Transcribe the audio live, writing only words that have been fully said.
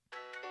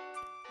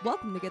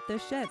Welcome to Get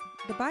This Shit,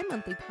 the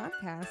bi-monthly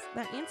podcast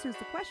that answers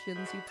the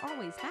questions you've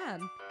always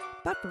had,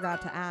 but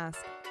forgot to ask.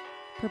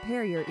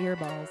 Prepare your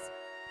earballs.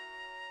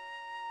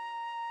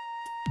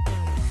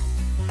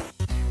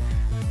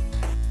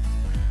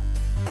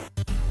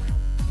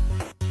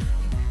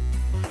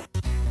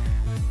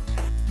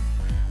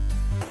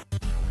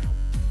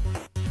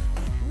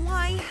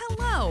 Why,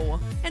 hello,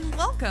 and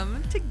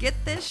welcome to Get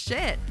This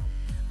Shit.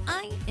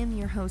 I am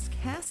your host,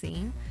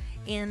 Cassie,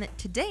 and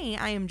today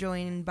I am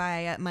joined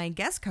by my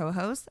guest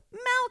co-host,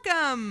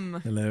 Malcolm.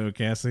 Hello,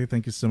 Cassie.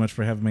 Thank you so much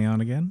for having me on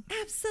again.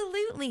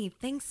 Absolutely.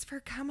 Thanks for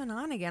coming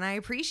on again. I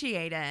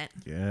appreciate it.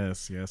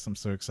 Yes. I'm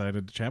so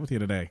excited to chat with you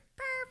today.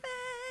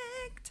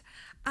 Perfect.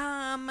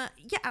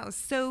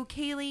 So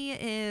Kaylee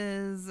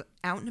is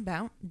out and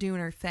about doing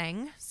her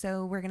thing.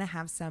 So we're going to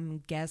have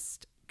some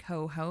guest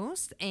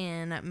co-hosts,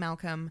 and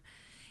Malcolm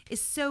is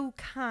so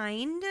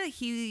kind.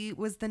 He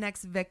was the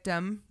next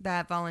victim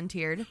that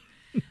volunteered.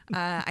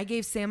 I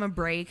gave Sam a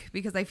break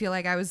because I feel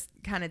like I was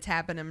kind of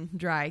tapping him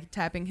dry,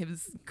 tapping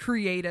his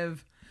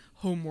creative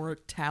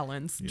homework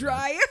talents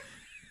dry.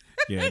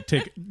 Yeah,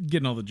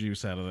 getting all the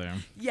juice out of there.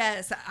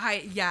 Yes,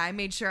 I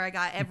made sure I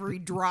got every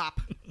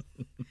drop.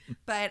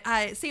 But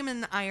Sam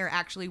and I are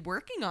actually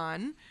working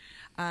on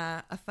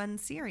a fun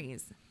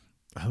series.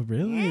 Oh,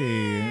 really?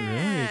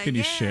 Yeah, Really? Can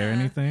you share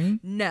anything?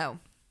 No.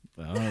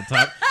 Oh,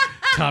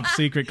 top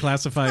secret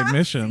classified Top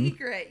mission.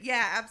 secret.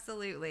 Yeah,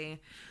 absolutely.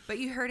 But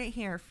you heard it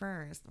here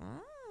first.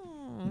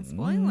 Oh,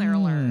 spoiler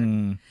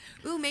alert.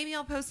 Ooh, maybe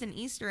I'll post an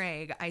Easter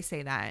egg. I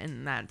say that,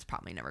 and that's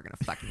probably never going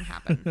to fucking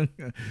happen.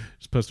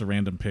 Just post a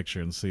random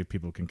picture and see if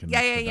people can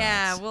connect the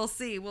Yeah. dots. We'll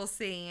see. So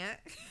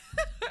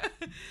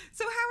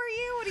how are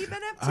you? What have you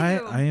been up to?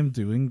 I am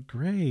doing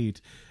great.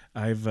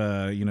 I've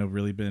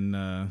really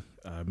been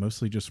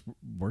mostly just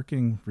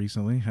working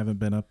recently. Haven't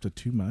been up to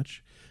too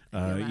much.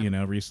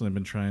 Recently I've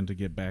been trying to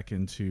get back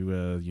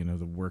into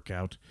the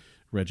workout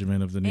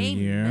regimen of the new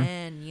year.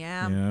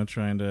 Yeah.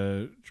 Trying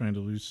to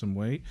lose some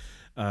weight.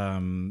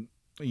 I've,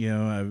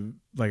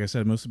 like I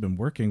said, mostly been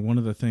working. One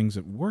of the things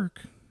at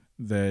work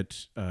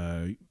that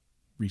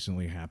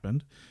recently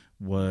happened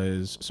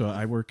was, so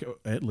I work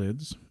at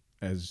Lids,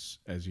 as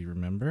you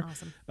remember.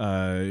 Awesome.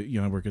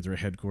 I work at their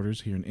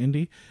headquarters here in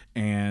Indy,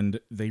 and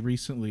they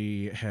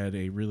recently had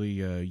a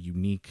really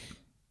unique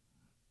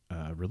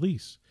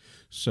release.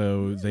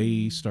 So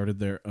they started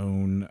their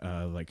own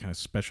kind of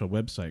special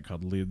website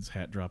called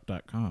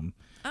lidshatdrop.com.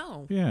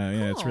 Oh.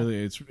 Yeah, cool.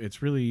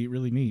 it's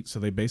really neat. So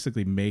they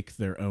basically make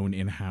their own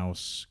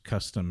in-house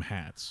custom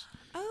hats.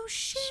 Oh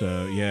shit.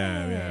 So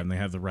yeah, and they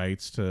have the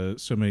rights to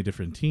so many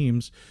different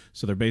teams.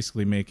 So they're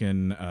basically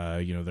making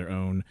their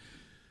own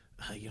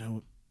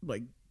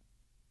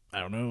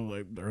their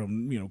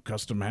own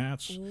custom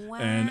hats. Wow.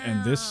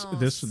 And this so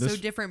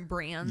different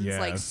brands, Yeah.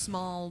 like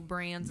small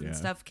brands and Yeah.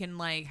 stuff, can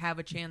like have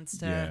a chance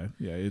to.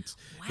 Yeah, it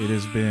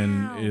has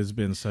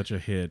been such a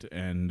hit,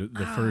 and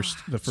the first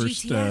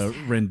GTS.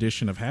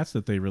 rendition of hats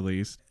that they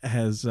released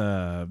was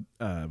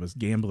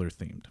gambler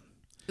themed.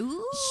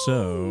 Ooh.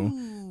 So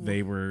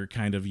they were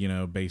kind of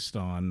based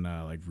on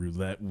like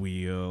roulette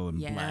wheel and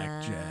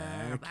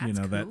blackjack, that's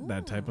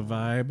that type of cool.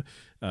 vibe.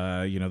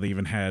 They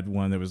even had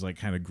one that was like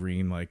kind of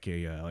green, like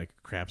a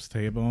craps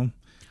table.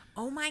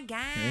 Oh my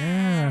god.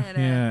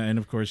 Yeah, and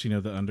of course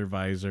the under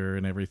visor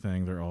and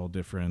everything. They're all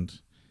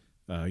different.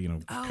 Colors,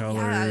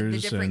 the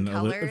different and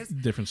colors.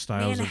 Different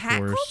styles. Man, of hat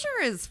course.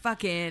 culture is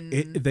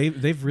fucking.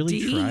 They've really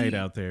deep. tried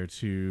out there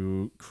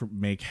to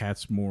make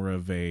hats more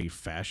of a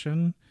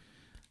fashion.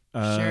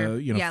 Sure.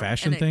 Yeah,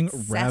 fashion an thing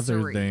rather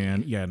accessory.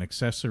 than an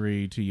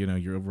accessory to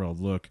your overall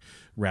look,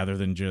 rather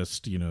than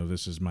just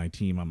this is my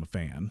team, I'm a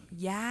fan.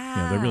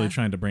 Yeah. They're really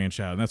trying to branch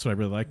out, and that's what I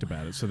really liked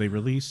about it. So they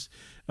release,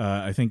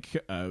 I think,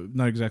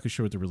 not exactly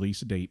sure what the release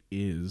date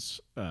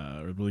is,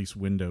 or release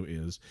window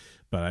is,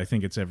 but I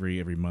think it's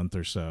every month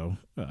or so.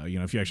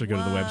 If you actually go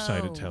to the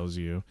website, it tells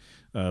you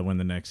when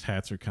the next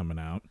hats are coming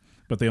out.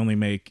 But they only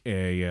make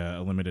a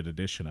limited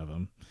edition of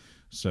them,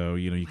 so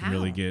you can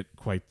really get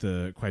quite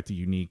the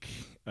unique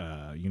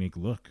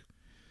look.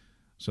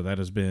 So that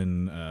has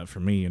been for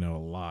me, a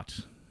lot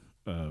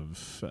of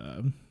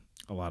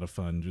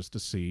fun just to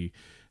see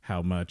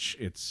how much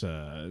it's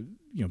been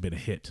a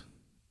hit.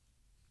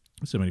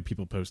 So many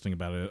people posting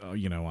about it,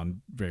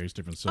 on various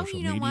different social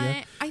media.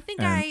 What? I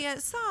think I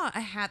saw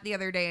a hat the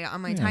other day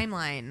on my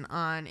timeline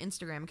on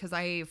Instagram because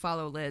I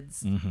follow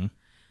Lids. Mm-hmm.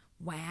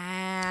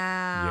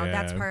 Wow,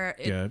 that's part.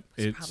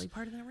 It's probably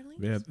part of that release.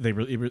 Yeah,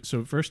 so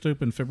it first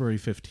opened February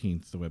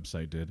 15th. The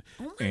website did,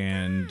 Oh my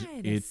and God,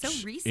 it's so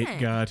recent. It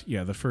got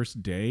the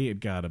first day it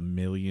got 1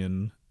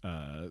 million.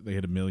 They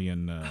had 1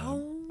 million.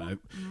 Oh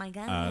my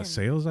god!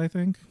 Sales, I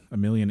think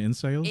 1 million in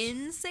sales.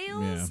 In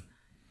sales. Yeah.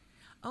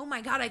 Oh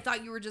my god! I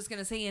thought you were just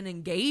gonna say an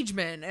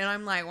engagement, and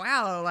I'm like,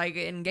 wow, like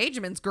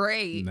engagement's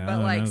great, No, but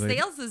like no,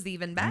 sales is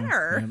even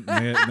better.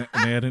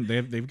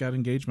 They've got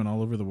engagement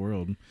all over the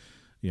world.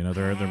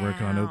 They're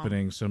working on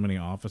opening so many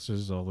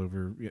offices all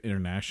over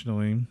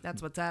internationally.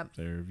 That's what's up.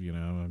 They're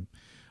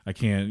I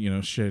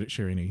can't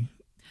share any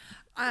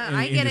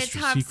I get it,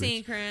 industry top secrets.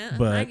 secret.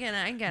 But I get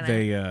it.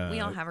 they, we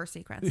all have our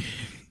secrets.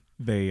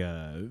 they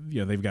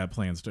they've got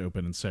plans to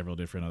open in several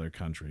different other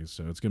countries,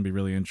 so it's going to be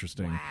really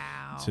interesting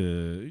Wow.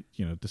 to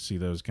to see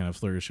those kind of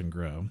flourish and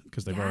grow,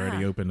 because they've already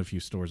Yeah. opened a few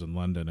stores in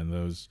London, and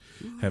those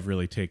have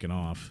really taken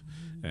off.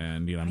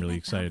 And I'm really bet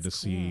excited to that's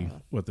see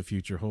cool. what the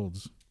future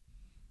holds.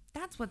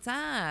 That's what's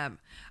up.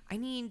 I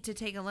need to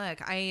take a look.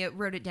 I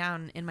wrote it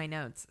down in my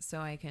notes so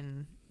I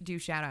can do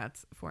shout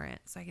outs for it,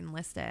 so I can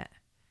list it.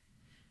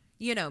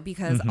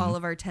 Because all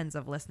of our tens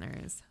of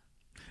listeners,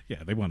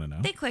 Yeah, they want to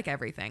know. they click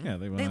everything. Yeah,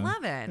 they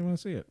love it. They want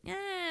to see it.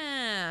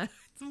 Yeah,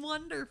 it's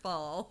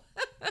wonderful.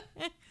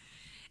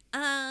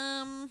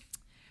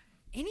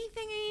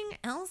 Anything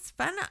else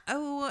fun?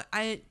 Oh,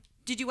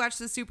 did you watch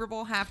the Super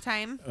Bowl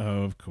halftime?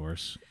 Oh, of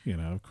course.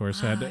 Of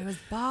course, It was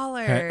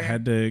baller.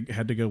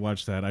 had to go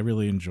watch that. I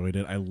really enjoyed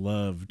it. I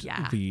loved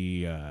Yeah.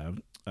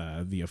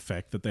 the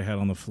effect that they had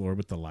on the floor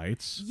with the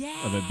lights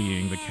of it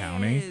being the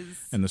county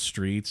Yes. and the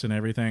streets and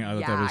everything. I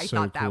thought that was I so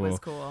thought cool. that was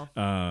cool.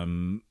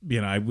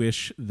 I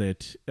wish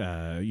that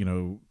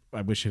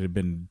I wish it had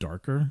been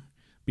darker,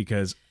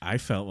 because I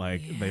felt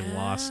like they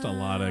lost a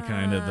lot of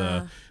kind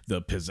of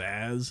the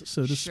pizzazz,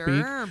 so to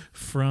Sure. speak,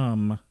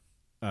 from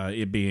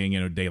it being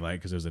daylight,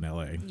 because it was in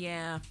LA.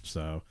 Yeah.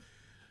 So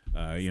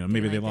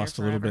maybe they there lost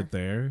a little forever. bit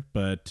there,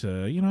 but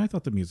I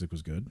thought the music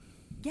was good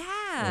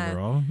Yeah.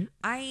 overall.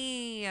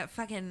 I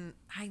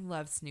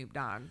love Snoop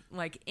Dogg.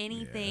 Like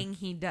anything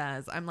he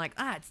does, I'm like,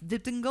 it's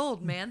dipped in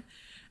gold, man.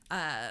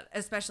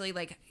 Especially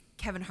like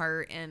Kevin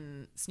Hart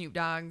and Snoop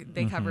Dogg.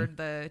 They covered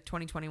the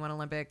 2021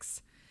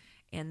 Olympics,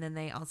 and then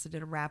they also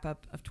did a wrap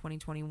up of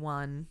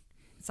 2021.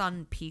 It's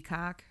on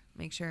Peacock.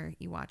 Make sure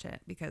you watch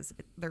it because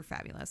they're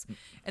fabulous.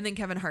 And then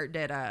Kevin Hart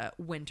did a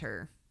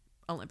Winter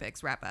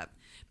Olympics wrap up,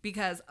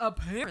 because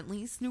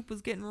apparently Snoop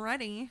was getting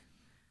ready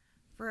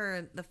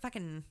for the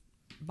fucking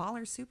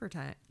Baller Super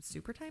Time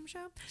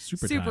show?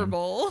 Super Super time.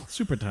 Bowl.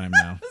 Super time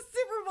now.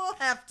 Super Bowl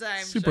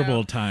halftime Super show.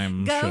 Bowl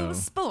time Go show.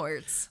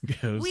 sports.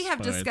 Go We have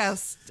sports.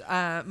 discussed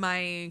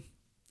my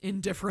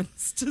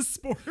indifference to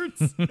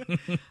sports.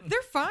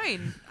 They're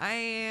fine.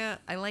 I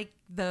like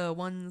the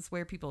ones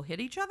where people hit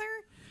each other.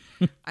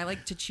 I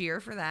like to cheer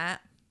for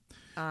that.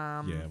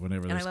 Yeah,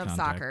 whenever And I there's love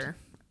contact. Soccer.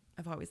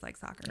 I've always liked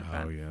soccer. Oh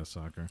but- yeah,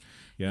 soccer.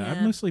 Yeah, I've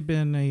Yeah. mostly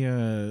been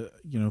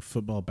a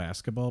football,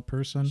 basketball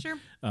person. Sure.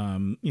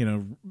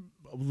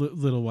 A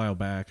little while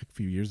back, a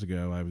few years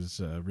ago, I was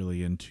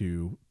really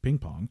into ping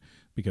pong,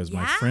 because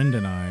my friend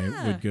and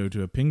I would go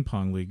to a ping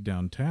pong league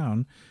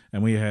downtown,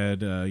 and we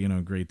had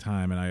a great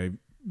time, and I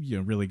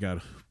really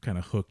got kind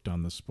of hooked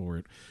on the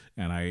sport,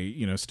 and I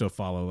still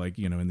follow, like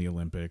in the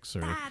Olympics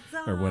or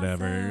That's or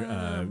whatever.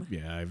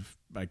 awesome.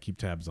 I keep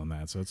tabs on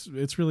that, so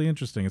it's really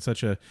interesting. It's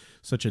such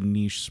a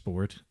niche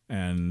sport,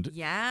 and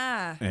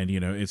Yeah.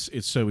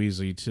 it's so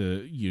easy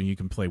to you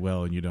can play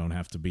well, and you don't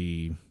have to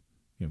be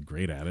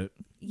great at it.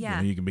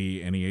 Yeah. You can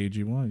be any age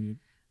you want.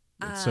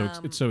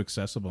 It's so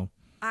accessible.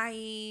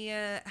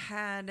 I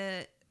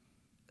had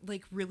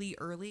like really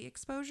early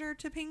exposure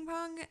to ping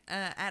pong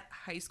at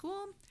high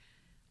school.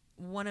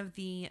 One of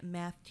the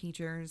math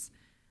teachers,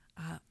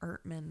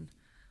 Ertman,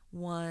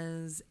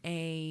 was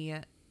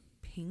a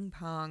ping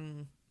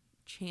pong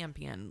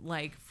champion,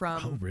 like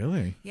from Oh,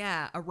 really?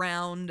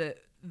 around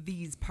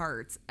these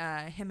parts.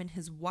 Him and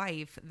his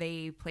wife,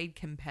 they played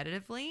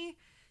competitively,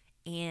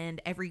 and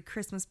every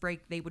Christmas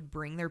break they would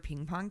bring their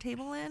ping pong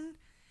table in,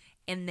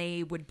 and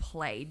they would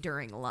play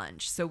during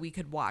lunch so we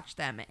could watch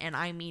them. And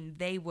I mean,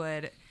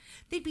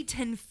 they'd be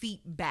 10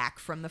 feet back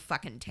from the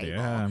fucking table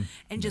Yeah,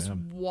 and just yeah.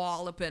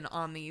 walloping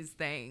on these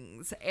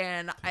things.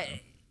 And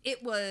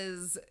it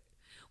was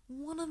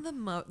one of the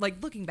most,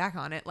 like, looking back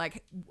on it,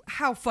 like,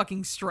 how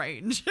fucking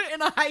strange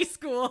in a high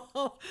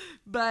school.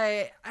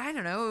 But I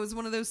don't know, it was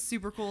one of those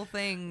super cool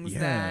things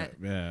that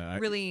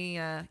really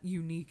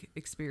unique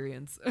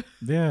experience.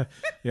 Yeah.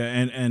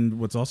 And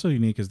what's also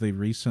unique is they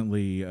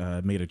recently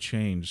made a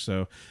change.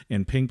 So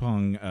in ping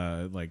pong,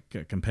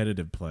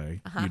 competitive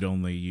play, you'd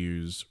only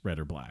use red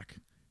or black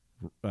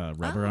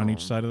rubber on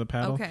each side of the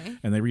paddle. Okay.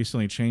 And they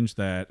recently changed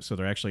that, so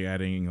they're actually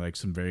adding like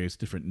some various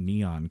different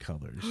neon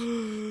colors.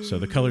 So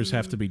the colors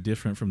have to be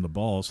different from the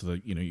ball, so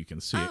that you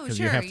can see it, Oh, because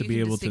sure, you have to you be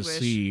can able to distinguish.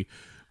 see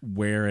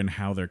where and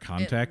how they're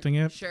contacting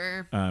it.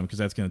 Sure. Because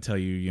that's going to tell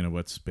you,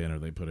 what spin are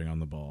they putting on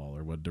the ball,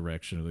 or what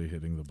direction are they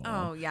hitting the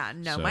ball. Oh, yeah.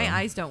 No, So- my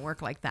eyes don't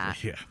work like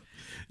that.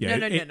 Yeah,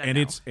 No, and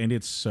no.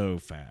 it's so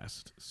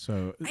fast,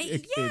 so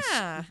it's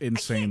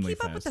insanely I can't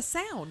keep up with the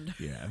fast. sound.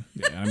 Yeah.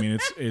 I mean,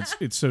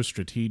 it's so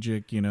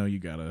strategic. You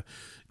gotta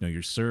know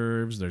your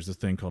serves. There's a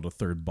thing called a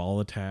third ball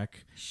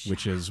attack,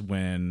 which is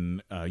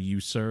when you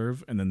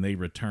serve and then they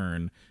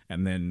return,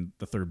 and then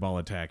the third ball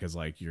attack is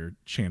like your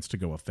chance to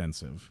go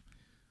offensive.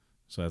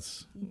 So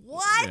that's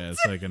What? Yeah,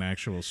 it's like an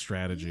actual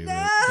strategy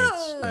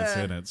No! that's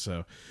in it.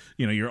 So,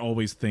 you know, you're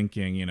always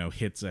thinking, you know,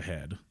 hits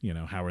ahead. You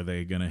know, how are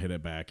they going to hit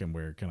it back, and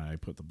where can I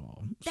put the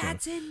ball?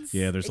 That's so,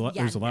 insane. yeah, there's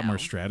a lot more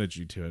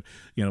strategy to it.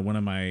 You know, one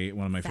of my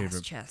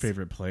Fast chess.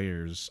 favorite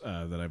players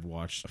that I've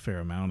watched a fair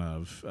amount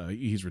of.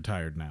 He's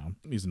retired now.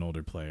 He's an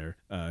older player.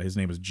 His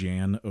name is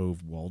Jan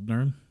Ove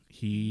Waldner.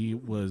 He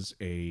was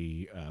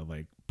a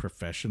like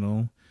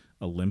professional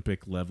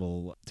Olympic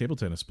level table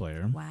tennis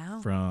player. Wow.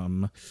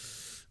 From,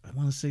 I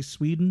want to say,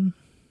 Sweden.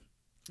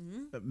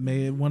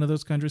 One of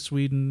those countries,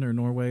 Sweden or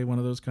Norway, one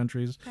of those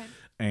countries. Okay.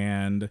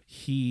 And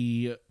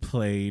he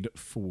played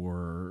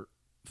for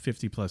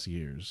 50 plus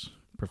years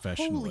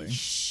professionally. Holy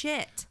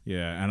shit.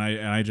 Yeah, and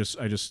I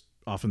just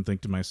often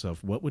think to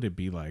myself, what would it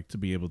be like to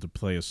be able to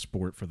play a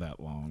sport for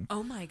that long?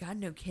 Oh my God,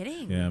 no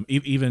kidding. Yeah,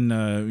 even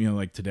you know,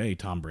 like today,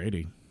 Tom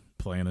Brady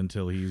playing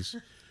until he's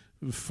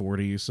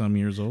 40 some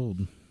years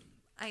old.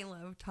 I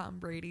love Tom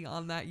Brady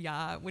on that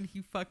yacht when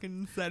he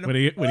fucking said, When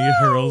he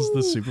hurls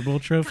the Super Bowl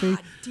trophy.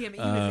 God damn it,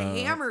 he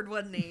was hammered,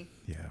 wasn't he?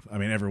 Yeah, I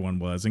mean everyone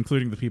was,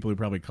 including the people who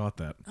probably caught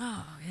that.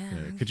 Oh yeah.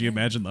 Yeah. Could you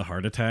imagine the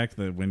heart attack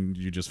that when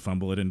you just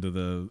fumble it into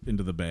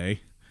the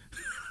bay?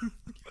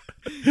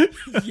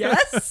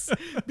 Yes,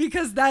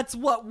 because that's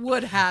what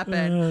would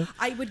happen.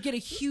 I would get a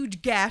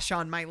huge gash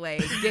on my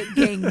leg, get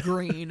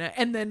gangrene,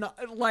 and then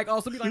like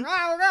also be like,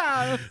 oh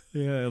God.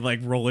 Yeah, like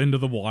roll into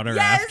the water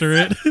Yes! after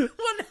it. 100%.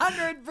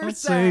 I'll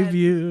save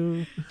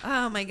you.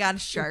 Oh my God, a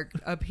shark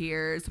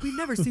appears. We've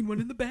never seen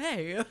one in the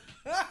bay.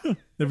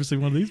 Never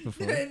seen one of these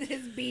before. And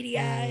his beady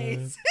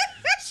eyes.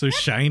 So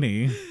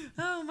shiny.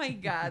 Oh my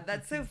God,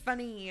 that's so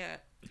funny.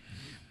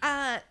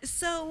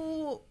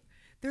 So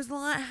there's a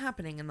lot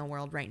happening in the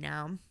world right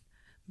now,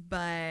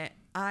 but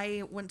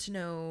I want to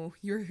know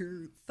your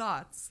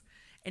thoughts,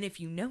 and if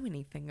you know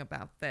anything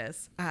about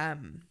this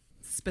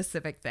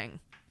specific thing.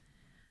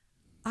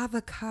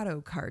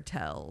 Avocado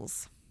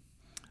cartels.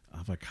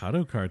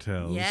 Avocado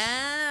cartels.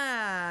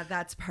 Yeah,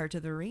 that's part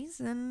of the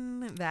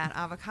reason that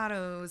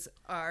avocados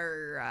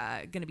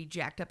are going to be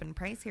jacked up in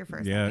price here for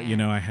a Yeah, second. you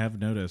know, I have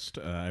noticed.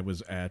 I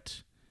was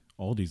at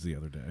Aldi's the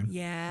other day.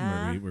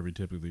 Yeah. Where we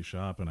typically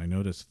shop, and I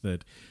noticed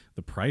that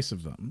the price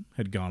of them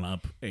had gone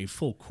up a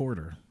full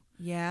quarter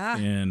Yeah.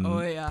 in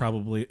yeah.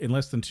 probably in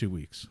less than 2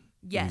 weeks.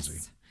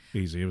 Yes.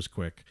 Easy. It was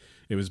quick.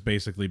 It was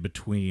basically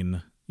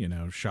between, you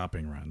know,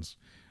 shopping runs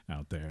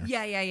out there.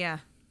 Yeah. Yeah.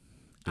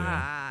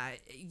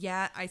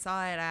 Yeah, I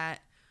saw it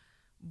at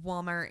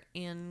Walmart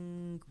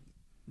and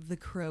the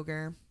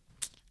Kroger.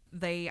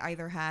 They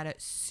either had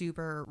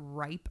super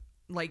ripe,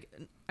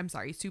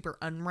 super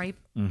unripe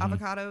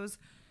avocados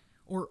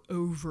or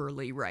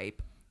overly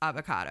ripe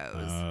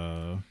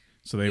avocados.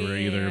 So they were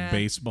either Yeah.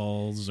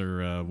 baseballs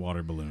or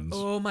water balloons.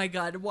 Oh my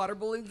God, water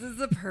balloons is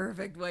the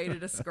perfect way to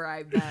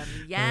describe them.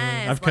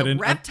 Yes, I've cut in-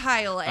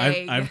 reptile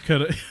egg. I've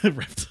cut a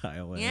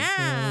reptile egg.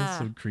 Yeah.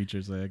 Some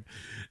creature's egg.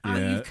 Oh,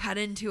 Yeah. you've cut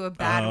into a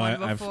bad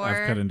one before.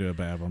 I've cut into a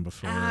bad one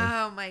before.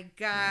 Oh my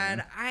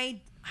God.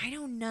 I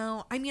don't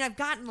know. I mean, I've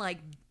gotten like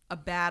a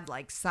bad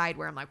like side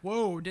where I'm like,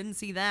 whoa, didn't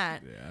see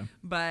that. Yeah.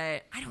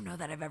 But I don't know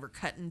that I've ever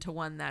cut into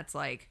one that's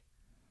like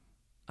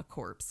a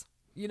corpse.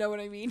 You know what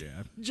I mean?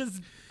 Yeah.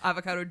 Just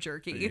avocado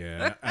jerky.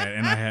 Yeah, I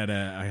had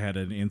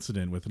an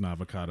incident with an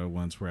avocado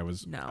once where I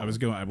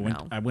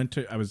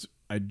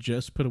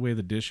just put away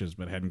the dishes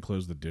but hadn't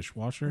closed the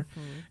dishwasher,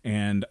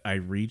 and I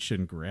reached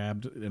and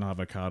grabbed an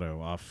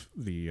avocado off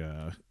the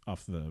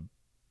the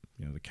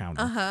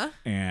counter,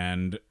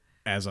 and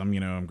as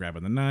I'm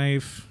grabbing the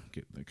knife,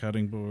 getting the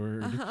cutting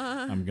board,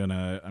 I'm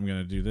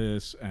gonna do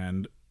this,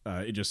 and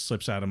it just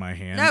slips out of my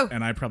hand,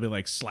 and I probably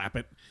like slap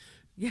it.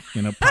 Yeah.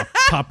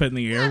 Pop it in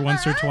the air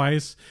once or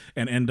twice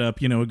and end up,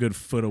 a good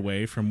foot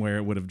away from where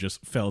it would have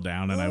just fell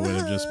down, and I would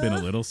have just been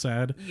a little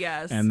sad.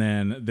 Yes. And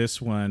then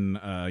this one,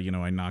 I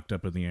knocked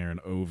up in the air and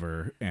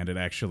over, and it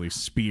actually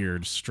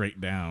speared straight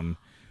down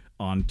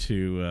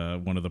onto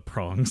one of the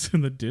prongs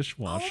in the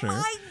dishwasher. Oh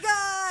my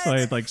God. So I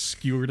had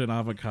skewered an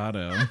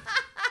avocado.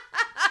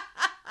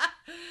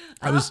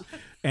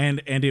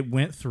 And it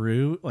went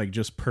through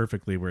just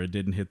perfectly where it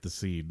didn't hit the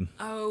seed.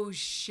 Oh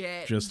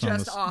shit! Just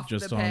off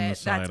just the on pit. the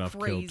side, That's off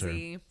crazy.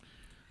 kilter.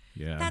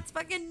 Yeah, That's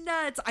fucking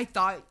nuts. I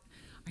thought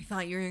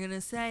you were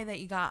gonna say that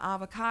you got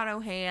avocado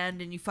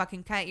hand and you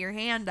fucking cut your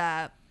hand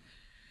up.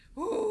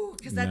 Ooh,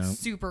 because that's No.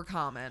 super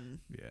common.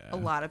 Yeah. A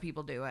lot of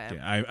people do it.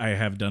 Yeah, I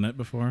have done it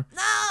before.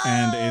 No.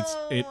 And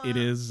it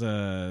is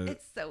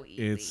It's so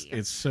easy.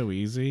 it's so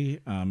easy,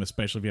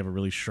 especially if you have a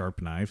really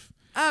sharp knife.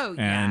 Oh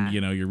yeah. And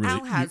you're really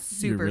Al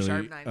has you're super really,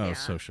 sharp knife. Oh, Yeah.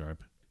 so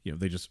sharp.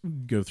 They just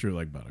go through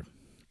like butter.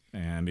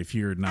 And if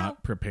you're not Ow.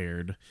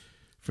 prepared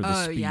for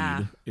the speed,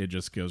 yeah. it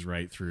just goes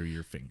right through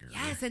your finger.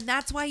 Yes, and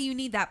that's why you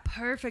need that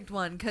perfect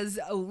one, because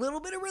a little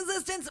bit of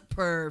resistance,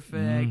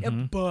 perfect.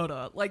 And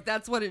butter,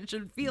 that's what it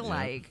should feel Yep.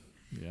 like.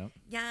 Yeah.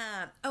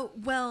 Yeah. Oh,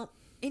 well,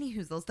 any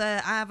hoozles,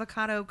 the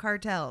avocado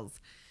cartels.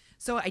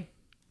 So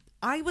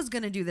I was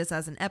going to do this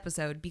as an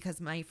episode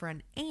because my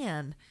friend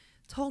Anne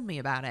told me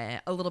about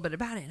it, a little bit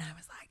about it, and I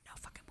was like, no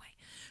fucking way.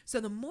 So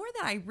the more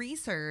that I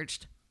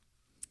researched,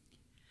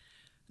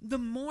 the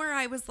more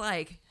I was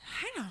like,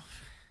 I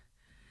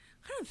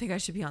don't think I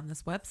should be on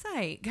this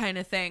website kind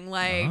of thing.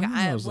 Like, Oh,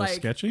 I it was a little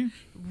sketchy.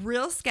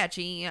 real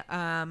sketchy.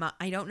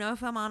 I don't know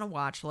if I'm on a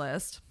watch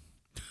list.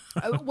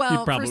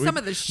 Well, for some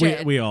of the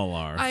shit, we all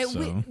are.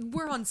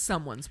 we're on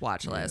someone's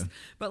watch list,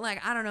 but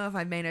like, I don't know if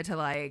I've made it to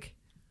like,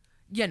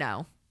 you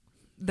know,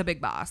 the big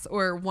boss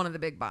or one of the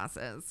big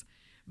bosses.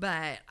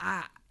 But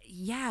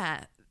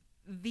yeah,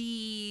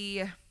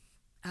 the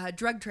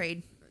drug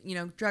trade, you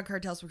know, drug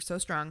cartels were so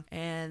strong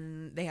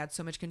and they had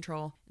so much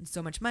control and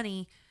so much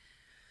money.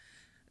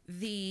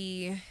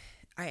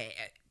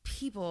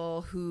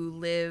 People who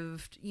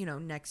lived, you know,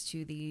 next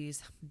to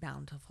these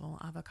bountiful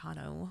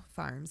avocado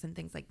farms and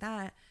things like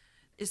that,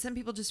 some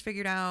people just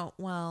figured out,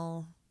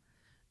 well,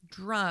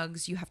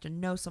 drugs, you have to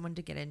know someone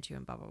to get into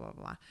and blah, blah, blah,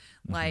 blah.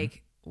 Mm-hmm.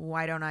 Like,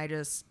 why don't I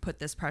just put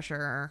this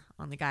pressure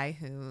on the guy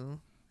who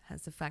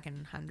has a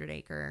fucking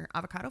 100-acre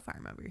avocado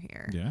farm over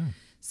here? Yeah.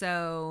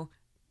 So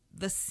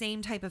the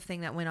same type of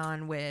thing that went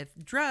on with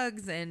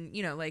drugs and,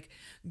 you know, like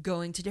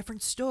going to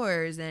different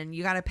stores and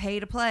you got to pay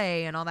to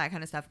play and all that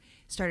kind of stuff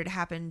started to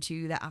happen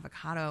to the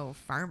avocado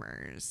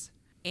farmers.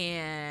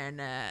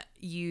 And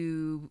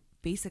you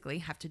basically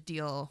have to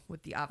deal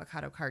with the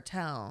avocado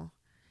cartel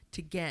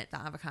to get the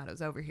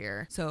avocados over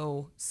here.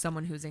 So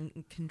someone who's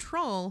in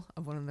control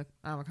of one of the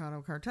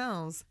avocado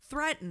cartels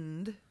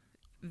threatened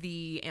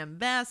the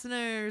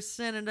ambassador,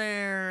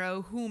 senator,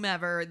 or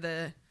whomever,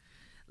 the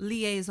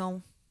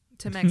liaison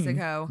to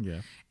Mexico.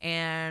 Yeah.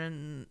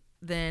 And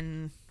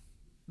then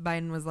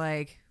Biden was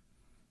like,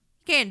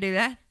 you can't do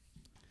that.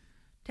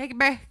 Take it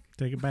back.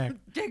 Take it back.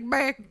 Take it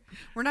back.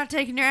 We're not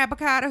taking your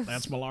avocados.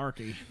 That's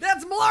malarkey.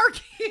 That's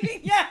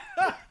malarkey. Yeah.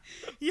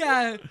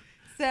 Yeah.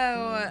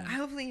 So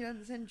hopefully he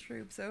doesn't send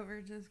troops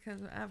over just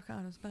because of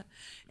avocados. But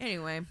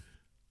anyway,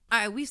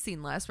 we've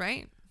seen less,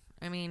 right?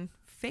 I mean,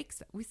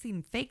 we've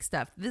seen fake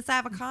stuff. This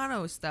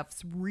avocado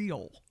stuff's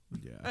real.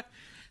 Yeah.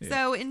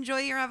 So enjoy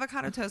your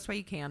avocado toast while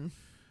you can.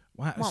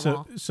 Wow.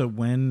 Wah-wah. So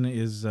when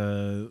is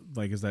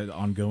is that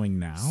ongoing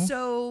now?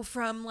 So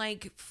from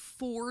like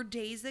 4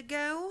 days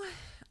ago,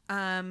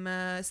 some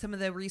of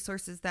the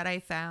resources that I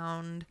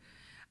found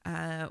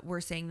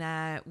were saying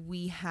that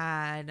we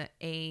had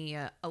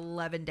a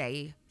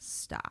 11-day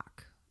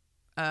stock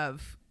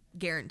of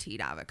guaranteed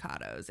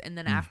avocados, and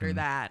then after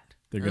that,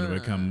 they're going to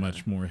become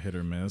much more hit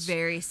or miss.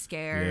 Very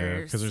scarce.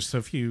 Yeah, because there's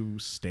so few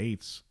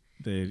states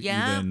that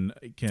even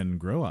can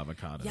grow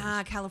avocados.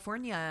 Yeah,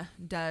 California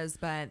does,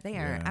 but they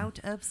are out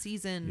of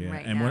season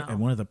right now. And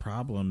one of the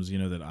problems,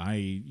 that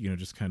I,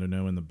 just kind of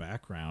know in the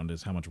background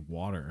is how much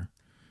water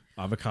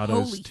avocados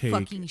Holy take.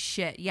 fucking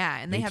shit. Yeah,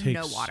 and they have take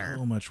no water.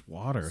 So much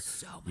water.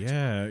 So much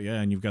water. Yeah,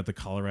 and you've got the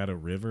Colorado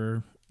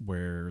River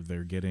where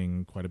they're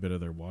getting quite a bit of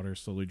their water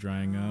slowly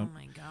drying up. Oh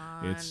my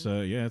God.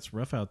 It's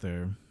rough out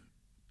there.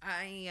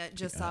 I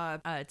just saw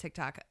a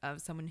TikTok of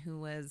someone who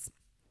was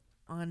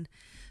on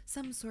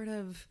some sort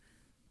of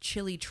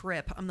chilly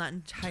trip. I'm not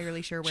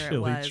entirely sure where it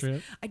was.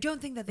 Trip? I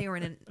don't think that they were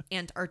in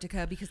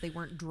Antarctica because they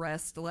weren't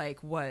dressed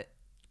like what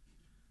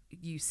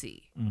you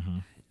see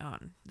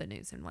on the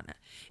news and whatnot.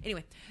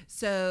 Anyway,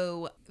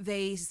 so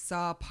they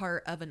saw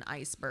part of an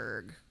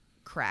iceberg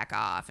crack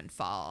off and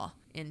fall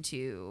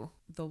into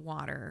the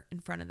water in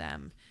front of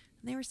them.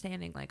 And they were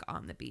standing like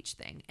on the beach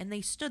thing. And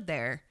they stood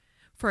there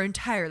for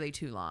entirely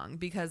too long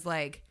because,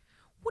 like,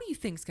 what do you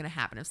think's going to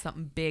happen if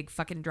something big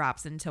fucking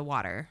drops into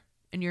water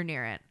and you're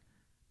near it?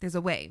 There's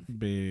a wave.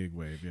 Big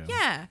wave, yeah.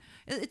 Yeah.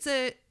 It's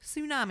a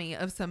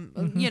tsunami of some,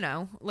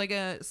 like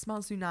a small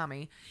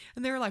tsunami.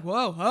 And they were like,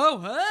 whoa,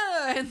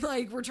 whoa. And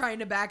like, we're trying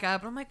to back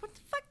up. And I'm like, what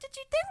the fuck did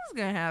you think was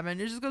going to happen?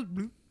 It just goes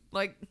bloop,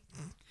 like,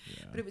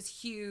 but it was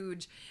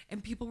huge.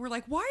 And people were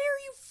like, why are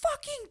you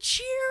fucking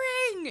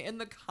cheering in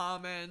the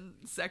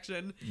comment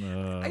section?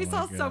 I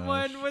saw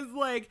someone was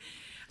like,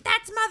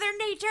 that's Mother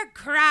Nature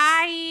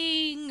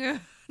crying.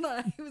 And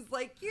I was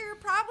like, you're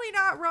probably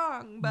not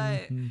wrong,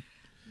 but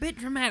bit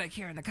dramatic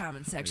here in the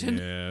comment section.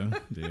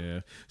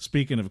 Yeah.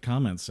 Speaking of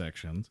comment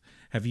sections,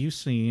 have you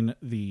seen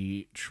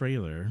the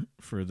trailer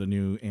for the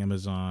new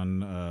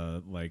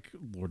Amazon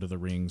Lord of the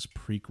Rings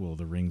prequel,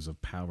 The Rings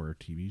of Power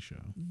TV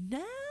show?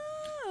 No.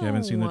 You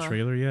haven't seen the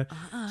trailer yet?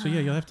 So yeah,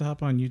 you'll have to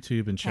hop on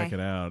YouTube and check it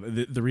out.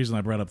 The reason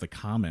I brought up the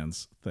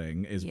comments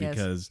thing is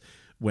because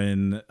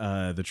when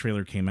the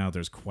trailer came out,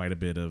 there's quite a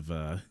bit of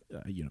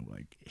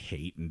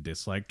hate and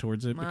dislike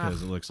towards it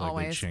because it looks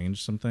like they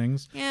changed some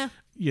things. Yeah.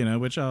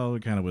 Which I'll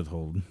kind of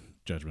withhold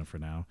judgment for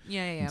now.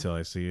 Yeah. Until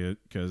I see it,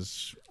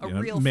 because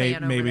real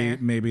fan over there.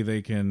 maybe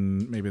they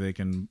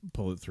can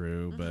pull it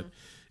through, but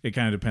it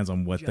kind of depends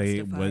on what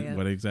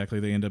what exactly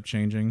they end up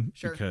changing.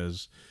 Sure.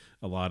 Because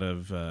a lot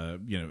of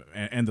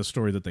and the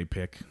story that they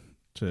pick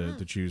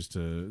to choose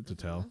to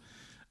tell,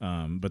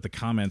 but the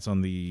comments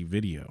on the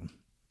video,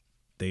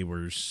 they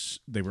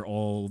were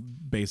all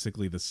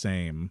basically the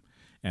same,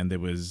 and there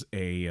was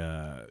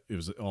it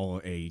was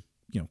all a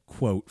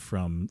quote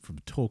from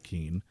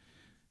Tolkien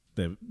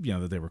that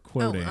that they were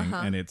quoting,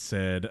 and it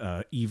said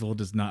evil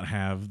does not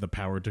have the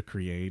power to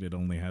create, it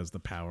only has the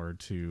power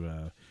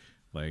to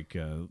like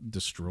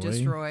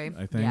destroy.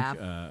 I think,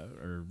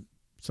 or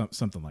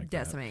something like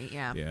Decimate,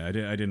 that. Yeah, I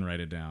didn't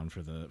write it down for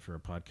a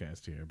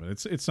podcast here, but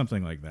it's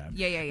something like that.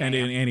 Yeah. And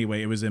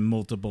anyway, it was in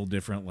multiple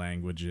different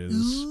languages.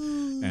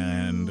 Ooh.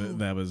 And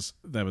that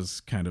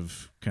was kind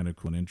of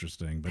cool and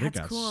interesting, but it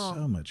got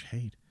so much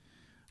hate.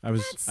 I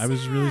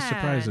was really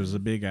surprised. There was a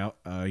big kind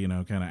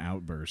of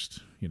outburst.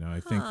 I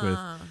think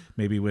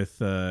with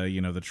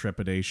the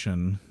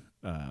trepidation,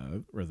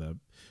 or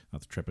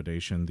not the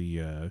trepidation,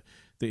 the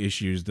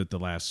issues that the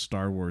last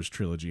Star Wars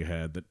trilogy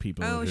had, that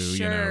people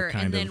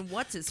and then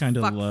what's his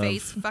fuck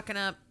face fucking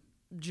up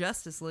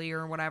Justice League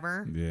or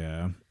whatever.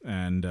 Yeah,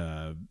 and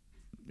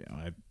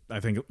I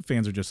think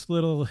fans are just a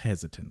little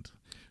hesitant.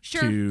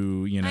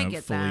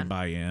 To fully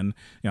buy in.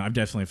 I've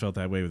definitely felt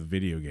that way with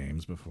video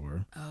games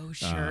before. Oh,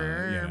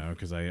 sure.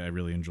 Because I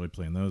really enjoy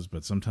playing those,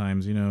 but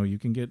sometimes you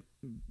can get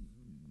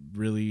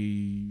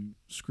really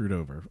screwed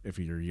over if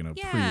you're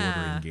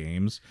pre-ordering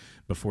games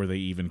before they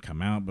even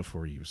come out,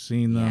 before you've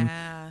seen them.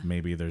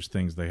 Maybe there's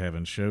things they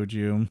haven't showed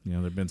you.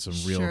 There've been some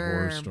real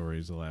horror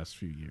stories the last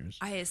few years.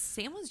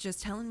 Sam was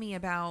just telling me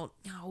about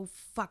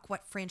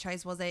what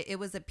franchise was it? It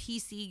was a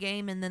PC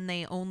game, and then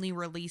they only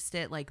released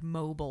it like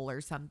mobile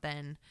or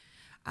something.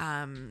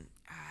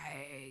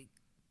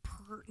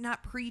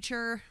 Not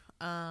Preacher.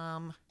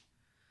 Oh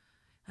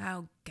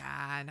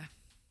God.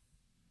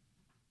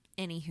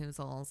 Any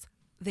hoozles.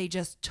 They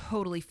just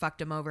totally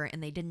fucked him over,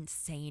 and they didn't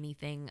say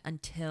anything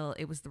until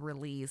it was the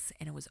release,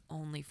 and it was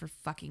only for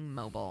fucking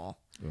mobile.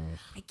 Ugh.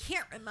 I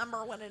can't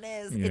remember what it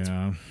is. Yeah. It's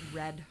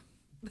red.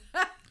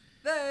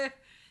 The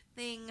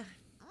thing.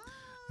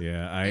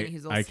 Yeah,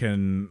 I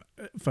can,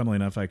 funnily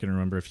enough, I can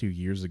remember a few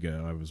years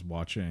ago I was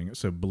watching,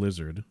 so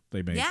Blizzard,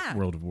 they make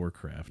World of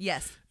Warcraft.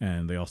 Yes.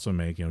 And they also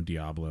make,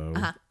 Diablo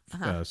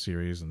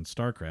series and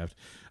StarCraft.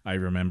 I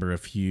remember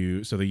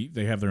so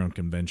they have their own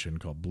convention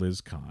called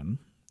BlizzCon.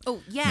 Oh,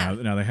 yeah.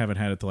 Now they haven't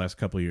had it the last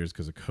couple of years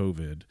because of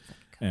COVID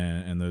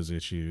and those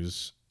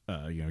issues,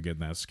 getting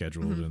that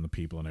scheduled and the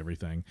people and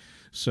everything.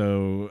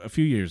 So a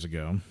few years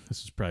ago,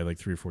 this is probably like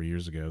 3 or 4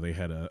 years ago, they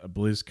had a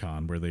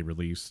BlizzCon where they were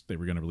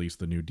going to release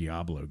the new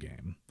Diablo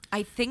game.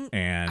 I think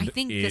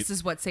this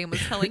is what Sam was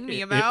telling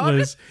me about.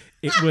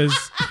 It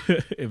was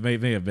it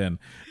may have been.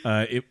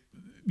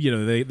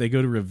 They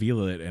go to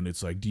reveal it, and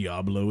it's like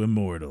Diablo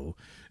Immortal,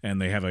 and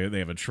they have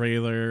a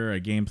trailer, a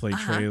gameplay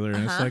trailer,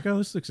 and it's like, oh,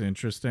 this looks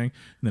interesting. And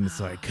then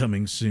it's like,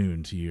 coming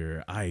soon to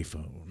your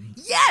iPhone.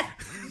 Yes,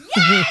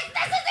 this is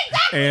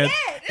exactly it.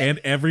 And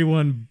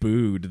everyone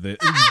booed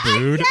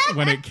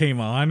when it came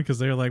on, because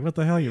they were like, what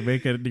the hell? You're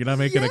not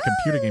making a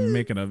computer game, you're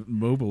making a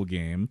mobile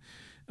game.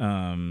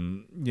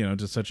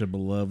 Just such a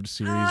beloved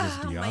series as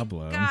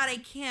Diablo. Oh my God, I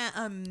can't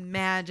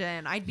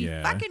imagine. I'd be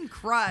fucking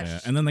crushed. Yeah.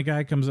 And then the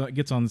guy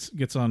gets on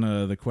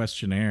the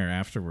questionnaire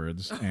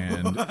afterwards,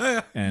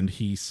 and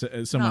he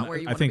says,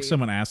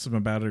 someone asks him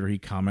about it, or he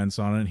comments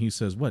on it, and he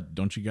says, "What?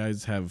 Don't you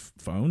guys have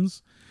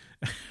phones?"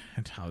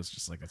 And I was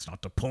just like, "That's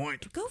not the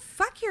point. Go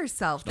fuck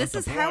yourself. This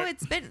is how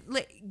it's been.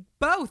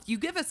 Both. You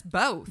give us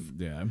both.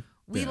 Yeah."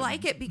 We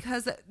like it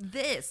because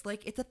it's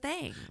a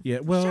thing. Yeah,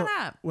 well, shut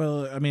up.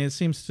 Well, I mean, it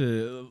seems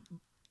to.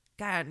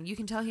 God, you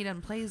can tell he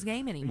doesn't play his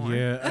game anymore.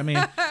 Yeah, I mean,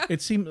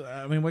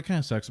 what kind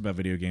of sucks about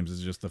video games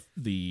is just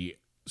the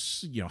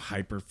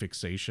hyper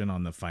fixation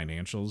on the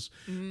financials,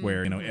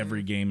 where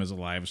every game is a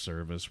live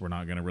service. We're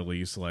not going to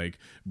release like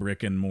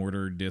brick and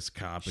mortar disc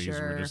copies.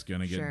 We're just going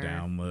to get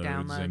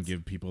downloads and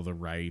give people the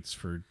rights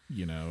for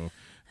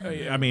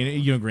I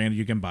mean, granted,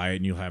 you can buy it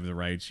and you'll have the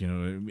rights,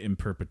 in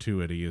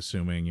perpetuity,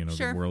 assuming,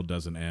 the world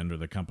doesn't end or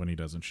the company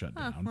doesn't shut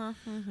down.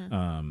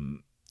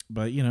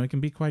 But, it can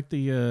be quite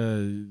the,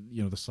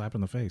 the slap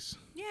in the face.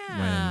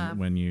 Yeah.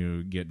 When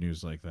you get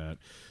news like that,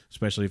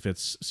 especially if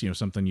it's,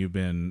 something they've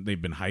been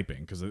hyping.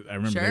 Because I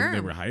remember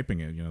they were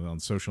hyping it, on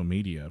social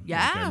media.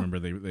 Yeah. Like, I remember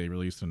they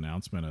released an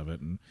announcement of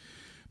it, and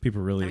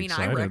people were really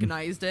excited. I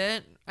recognized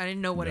it. I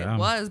didn't know what it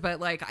was, but,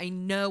 I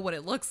know what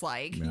it looks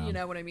like. Yeah. You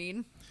know what I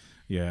mean?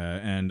 Yeah,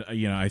 and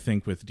I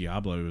think with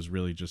Diablo it was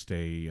really just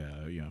a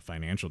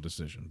financial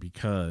decision,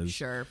 because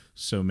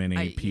so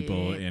many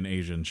people in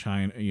Asia and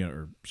China,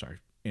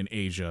 in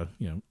Asia,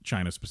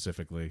 China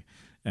specifically,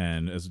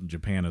 and as in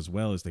Japan as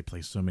well, as they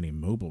play so many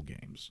mobile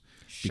games.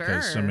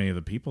 Because so many of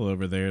the people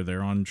over there,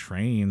 they're on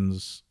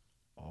trains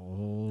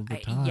all the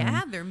time.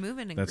 Yeah, they're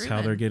moving and That's grooving.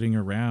 how they're getting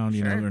around.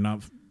 They're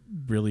not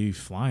really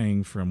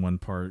flying from one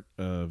part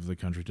of the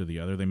country to the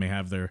other. They may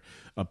have their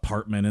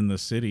apartment in the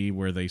city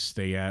where they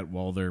stay at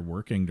while they're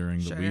working during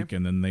the week,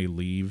 and then they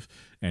leave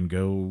and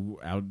go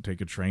out, take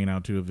a train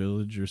out to a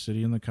village or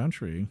city in the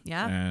country.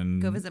 Yeah,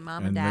 and go visit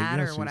mom and dad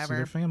or whatever. See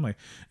their family.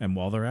 And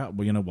while they're out,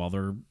 while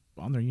they're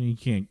on there, you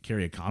can't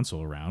carry a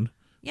console around.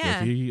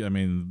 Yeah.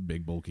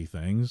 Big bulky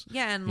things.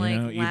 Yeah, and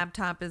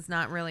laptop is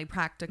not really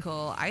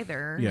practical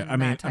either. Yeah,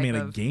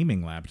 a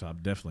gaming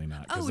laptop, definitely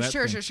not. Oh,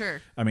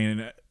 sure. I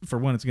mean, for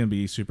one, it's going to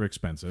be super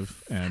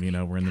expensive, and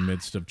we're in the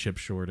midst of chip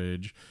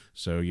shortage,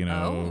 so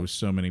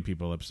so many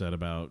people upset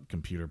about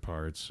computer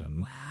parts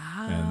and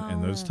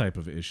those type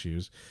of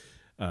issues.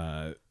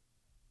 But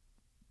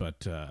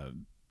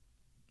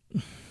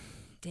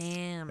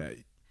Damn.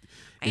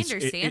 I It's-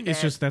 understand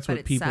it's just that's but what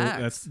it people.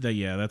 sucks.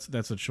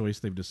 That's a choice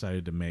they've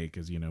decided to make.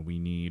 Is we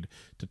need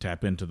to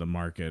tap into the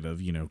market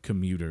of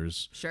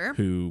commuters Sure.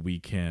 who we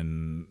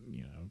can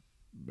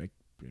make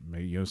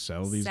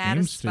sell these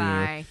games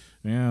Satisfy.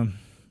 to.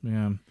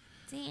 Yeah.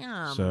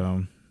 Damn.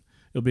 So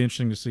it'll be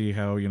interesting to see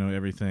how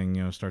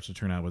everything starts to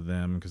turn out with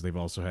them, because they've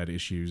also had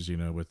issues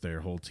with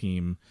their whole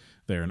team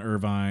there in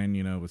Irvine,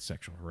 with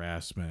sexual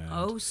harassment.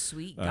 Oh,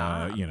 sweet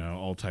God.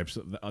 All types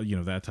of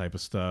that type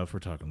of stuff. We're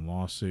talking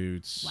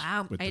lawsuits.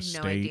 Wow. with I the had no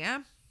state.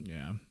 idea.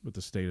 Yeah, with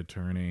the state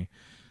attorney.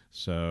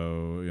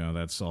 So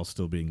that's all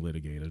still being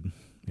litigated.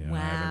 I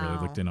haven't really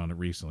Wow. looked in on it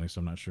recently, so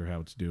I'm not sure how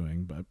it's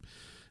doing, but.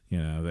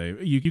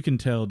 You can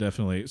tell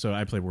definitely. So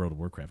I play World of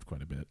Warcraft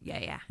quite a bit.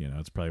 Yeah.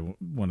 It's probably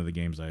one of the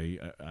games I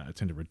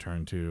tend to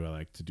return to. I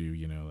like to do,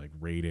 like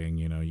raiding.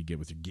 You get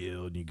with your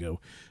guild and you go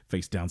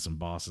face down some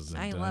bosses in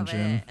a I love dungeon.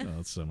 it. Oh,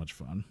 it's so much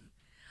fun.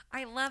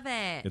 I love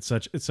it. It's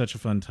such a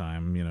fun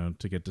time,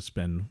 to get to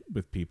spend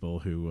with people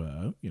who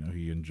who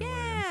you enjoy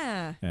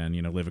Yeah. and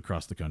live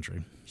across the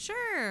country.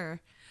 Sure.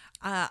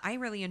 I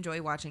really enjoy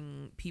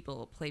watching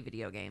people play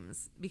video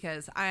games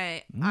because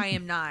I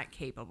am not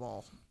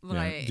capable. Yeah.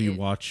 Like, Do you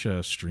watch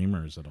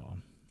streamers at all?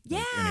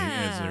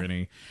 Yeah. Is there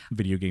any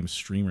video game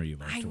streamer you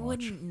like I to watch?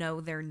 wouldn't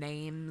know their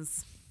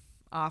names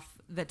off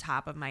the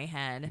top of my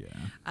head.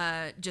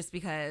 Yeah. Just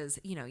because,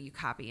 you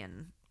copy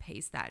and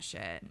paste that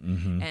shit.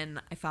 Mm-hmm.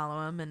 And I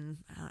follow them and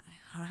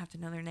I don't have to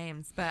know their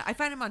names. But I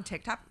find them on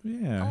TikTok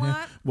Yeah. a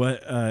lot.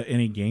 What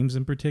any games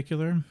in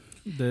particular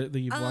that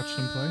you've watched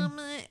them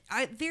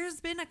play? There's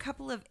been a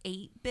couple of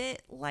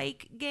 8-bit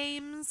like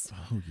games.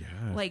 Oh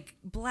yeah. Like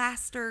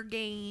blaster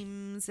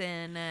games,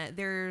 and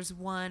there's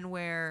one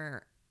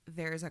where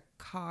there's a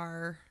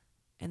car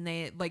and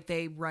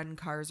they run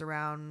cars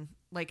around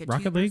like a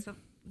Rocket tube or League?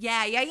 something.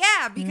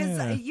 Yeah, because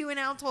Yeah. you and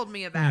Al told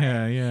me about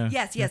it. Yeah.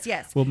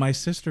 Yes. Well, my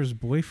sister's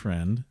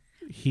boyfriend,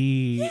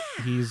 he's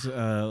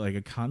like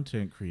a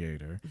content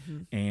creator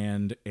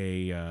and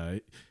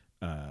a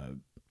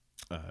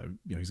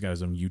he's got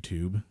his own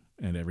YouTube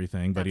and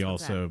everything, but he That's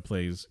what's also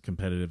plays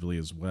competitively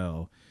as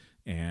well.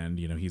 And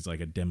he's like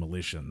a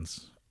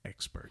demolitions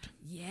expert.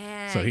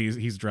 Yeah. So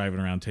he's driving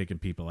around taking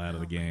people out of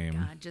the game.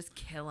 God, just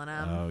killing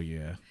them. Oh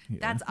yeah.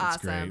 That's it's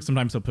awesome. Great.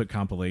 Sometimes he'll put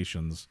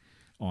compilations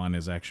on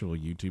his actual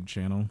YouTube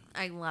channel.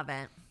 I love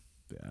it.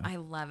 Yeah. I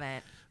love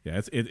it.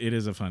 Yeah, it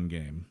is a fun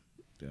game,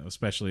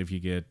 especially if you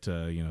get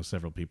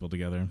several people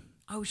together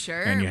Oh,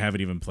 sure. and you haven't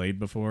even played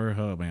before.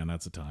 Oh man,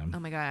 that's a time. Oh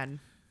my God.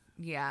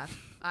 Yeah.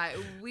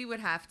 We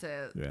would have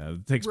to Yeah,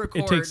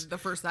 record the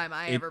first time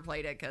I ever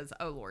played it because,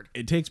 oh Lord.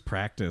 it takes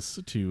practice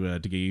to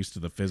get used to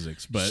the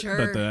physics, but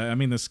Sure.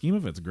 the scheme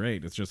of it's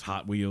great. It's just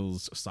Hot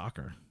Wheels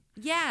soccer.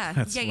 Yeah.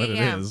 That's yeah, what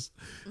yeah, it is.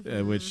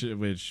 Which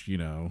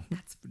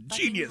That's fucking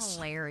Genius.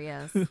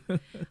 hilarious.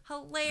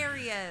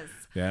 Hilarious.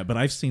 Yeah, but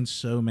I've seen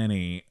so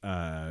many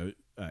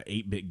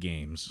 8-bit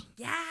games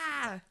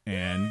Yeah.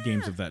 and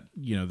games of that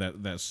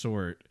that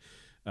sort.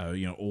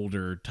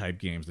 Older type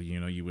games that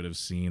you would have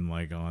seen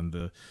like on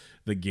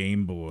the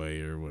Game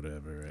Boy or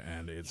whatever,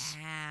 and it's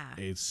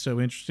so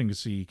interesting to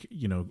see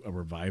a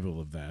revival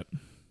of that.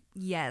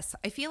 Yes.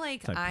 I feel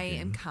like Type of I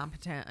am game.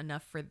 competent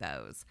enough for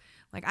those.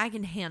 Like I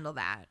can handle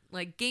that.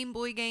 Like Game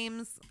Boy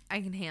games, I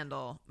can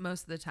handle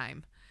most of the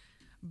time.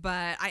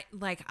 But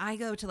I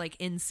go to like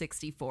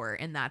N64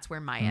 and that's where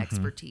my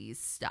expertise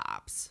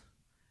stops.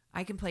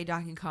 I can play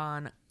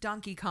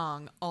Donkey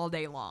Kong all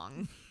day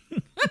long.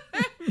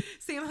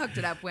 Sam hooked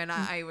it up when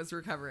I was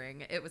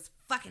recovering. It was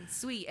fucking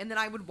sweet. And then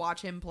I would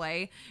watch him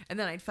play and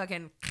then I'd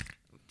fucking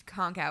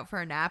conk out for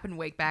a nap and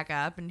wake back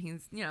up and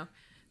he's,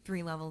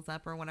 3 levels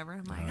up or whatever.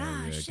 I'm like,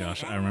 Oh, yeah, shit.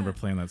 gosh, I remember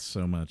playing that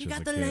so much You as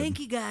got a the kid.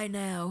 lanky guy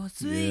now. Yeah,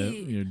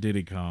 Sweet.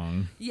 Diddy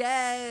Kong,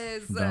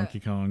 Yes. Donkey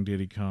Kong,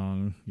 Diddy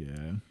Kong. Yeah,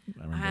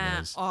 I remember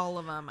those. All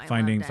of them. I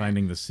Finding loved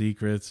it. the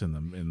secrets in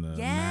the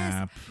Yes.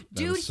 map. That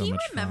Dude, was so he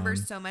much remembers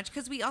fun. so much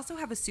because we also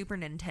have a Super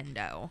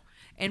Nintendo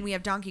and we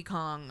have Donkey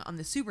Kong on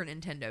the Super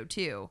Nintendo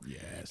too.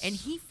 Yes. And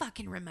he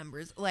fucking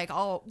remembers like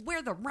all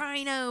where the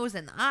rhinos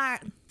and the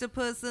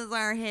octopuses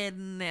are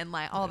hidden and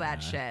like all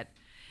that shit.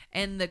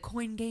 And the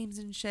coin games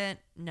and shit.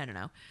 No.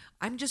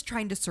 I'm just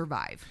trying to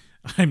survive.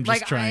 I'm just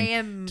like, trying I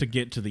am- to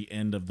get to the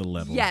end of the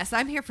level. Yes,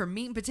 I'm here for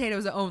meat and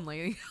potatoes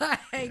only.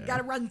 I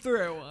gotta run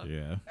through.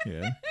 Yeah.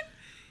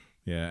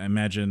 Yeah,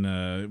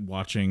 imagine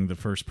watching the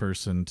first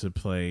person to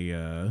play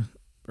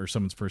or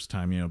someone's first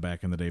time,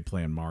 back in the day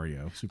playing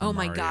Mario. Super Oh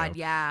my Mario. God,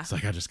 yeah. It's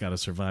like, I just got to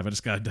survive. I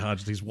just got to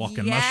dodge these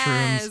walking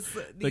Yes, mushrooms.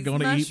 They're these going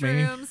to eat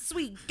me. mushrooms.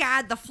 Sweet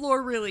God, the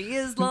floor really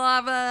is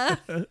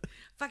lava.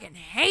 Fucking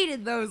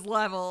hated those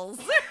levels.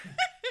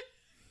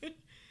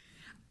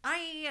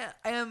 I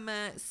am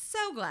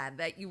so glad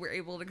that you were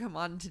able to come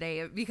on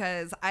today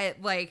because I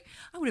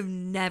would have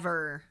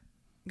never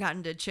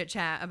gotten to chit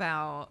chat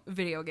about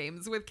video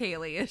games with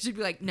Kaylee. She'd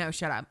be like, "No,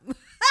 shut up."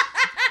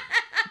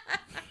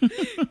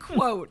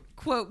 quote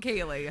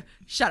Kaylee,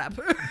 "Shut up."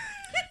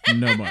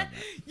 No more.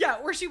 Yeah,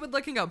 or she would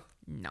look and go,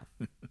 "No."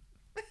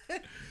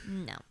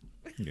 No.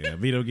 Yeah,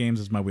 video games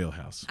is my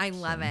wheelhouse. I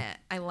love it.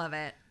 I love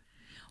it.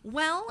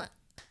 Well,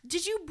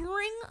 did you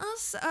bring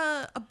us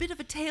a bit of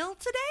a tale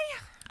today?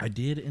 I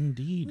did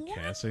indeed,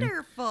 Cassie.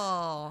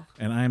 Wonderful.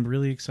 And I'm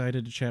really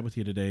excited to chat with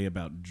you today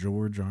about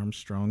George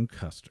Armstrong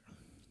Custer.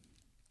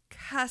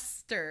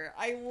 Custer.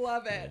 I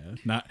love it.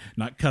 Yeah.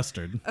 Not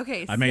custard.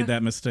 Okay, I made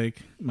that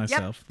mistake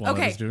myself while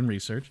I was doing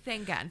research.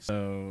 Thank God.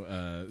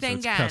 So Thank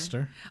it's God.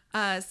 Custer.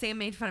 Sam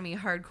made fun of me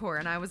hardcore,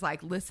 and I was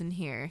like, listen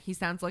here. He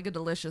sounds like a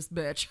delicious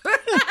bitch.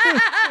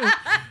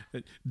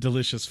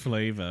 Delicious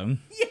flavor.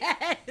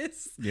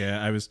 Yes.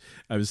 Yeah, I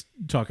was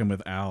talking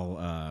with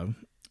Al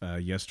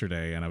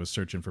yesterday, and I was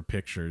searching for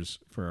pictures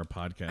for our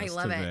podcast I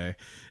love today, it.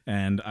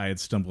 and I had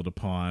stumbled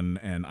upon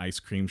an ice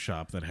cream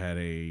shop that had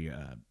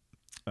a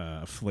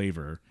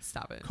flavor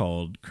Stop it.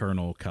 called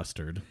Colonel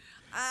Custard,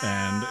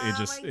 and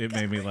it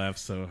made me laugh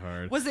so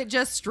hard. Was it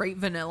just straight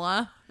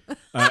vanilla?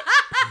 I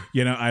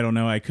don't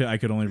know. I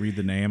could only read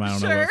the name. I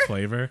don't know what Sure.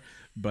 flavor,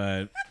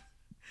 but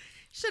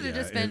Should have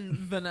Yeah, just been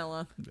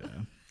vanilla. yeah.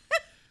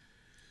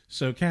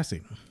 So,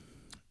 Cassie,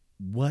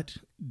 what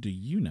do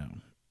you know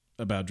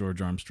about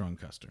George Armstrong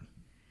Custer?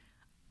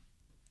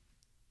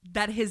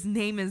 That his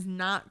name is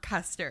not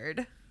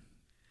Custard.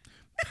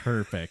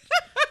 Perfect.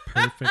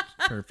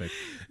 Perfect.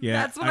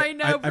 Yeah, That's what I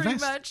know pretty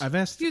much. I've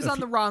asked He was on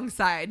the wrong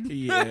side.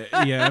 yeah.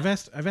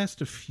 I've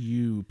asked a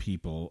few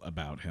people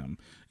about him.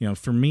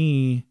 For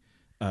me,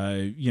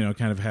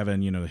 kind of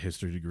having a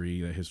history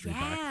degree, a history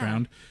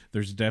background.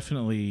 There's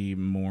definitely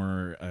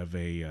more of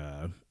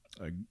a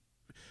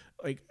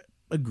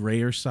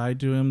grayer side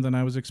to him than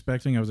I was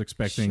expecting. I was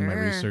expecting my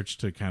Sure. research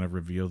to kind of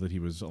reveal that he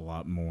was a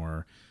lot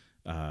more,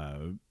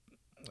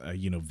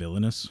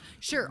 villainous.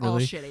 Sure, all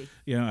really. shitty.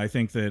 I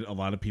think that a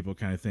lot of people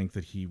kind of think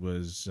that he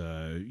was,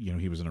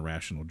 he was an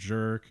irrational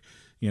jerk.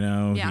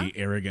 Yeah. He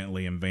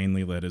arrogantly and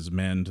vainly led his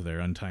men to their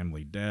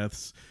untimely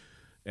deaths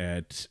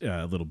at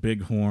Little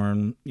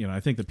Bighorn. I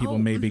think that people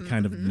maybe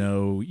kind of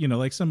know,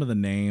 like some of the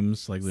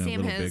names, like Sam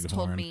Little has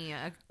Bighorn. told me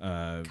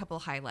a couple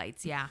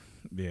highlights. Yeah.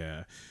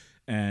 Yeah.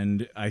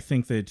 And I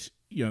think that,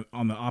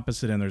 on the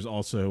opposite end, there's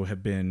also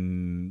have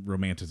been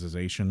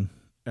romanticization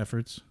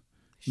efforts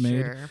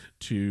made Sure.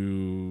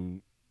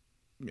 to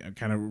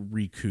kind of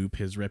recoup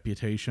his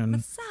reputation.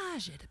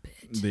 Massage it a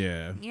bit.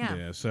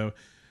 Yeah. So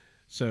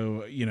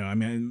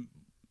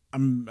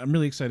I'm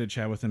really excited to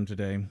chat with him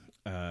today.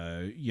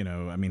 A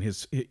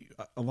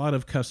lot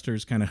of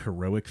Custer's kind of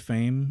heroic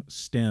fame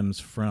stems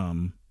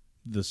from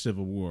the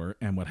Civil War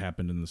and what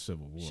happened in the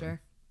Civil War.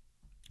 Sure.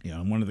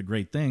 And one of the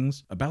great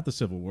things about the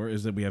Civil War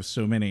is that we have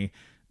so many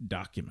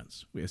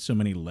documents. We have so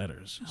many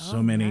letters,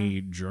 so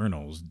many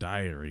journals,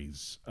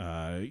 diaries,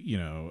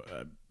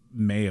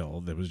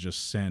 mail that was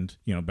just sent,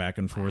 back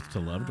and forth to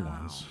loved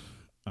ones.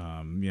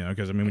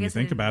 Because when you guess I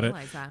think didn't about it,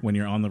 realize that. when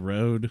you're on the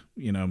road,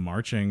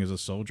 marching as a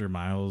soldier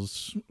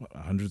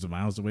hundreds of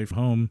miles away from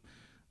home,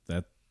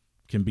 that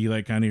can be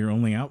like kind of your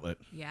only outlet.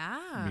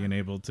 Yeah. Being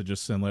able to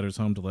just send letters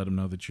home to let them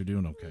know that you're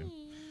doing okay.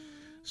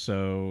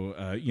 So,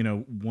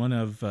 one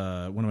of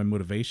my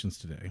motivations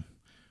today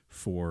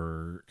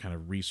for kind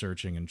of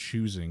researching and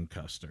choosing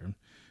Custer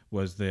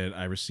was that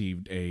I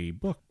received a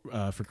book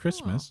for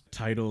Christmas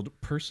titled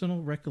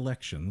Personal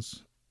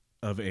Recollections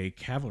of a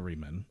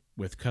Cavalryman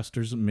with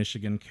Custer's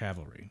Michigan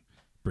Cavalry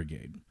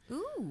Brigade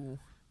Ooh.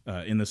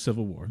 in the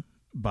Civil War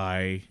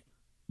by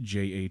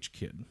J.H.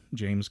 Kidd,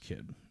 James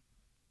Kidd.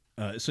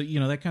 So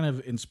that kind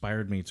of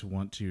inspired me to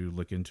want to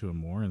look into him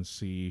more and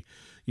see,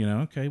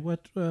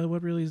 what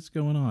really is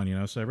going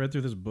on. So I read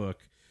through this book,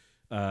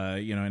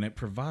 and it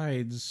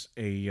provides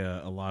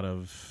a lot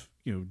of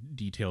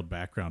detailed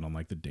background on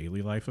like the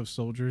daily life of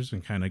soldiers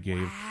and kind of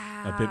gave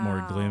a bit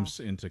more glimpse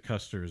into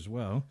Custer as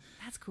well.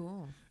 That's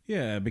cool.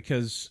 Yeah,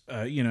 because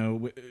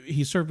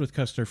he served with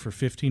Custer for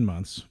 15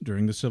 months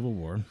during the Civil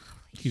War.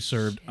 He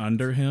served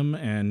under him,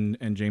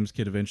 and James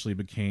Kidd eventually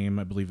became,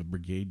 I believe, a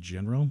brigade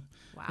general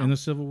in the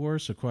Civil War,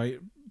 so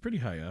pretty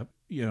high up,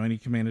 and he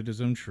commanded his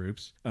own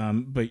troops.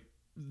 But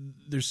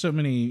there's so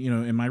many,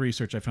 in my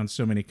research, I found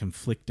so many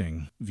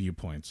conflicting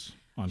viewpoints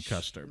on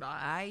Custer.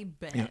 I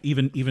bet.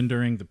 Even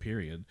during the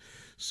period.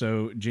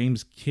 So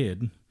James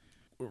Kidd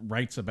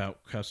writes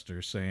about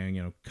Custer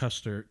saying,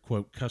 Custer,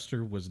 quote,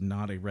 Custer was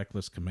not a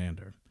reckless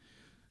commander.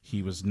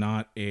 He was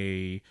not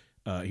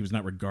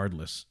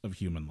regardless of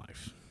human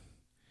life.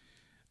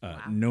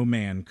 No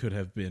man could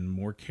have been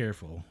more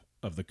careful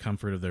of the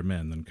comfort of their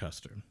men than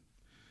Custer.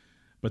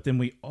 But then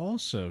we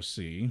also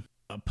see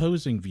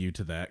opposing view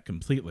to that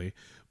completely.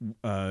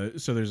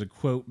 So there's a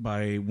quote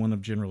by one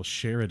of General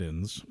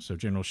Sheridan's. So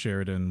General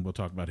Sheridan, we'll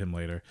talk about him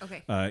later.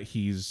 Okay.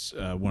 He's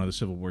one of the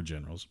Civil War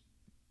generals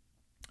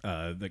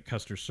that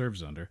Custer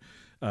serves under.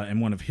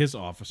 And one of his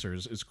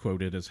officers is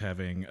quoted as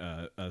having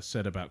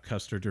said about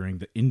Custer during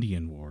the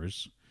Indian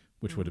Wars,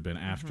 which would have been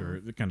after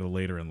the kind of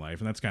later in life.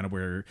 And that's kind of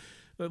where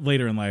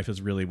later in life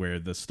is really where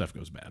this stuff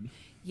goes bad.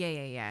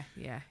 Yeah.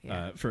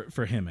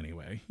 For him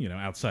anyway,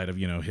 outside of,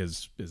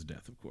 his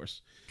death, of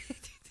course.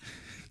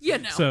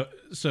 So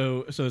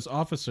this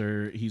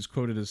officer, he's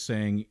quoted as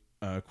saying,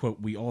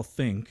 quote, "We all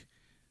think,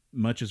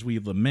 much as we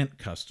lament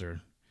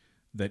Custer,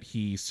 that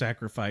he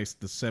sacrificed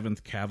the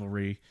 7th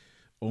Cavalry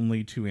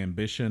only to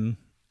ambition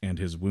and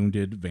his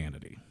wounded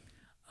vanity.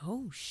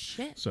 Oh,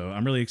 shit. So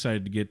I'm really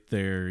excited to get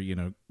there,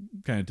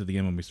 kind of to the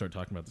end when we start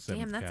talking about the 7th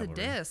Damn, that's Cavalry. a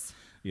diss.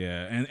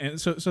 Yeah,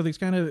 and so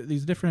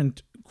these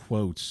different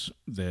quotes,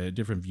 the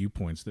different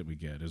viewpoints that we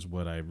get is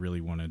what I really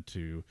wanted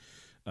to,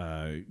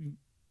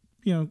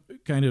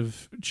 kind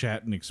of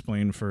chat and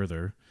explain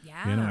further.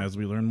 Yeah. As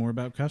we learn more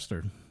about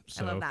Custer.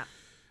 So, I love that.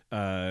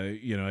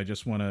 I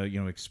just want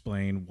to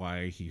explain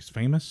why he's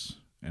famous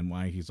and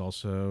why he's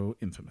also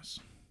infamous.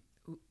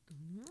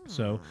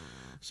 So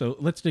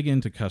let's dig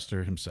into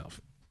Custer himself.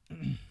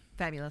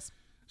 Fabulous.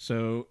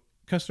 So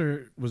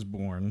Custer was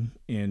born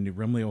in New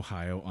Rumley,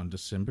 Ohio on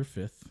December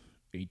 5th,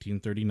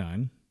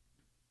 1839,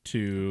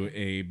 to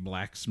a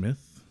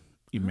blacksmith,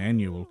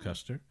 Emmanuel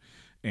Custer,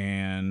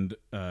 and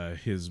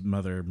his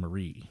mother,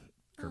 Marie,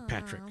 or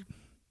Patrick.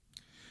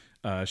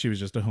 She was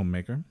just a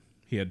homemaker.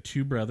 He had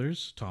 2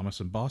 brothers, Thomas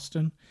and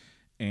Boston,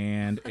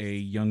 and a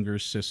younger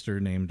sister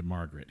named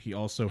Margaret. He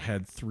also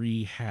had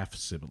 3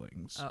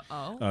 half-siblings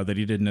that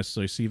he didn't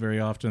necessarily see very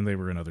often. They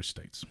were in other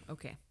states.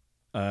 Okay.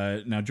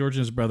 Now, George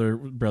and his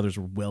brothers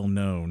were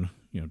well-known,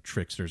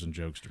 tricksters and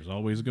jokesters,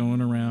 always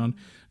going around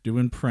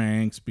doing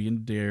pranks, being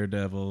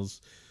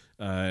daredevils,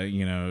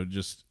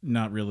 just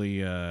not really,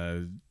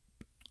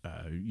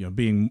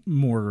 being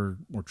more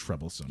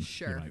troublesome,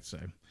 Sure. you might say.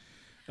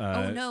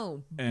 Oh,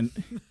 no. And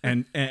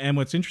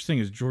what's interesting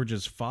is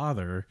George's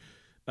father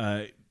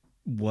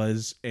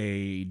was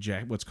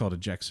what's called a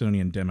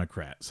Jacksonian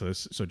Democrat. So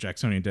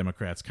Jacksonian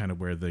Democrats kind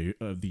of where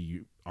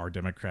our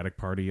Democratic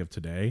Party of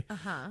today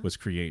was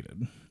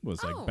created.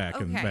 Was like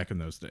back in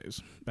those days,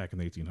 back in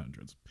the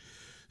 1800s.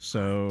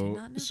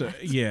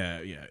 Yeah.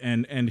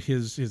 And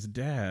his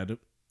dad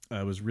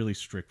was really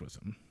strict with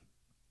him.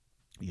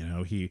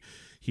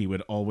 He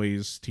would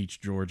always teach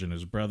George and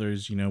his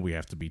brothers, we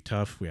have to be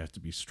tough, we have to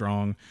be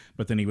strong,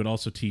 but then he would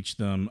also teach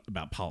them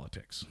about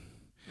politics.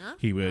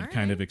 He would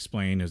kind of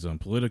explain his own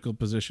political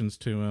positions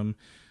to him.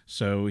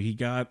 So he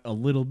got a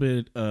little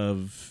bit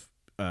of,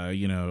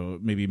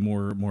 maybe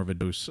more of a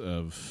dose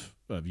of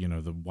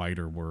the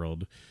wider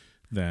world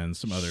than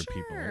some other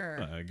people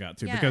got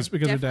to, because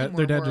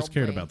their dad just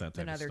cared about that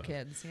type of stuff.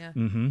 Kids, yeah.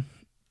 Mm-hmm.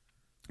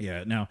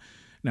 Yeah.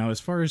 Now,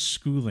 as far as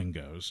schooling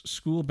goes,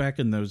 school back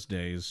in those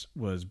days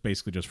was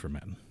basically just for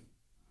men.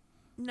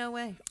 No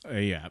way.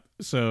 Yeah.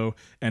 So,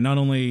 and not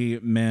only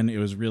men, it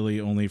was really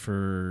only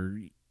for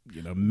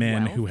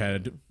men who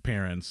had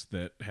parents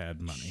that had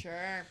money.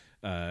 Sure.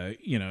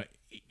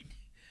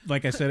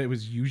 Like I said, it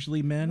was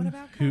usually men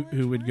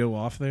who would go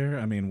off there.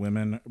 I mean,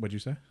 women. What'd you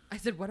say? I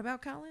said, what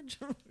about college?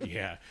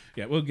 Yeah,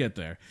 we'll get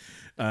there.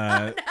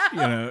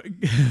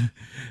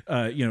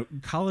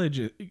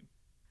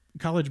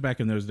 College back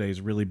in those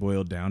days really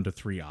boiled down to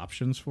 3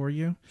 options for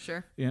you.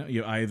 Sure.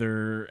 You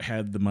either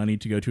had the money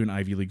to go to an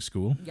Ivy League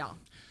school. Yeah.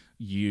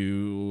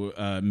 You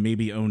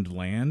maybe owned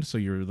land, so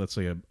you're, let's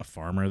say, a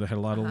farmer that had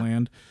a lot of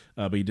land,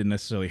 but you didn't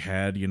necessarily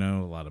had a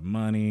lot of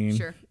money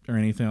or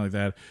anything like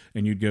that,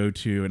 and you'd go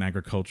to an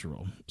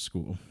agricultural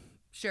school.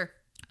 Sure.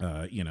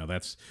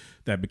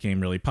 That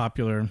became really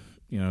popular.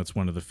 It's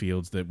one of the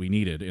fields that we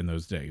needed in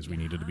those days. We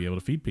needed to be able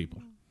to feed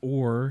people.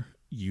 Or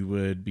you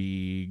would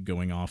be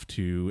going off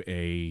to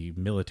a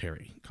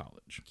military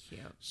college.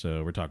 Cute.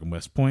 So we're talking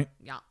West Point.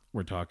 Yeah.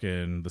 We're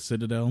talking the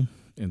Citadel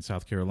in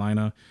South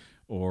Carolina,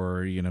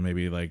 or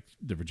maybe like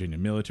the Virginia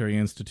Military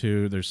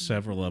Institute. There's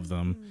several of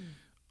them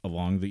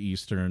along the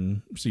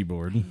eastern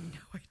seaboard. I have no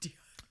idea.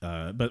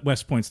 But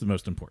West Point's the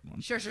most important one.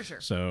 Sure.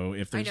 So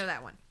if there's, I know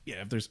that one.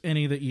 Yeah, if there's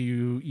any that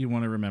you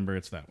want to remember,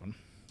 it's that one.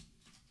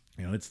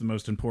 It's the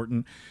most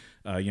important.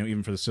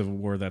 Even for the Civil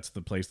War, that's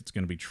the place that's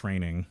going to be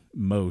training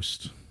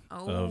most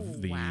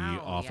of the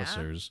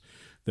officers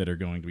that are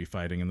going to be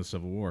fighting in the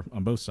Civil War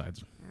on both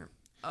sides.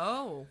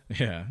 Oh.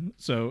 Yeah.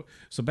 So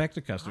back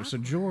to Custer. So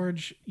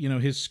George,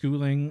 his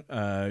schooling,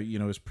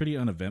 is pretty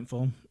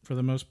uneventful for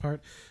the most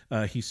part.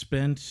 He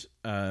spent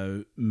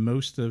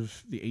most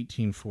of the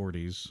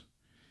 1840s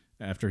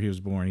after he was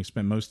born. He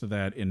spent most of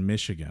that in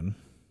Michigan,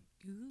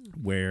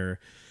 where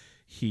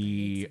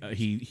he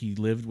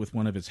lived with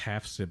one of his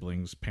half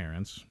siblings'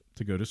 parents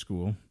to go to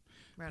school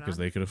because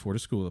they could afford a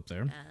school up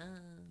there.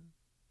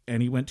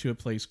 And he went to a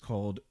place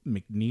called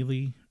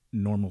McNeely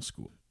Normal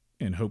School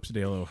in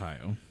Hopesdale,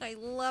 Ohio. I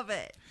love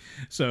it.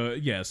 So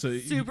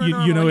Super you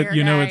know normal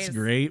here, it's guys.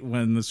 great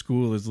when the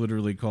school is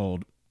literally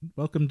called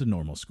Welcome to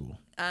Normal School.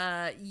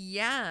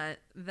 Yeah,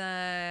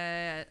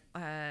 the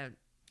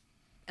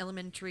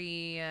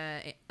elementary,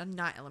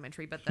 not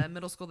elementary, but the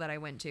middle school that I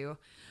went to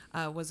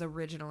was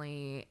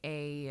originally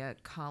a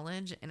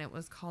college, and it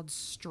was called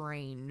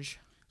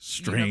Strange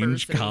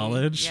University.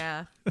 College?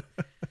 Yeah.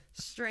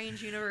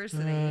 Strange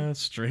University.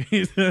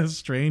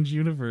 Strange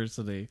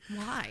University.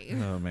 Why?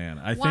 Oh man,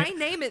 Why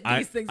name it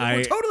these things?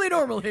 We're totally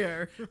normal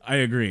here. I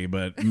agree,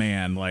 but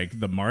man, like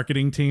the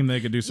marketing team, they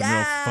could do some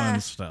real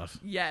fun stuff.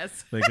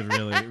 Yes, they could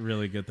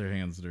really get their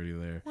hands dirty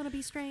there. Want to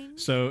be strange?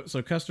 So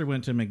Custer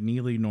went to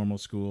McNeely Normal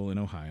School in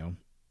Ohio.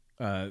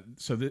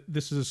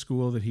 This is a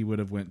school that he would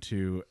have went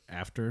to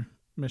after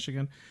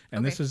Michigan.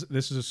 And Okay.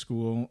 this is a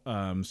school.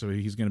 So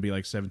he's going to be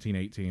like 17,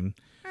 18.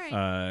 All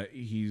right.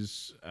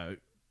 He's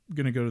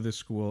going to go to this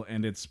school,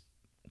 and it's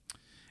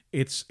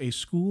a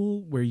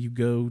school where you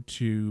go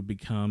to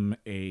become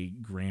a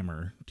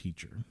grammar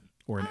teacher,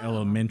 or an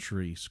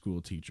elementary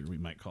school teacher, we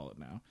might call it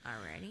now.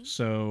 Alrighty.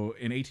 So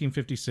in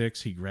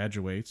 1856, he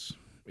graduates,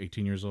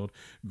 18 years old,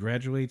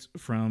 graduates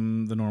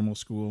from the normal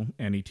school,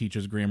 and he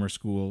teaches grammar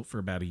school for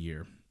about a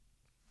year.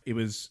 It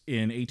was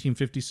in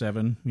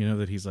 1857,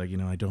 that he's like,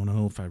 I don't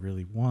know if I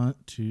really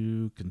want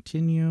to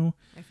continue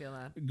I feel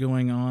that.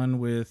 going on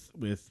with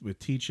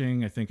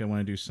teaching. I think I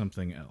want to do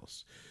something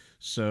else.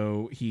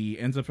 So he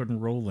ends up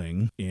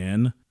enrolling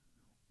in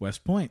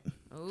West Point.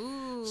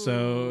 Ooh.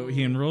 So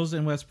he enrolls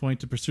in West Point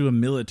to pursue a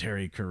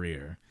military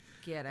career.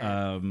 Get it.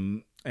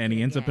 And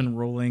he ends up Okay.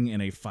 enrolling in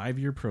a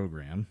 5-year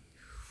program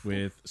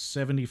with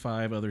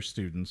 75 other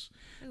students,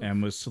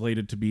 and was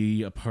slated to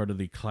be a part of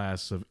the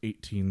class of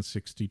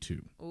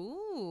 1862.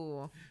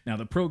 Ooh. Now,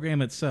 the program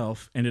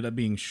itself ended up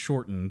being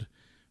shortened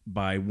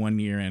by 1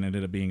 year and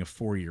ended up being a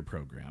 4-year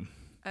program.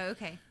 Oh,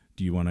 okay.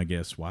 Do you want to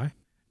guess why?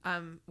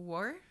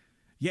 War?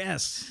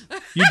 Yes,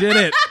 you did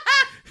it.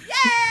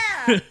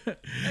 Yeah!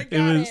 I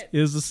got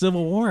It was the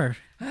Civil War.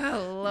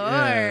 Oh,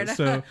 Yeah, Lord.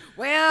 so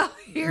well,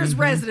 here's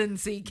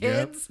residency,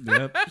 kids.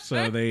 Yep.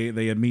 So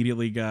they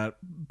immediately got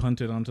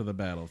punted onto the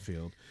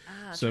battlefield.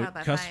 So trial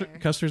by fire.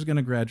 Custer's going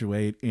to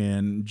graduate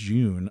in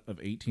June of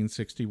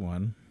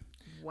 1861,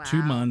 Wow.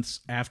 2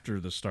 months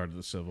after the start of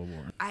the Civil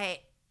War.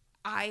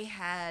 I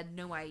had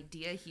no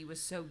idea he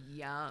was so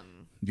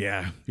young.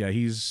 Yeah,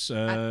 he's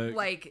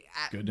goodness,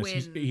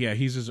 when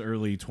he's his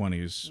early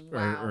 20s,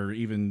 Wow. or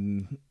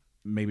even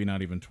maybe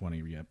not even 20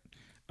 yet.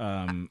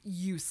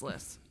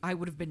 useless. I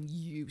would have been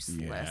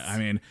useless.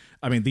 Yeah,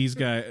 I mean, these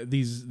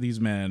these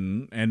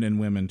men and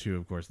women too,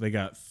 of course, they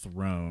got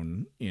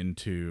thrown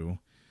into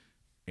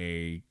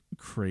a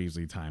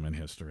crazy time in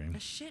history. A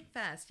shit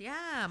fest.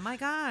 Yeah, my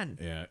God.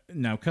 Yeah.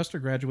 Now, Custer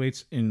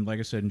graduates like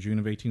I said, in June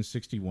of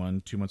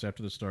 1861, 2 months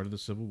after the start of the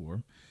Civil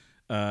War.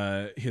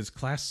 His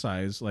class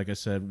size, like I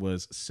said,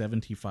 was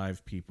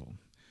 75 people.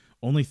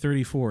 Only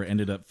 34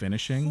 ended up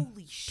finishing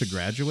Holy to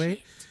graduate.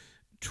 shit.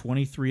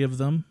 23 of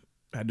them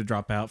had to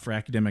drop out for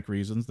academic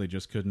reasons. They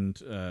just couldn't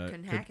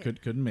hack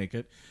it. couldn't make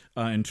it.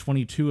 And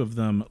 22 of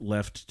them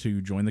left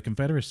to join the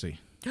Confederacy.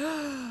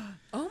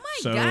 Oh my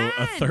So God.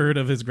 a third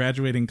of his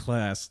graduating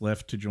class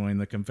left to join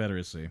the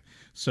Confederacy.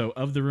 So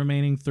of the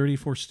remaining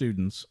 34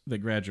 students that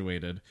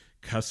graduated,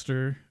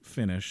 Custer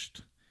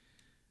finished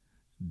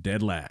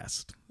dead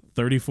last.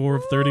 34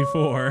 of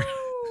 34.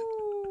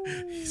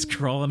 He's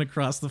crawling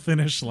across the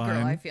finish line.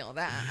 Girl, I feel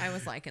that. I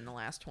was like in the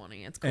last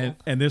 20. It's cool.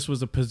 And this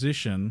was a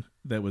position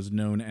that was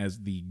known as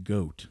the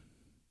GOAT.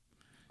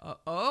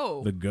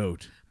 The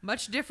GOAT.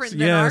 Much different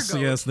than our Yes, goat.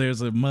 yes.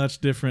 There's a much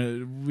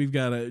different. We've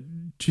got goat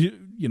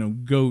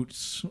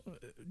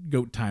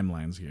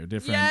timelines here.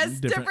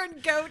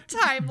 Different goat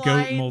timelines.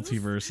 goat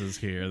multiverses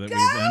here that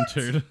we've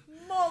entered.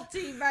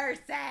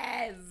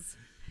 Multiverses.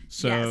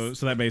 So Yes.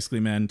 that basically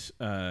meant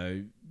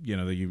that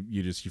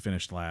you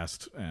finished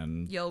last,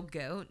 and Yo,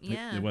 goat.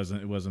 Yeah. it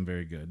wasn't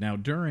very good. Now,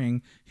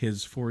 during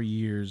his 4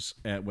 years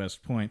at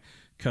West Point,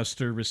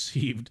 Custer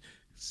received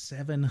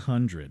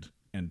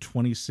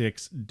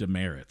 726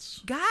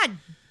 demerits God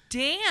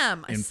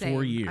damn. in Same.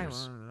 4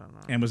 years,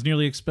 and was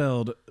nearly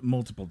expelled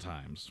multiple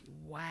times.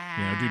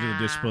 Wow. Due to the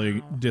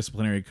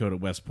disciplinary code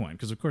at West Point,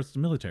 because of course it's a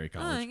military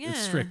college. yeah. It's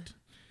strict.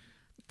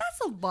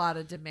 That's a lot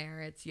of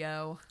demerits,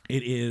 yo.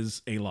 It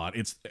is a lot.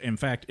 It's in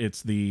fact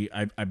it's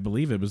I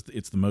believe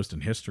it's the most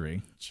in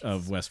history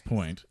of West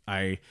Point.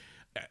 To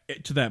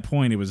that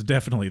point, it was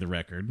definitely the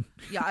record.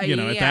 Yeah,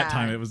 At that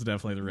time, it was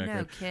definitely the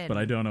record. kidding. But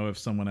I don't know if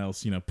someone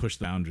else, pushed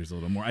the boundaries a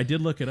little more. I did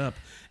look it up,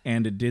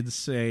 and it did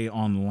say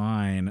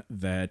online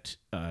that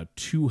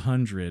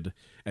 200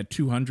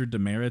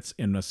 demerits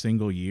in a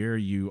single year,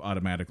 you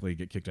automatically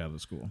get kicked out of the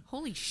school.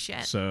 Holy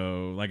shit.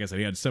 So, like I said,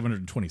 he had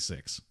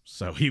 726.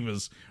 So he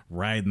was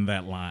riding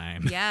that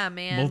line. Yeah,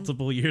 man.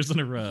 Multiple years in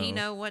a row. He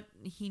knew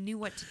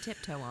what to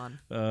tiptoe on.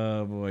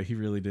 Oh boy, he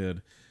really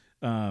did.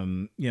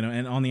 And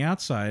on the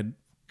outside,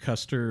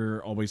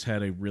 Custer always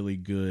had a really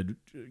good,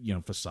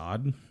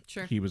 facade.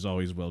 Sure. He was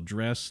always well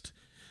dressed,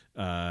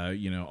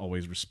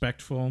 always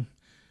respectful.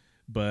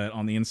 But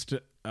in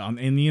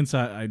the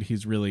inside,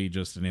 he's really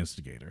just an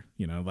instigator.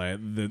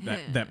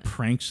 That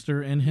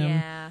prankster in him.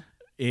 Yeah.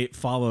 It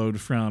followed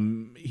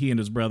from he and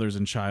his brothers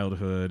in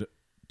childhood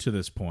to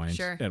this point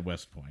Sure. at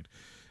West Point.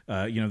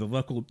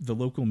 The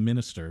local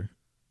minister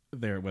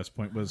there at West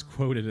Point was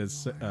quoted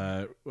as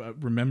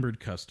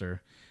remembered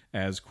Custer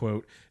as,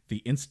 quote, the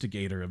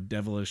instigator of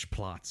devilish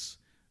plots,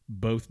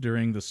 both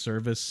during the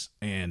service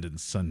and in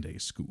Sunday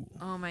school.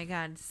 Oh my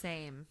God,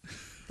 same.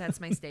 That's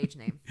my stage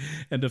name.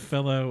 And a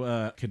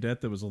fellow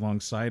cadet that was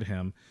alongside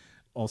him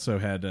also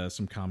had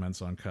some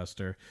comments on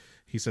Custer.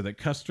 He said that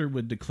Custer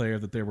would declare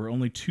that there were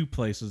only two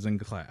places in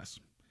class,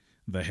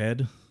 the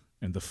head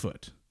and the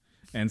foot.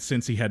 And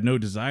since he had no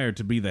desire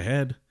to be the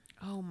head,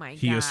 Oh my God.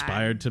 he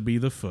aspired to be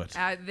the foot.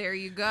 There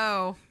you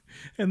go.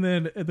 And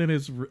then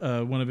his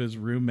one of his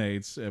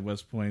roommates at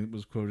West Point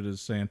was quoted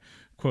as saying,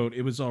 quote,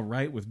 "It was all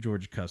right with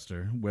George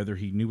Custer, whether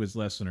he knew his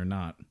lesson or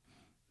not.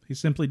 He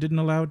simply didn't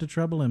allow it to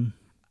trouble him."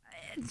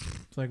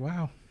 It's like,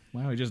 wow,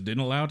 he just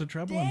didn't allow it to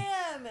trouble him.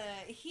 Damn,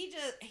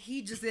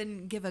 he just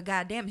didn't give a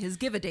goddamn. His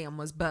give a damn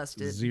was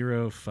busted.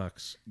 0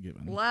 fucks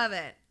given. Love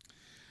it.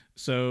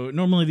 So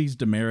normally these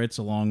demerits,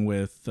 along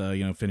with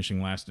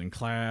finishing last in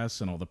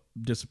class and all the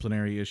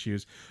disciplinary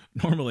issues,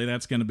 normally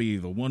that's going to be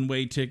the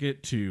one-way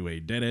ticket to a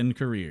dead-end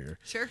career.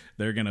 Sure.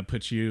 They're going to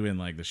put you in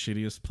like the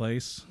shittiest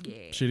place,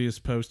 Yeah.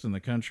 shittiest post in the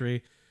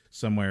country,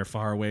 somewhere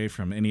far away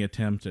from any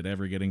attempt at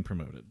ever getting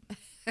promoted.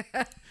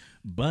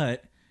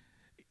 But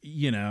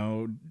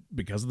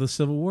because of the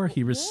Civil War,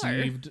 he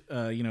received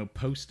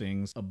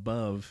postings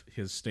above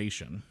his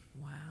station.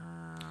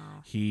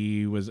 Wow.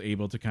 He was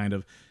able to kind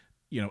of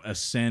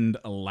ascend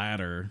a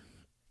ladder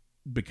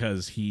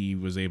because he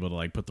was able to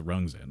like put the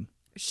rungs in.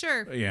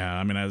 Sure. Yeah,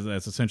 I mean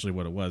that's essentially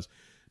what it was,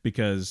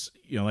 because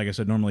like I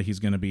said, normally he's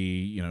going to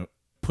be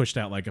pushed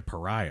out like a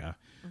pariah,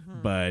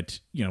 but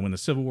when the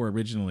Civil War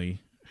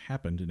originally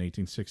happened in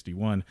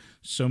 1861,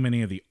 so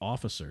many of the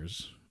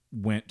officers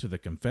went to the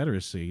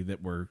Confederacy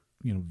that were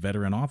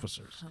veteran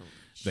officers.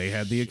 They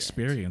had the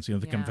experience.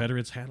 The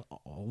Confederates had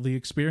all the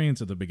experience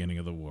at the beginning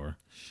of the war.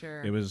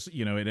 Sure. It was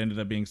it ended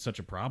up being such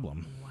a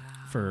problem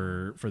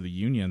for the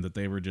Union that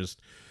they were just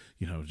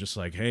just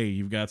like, hey,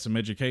 you've got some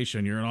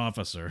education, you're an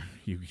officer,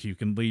 you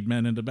can lead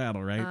men into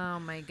battle, right? Oh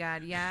my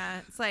God, yeah.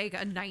 It's like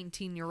a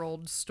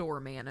 19-year-old store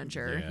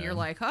manager. Yeah. You're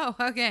like, oh,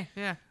 okay,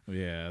 yeah.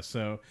 Yeah,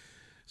 so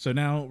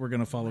now we're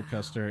gonna follow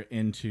Custer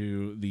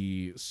into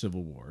the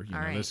Civil War. All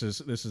right. This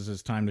is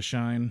his time to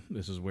shine.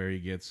 This is where he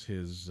gets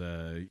his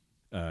the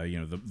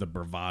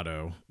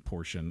bravado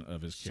portion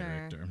of his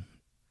character.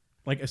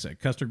 Like I said,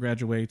 Custer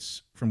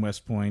graduates from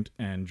West Point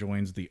and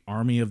joins the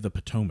Army of the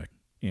Potomac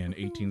in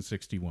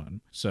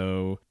 1861.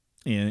 So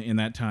in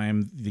that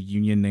time, the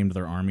Union named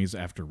their armies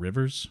after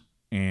rivers,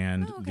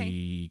 and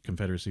the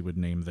Confederacy would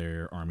name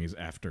their armies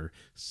after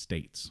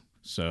states.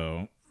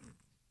 So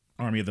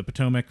Army of the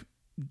Potomac,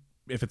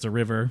 if it's a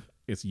river,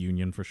 it's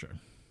Union for sure.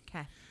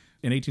 Okay.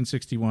 In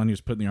 1861, he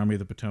was put in the Army of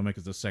the Potomac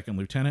as a second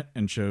lieutenant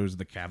and chose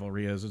the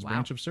cavalry as his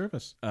branch of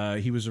service.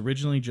 He was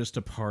originally just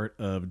a part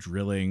of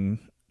drilling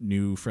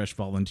new fresh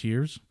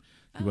volunteers.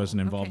 He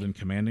wasn't involved in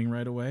commanding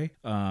right away.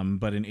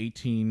 But in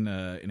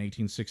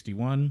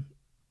 1861,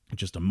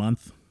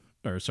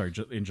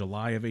 in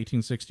July of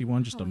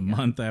 1861, just a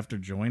month after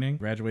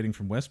graduating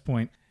from West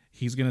Point,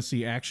 he's going to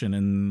see action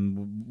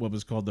in what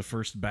was called the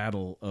First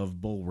Battle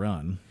of Bull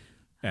Run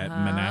at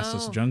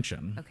Manassas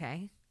Junction.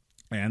 Okay.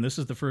 And this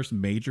is the first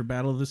major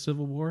battle of the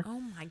Civil War. Oh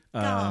my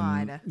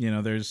God.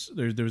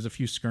 There was a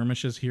few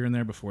skirmishes here and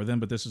there before then,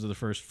 but this is the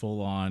first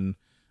full-on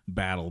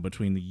battle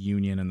between the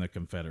Union and the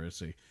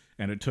Confederacy.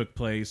 And it took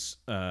place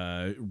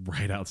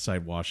right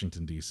outside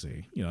Washington,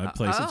 D.C. A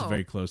place that's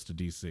very close to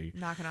D.C.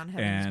 Knocking on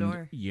heaven's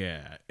door.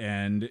 Yeah,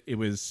 and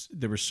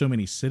there were so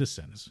many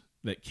citizens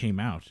that came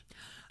out.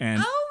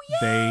 And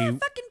fucking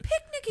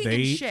picnicking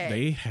and shit.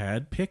 They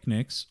had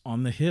picnics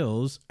on the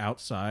hills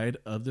outside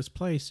of this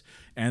place,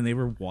 and they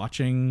were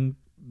watching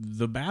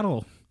the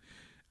battle.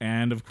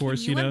 And of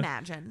course, Can you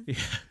imagine? Yeah,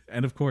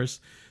 and of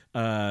course,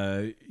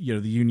 the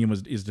Union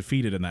is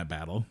defeated in that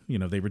battle.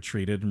 They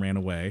retreated and ran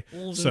away.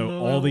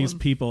 So all these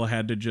people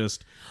had to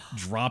just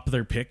drop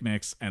their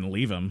picnics and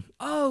leave them.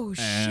 Oh,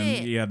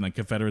 shit. Yeah, and the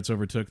Confederates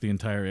overtook the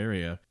entire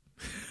area.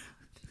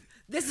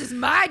 This is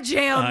my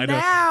jam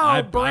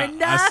now,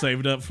 Brenda. I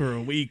saved up for a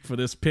week for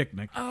this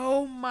picnic.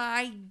 Oh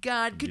my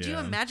God. Could you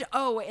imagine?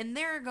 Oh, and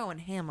they're going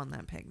ham on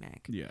that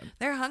picnic. Yeah.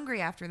 They're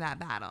hungry after that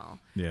battle.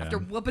 Yeah. After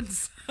whooping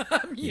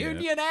some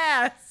Union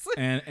ass.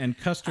 And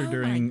Custer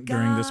during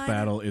this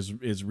battle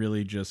is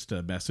really just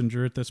a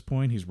messenger at this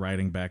point. He's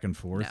riding back and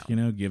forth,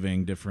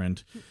 giving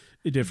different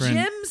Jim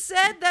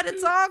said that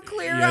it's all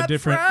clear up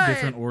front.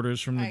 different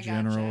orders from the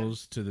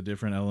generals to the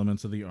different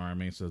elements of the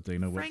army so that they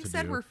know what to do. Frank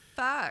said we're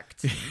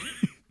fucked.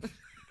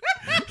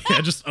 Yeah,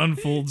 it just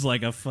unfolds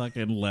like a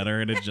fucking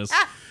letter, and it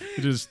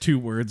is 2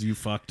 words, "you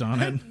fucked"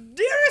 on it.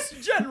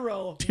 Dearest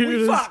General,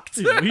 we fucked.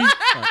 We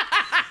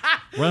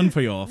fucked. Run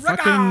for your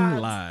fucking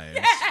lives.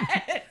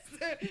 Yes.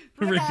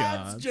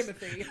 Regards.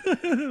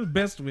 Jimothy.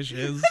 Best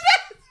wishes.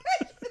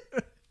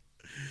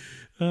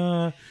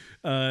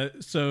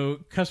 So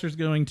Custer's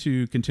going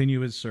to continue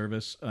his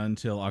service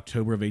until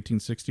October of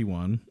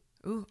 1861.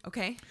 Ooh,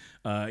 okay.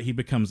 He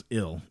becomes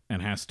ill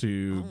and has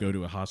to go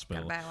to a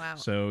hospital. Gotta bow out.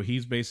 So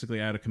he's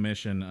basically out of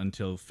commission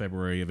until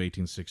February of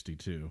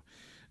 1862.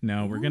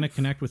 Now, we're going to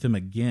connect with him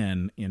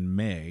again in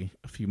May,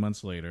 a few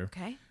months later.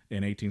 Okay.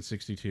 In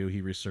 1862,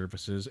 he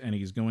resurfaces, and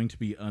he's going to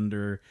be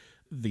under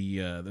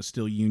the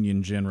still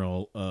Union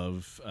general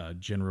of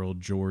General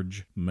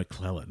George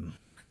McClellan.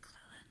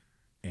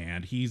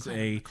 And he's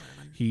going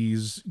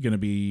to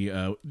be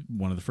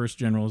one of the first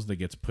generals that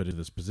gets put in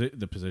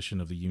the position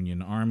of the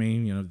Union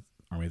Army,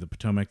 Army of the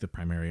Potomac, the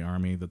primary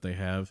army that they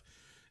have.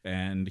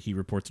 And he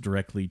reports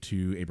directly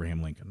to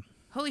Abraham Lincoln.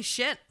 Holy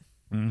shit.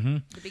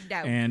 The big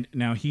doubt. And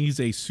now he's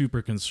a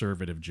super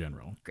conservative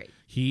general. Great.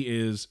 He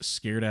is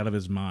scared out of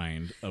his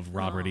mind of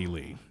Robert E.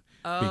 Lee.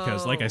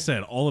 Because, like I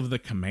said, all of the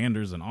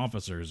commanders and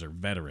officers are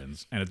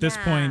veterans, and at this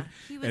point,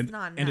 he was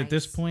not and at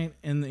this nice. point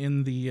in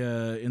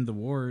the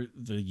war,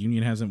 the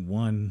Union hasn't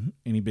won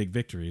any big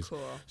victories. Cool.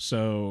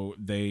 So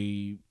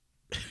they're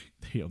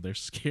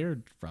scared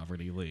of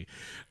Robert E. Lee.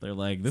 They're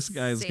like, this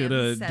guy's Sam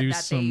gonna said do that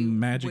they some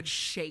magic. would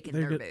shake in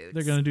their boots.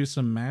 They're gonna do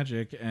some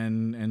magic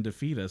and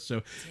defeat us.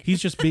 So he's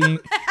just being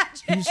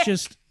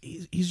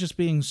he's just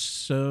being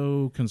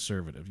so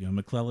conservative. You know,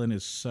 McClellan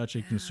is such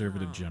a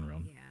conservative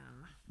general. Yeah.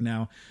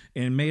 Now,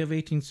 in May of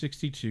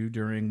 1862,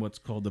 during what's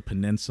called the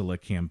Peninsula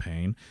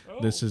Campaign,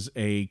 this is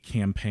a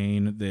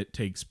campaign that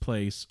takes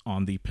place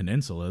on the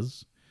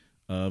peninsulas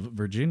of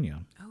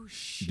Virginia. Oh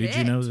shit. Did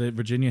you know that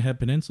Virginia had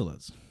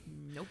peninsulas?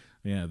 Nope.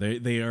 Yeah,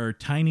 they are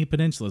tiny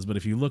peninsulas, but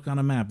if you look on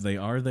a map, they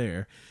are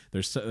there.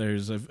 There's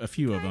a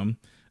few of them.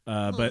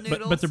 But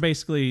they're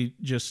basically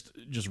just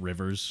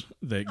rivers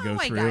that go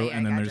I through, got you,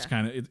 and then I there's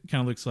gotcha. it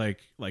kind of looks like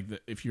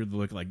if you were to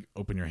look like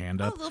open your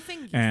hand up, little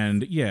fingies.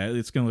 and yeah,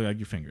 it's gonna look like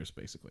your fingers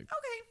basically.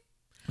 Okay.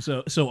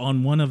 So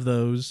on one of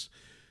those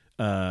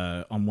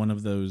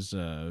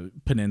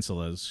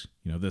peninsulas,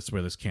 you know, that's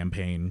where this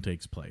campaign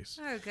takes place.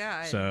 Oh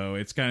god. So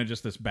it's kind of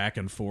just this back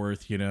and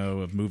forth, you know,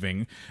 of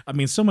moving. I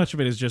mean, so much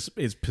of it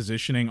is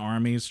positioning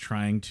armies,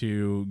 trying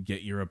to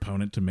get your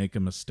opponent to make a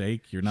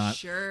mistake. You're not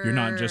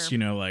just, you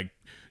know, like,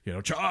 you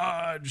know,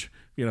 charge.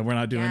 You know, we're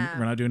not doing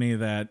any of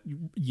that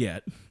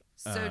yet.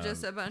 So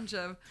just a bunch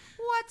of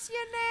what's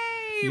your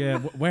name? Yeah,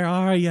 where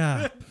are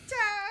ya?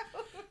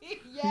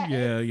 Yes.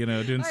 Yeah, you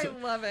know, doing. I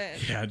love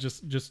it. Yeah,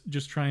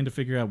 just trying to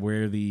figure out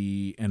where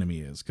the enemy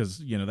is, because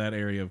you know that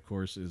area, of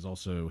course, is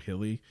also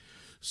hilly,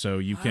 so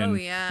you can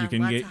lots get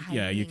of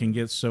you hiking. can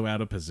get so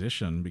out of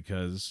position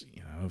because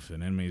you know if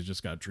an enemy's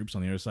just got troops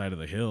on the other side of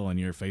the hill and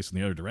you're facing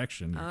the other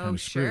direction, you're kind Oh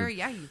of sure, screwed.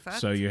 yeah, you fucked.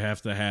 So you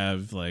have to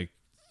have like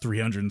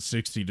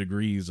 360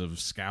 degrees of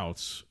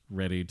scouts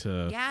ready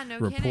to Yeah, no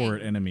report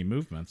kidding. enemy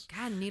movements.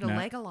 God, need a Now-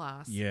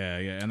 Legolas. Yeah,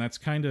 and that's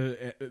kind of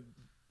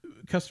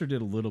Custer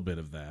did a little bit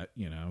of that,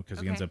 you know,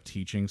 because he ends Okay. up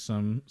teaching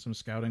some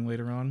scouting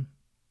later on.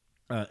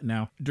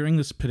 Now, during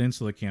this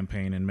Peninsula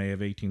Campaign in May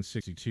of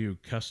 1862,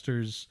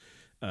 Custer's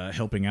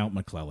helping out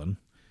McClellan.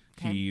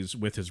 Okay. He's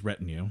with his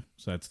retinue,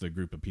 so that's the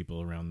group of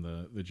people around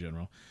the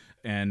general,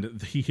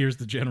 and he hears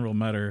the general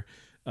mutter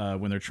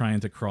when they're trying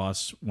to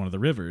cross one of the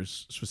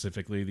rivers,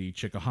 specifically the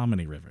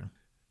Chickahominy River.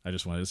 I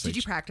just wanted to say. Did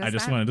you practice I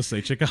just that? wanted to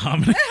say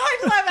Chickahominy. I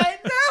love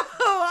it. No,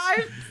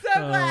 I'm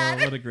so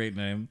glad. What a great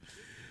name.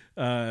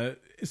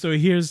 So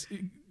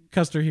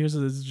Custer hears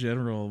this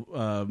general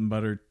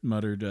muttered,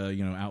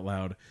 you know, out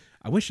loud,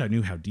 "I wish I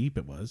knew how deep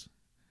it was,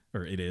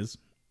 or it is."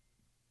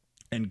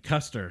 And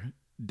Custer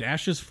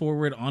dashes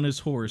forward on his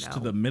horse to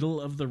No. the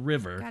middle of the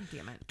river, God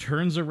damn it.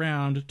 turns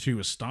around to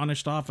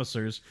astonished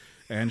officers,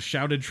 and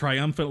shouted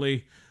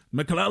triumphantly,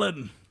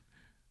 "McClellan,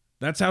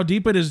 that's how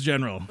deep it is,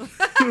 General."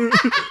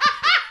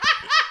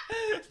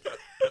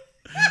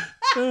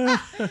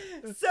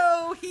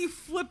 So he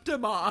flipped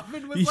him off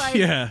and was like,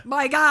 Yeah.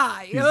 my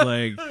guy. He's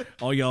like,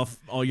 all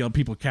y'all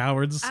people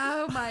cowards.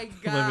 Oh my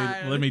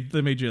god. Let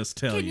me just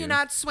tell Can you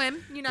not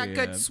swim? You're not Yeah.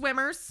 good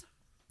swimmers.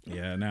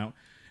 Yeah. Now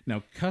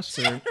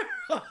Custer.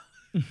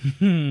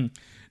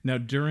 Now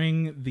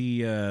during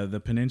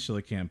the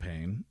Peninsula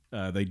Campaign,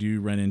 they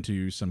do run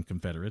into some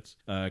Confederates.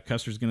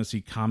 Custer's going to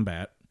see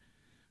combat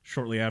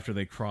shortly after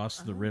they cross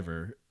the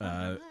river,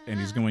 and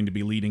he's going to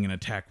be leading an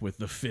attack with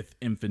the 5th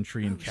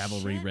Infantry and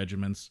Cavalry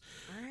regiments,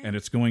 and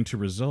it's going to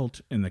result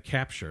in the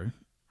capture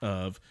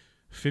of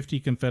 50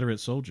 Confederate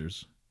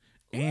soldiers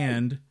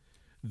and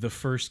the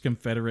first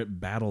Confederate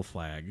battle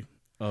flag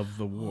of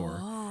the war.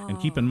 And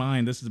keep in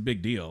mind, this is a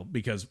big deal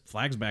because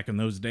flags back in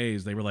those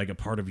days, they were like a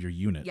part of your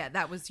unit. Yeah,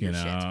 that was your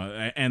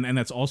shit. And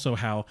that's also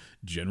how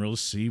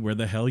generals see where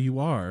the hell you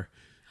are.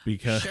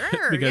 Because,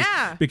 Sure, because,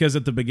 yeah. because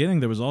at the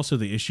beginning there was also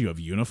the issue of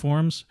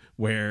uniforms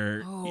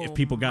where if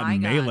people got my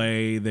in God.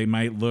 melee, they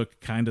might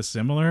look kind of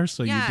similar,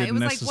 so Yeah, you it didn't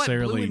was like, what,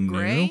 necessarily blue and know.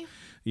 gray?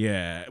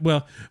 Yeah.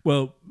 Well,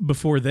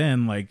 before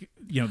then, like,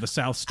 you know, the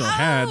South still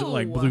had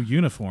like Oh. blue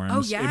uniforms.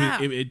 Oh, yeah.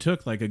 It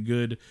took like a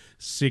good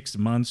 6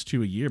 months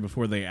to a year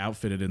before they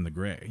outfitted in the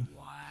gray.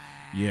 Wow.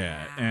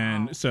 Yeah,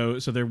 and so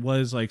there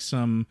was like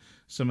some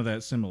of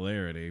that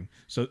similarity.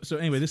 So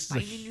anyway, this is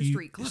Fighting in your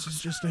street this is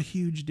clothes. just a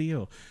huge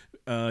deal.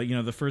 You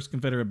know, the first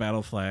Confederate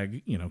battle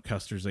flag, you know,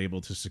 Custer's able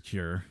to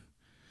secure.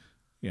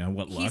 You know,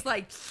 what luck. He's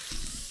like,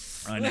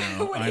 I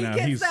know. when I know. he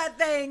gets He's that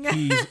thing.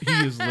 he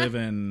is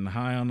living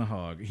high on the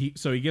hog. He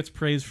gets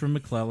praise from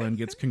McClellan,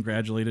 gets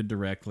congratulated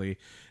directly,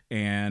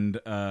 and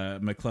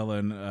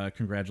McClellan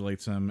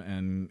congratulates him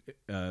and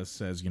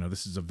says, you know,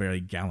 this is a very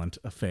gallant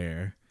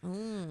affair.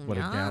 What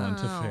a gallant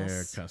affair,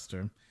 yes.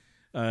 Custer.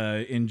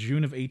 In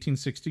June of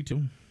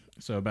 1862,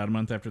 so about a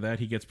month after that,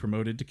 he gets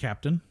promoted to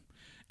captain,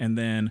 and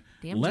then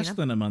Damn, less Gina.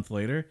 than a month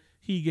later,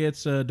 he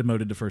gets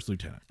demoted to first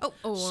lieutenant.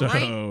 Oh,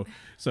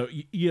 So,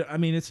 right. yeah, I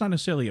mean, it's not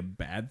necessarily a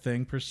bad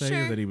thing per se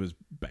Sure. that he was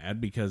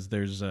bad because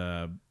there's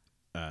a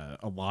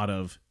lot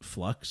of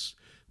flux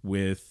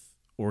with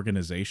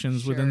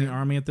organizations within the Sure.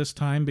 Army at this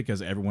time,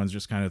 because everyone's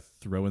just kind of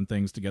throwing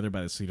things together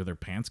by the seat of their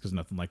pants because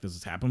nothing like this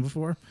has happened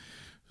before.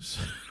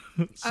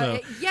 So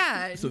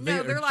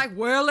They're like,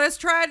 well, let's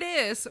try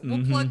this.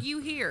 We'll plug you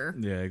here.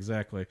 yeah,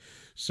 exactly.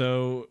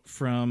 So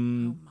Oh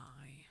my.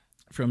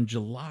 from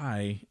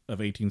July of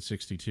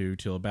 1862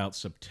 till about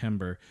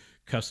September,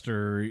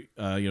 Custer,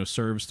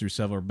 serves through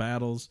several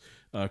battles.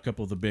 A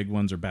couple of the big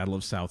ones are Battle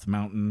of South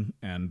Mountain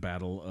and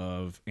Battle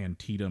of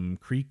Antietam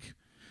Creek,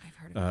 I've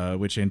heard of it.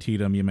 which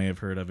Antietam you may have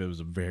heard of. It was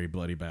a very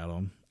bloody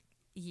battle.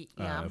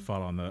 Yeah.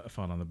 Fought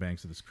on the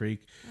banks of this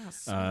creek. Oh,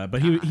 sweet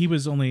But God. he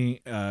was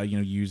only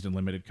used in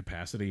limited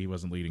capacity. He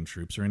wasn't leading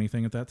troops or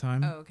anything at that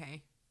time. Oh,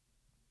 okay.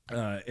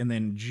 And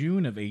then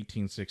June of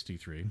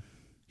 1863,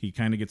 he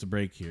kind of gets a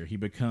break here. He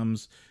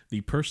becomes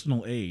the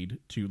personal aide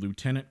to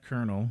Lieutenant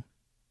Colonel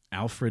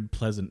Alfred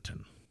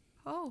Pleasanton.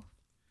 Oh,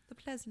 the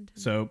Pleasanton.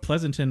 So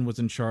Pleasanton was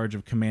in charge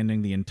of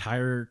commanding the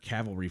entire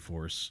cavalry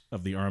force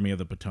of the Army of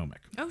the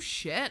Potomac. Oh,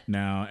 shit.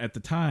 Now, at the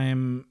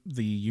time,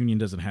 the Union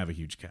doesn't have a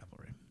huge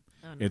cavalry.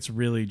 Oh, no. It's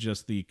really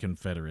just the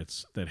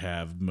Confederates that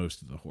have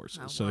most of the horses.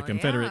 Oh, So the well,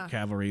 Confederate yeah.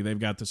 cavalry, they've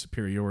got the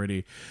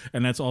superiority.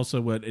 And that's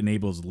also what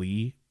enables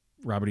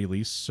Robert E.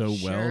 Lee, so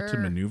well to Sure.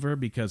 maneuver,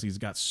 because he's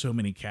got so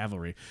many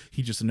cavalry.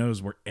 He just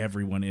knows where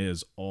everyone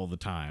is all the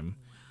time.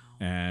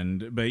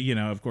 But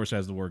of course,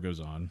 as the war goes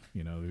on,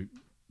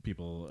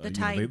 people The they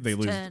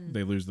tides turn.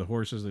 lose the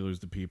horses, they lose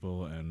the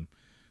people, and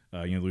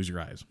lose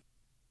your eyes.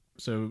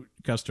 So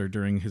Custer,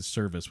 during his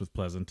service with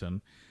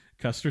Pleasanton,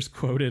 Custer's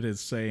quoted as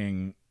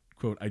saying,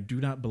 quote, "I do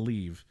not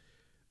believe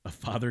a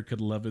father could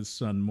love his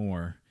son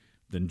more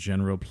than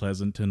General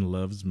Pleasanton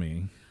loves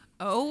me."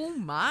 Oh,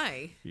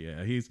 my.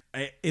 Yeah,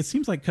 it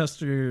seems like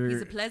Custer.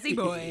 He's a Plessy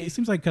boy. It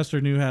seems like Custer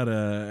knew how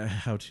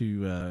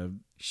to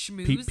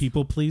Schmooze.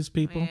 people please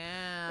people.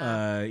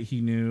 Yeah.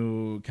 He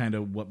knew kind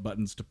of what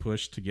buttons to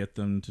push to get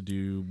them to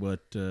do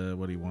what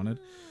he wanted.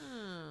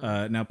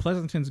 Now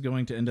Pleasanton's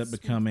going to end up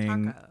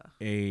becoming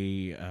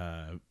a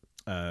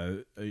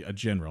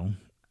general.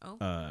 Oh,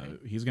 okay.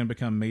 He's going to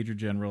become Major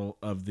General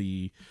of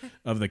the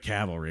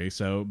cavalry.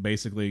 So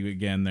basically,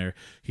 again,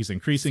 he's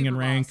increasing in Super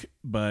rank, boss.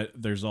 but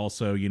there's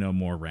also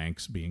more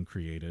ranks being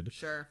created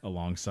Sure.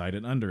 alongside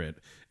and under it.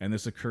 And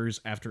this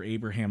occurs after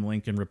Abraham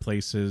Lincoln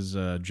replaces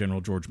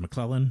General George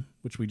McClellan,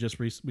 which we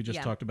just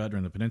Yeah. talked about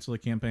during the Peninsula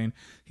Campaign.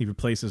 He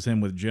replaces him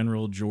with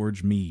General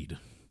George Meade.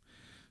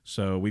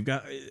 So we've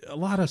got a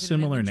lot of Keeping it in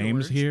similar the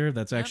names George. here.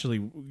 That's Yep. actually,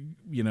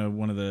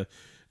 one of the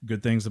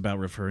good things about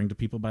referring to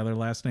people by their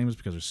last names,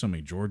 because there's so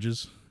many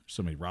Georges,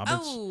 so many Roberts.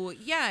 Oh,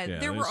 yeah. Yeah,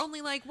 There were there's-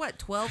 only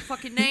 12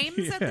 fucking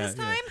names at this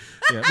Yeah,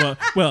 time? yeah.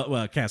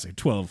 Well, Cassie,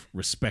 12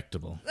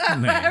 respectable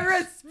names.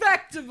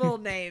 Respectable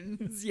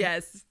names.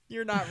 Yes,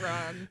 you're not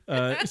wrong.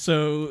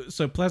 So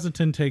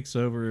Pleasanton takes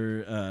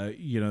over,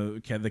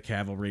 the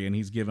cavalry, and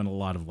he's given a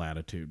lot of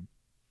latitude.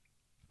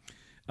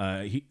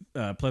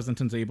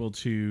 Pleasanton's able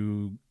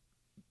to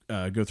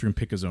go through and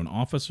pick his own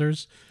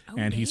officers,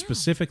 and he's damn.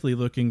 specifically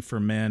looking for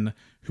men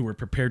who are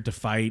prepared to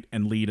fight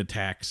and lead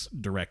attacks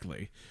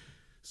directly.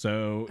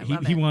 So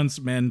love he it.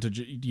 wants men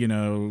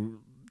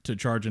to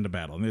charge into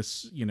battle, and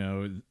this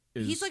is.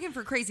 He's looking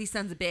for crazy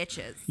sons of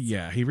bitches.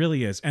 Yeah, he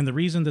really is. And the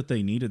reason that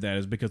they needed that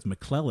is because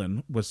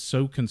McClellan was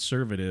so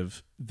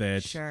conservative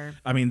that Sure.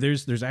 I mean,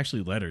 there's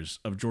actually letters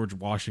of George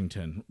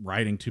Washington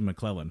writing to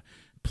McClellan,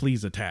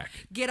 "Please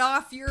attack. Get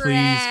off your Please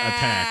ass.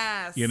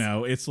 attack."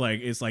 It's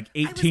like I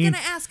was 18th going to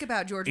ask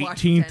about George 18th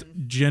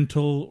Washington.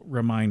 gentle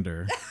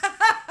reminder.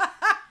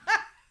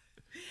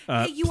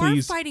 Hey, you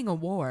please, are fighting a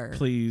war.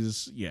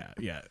 Please, yeah.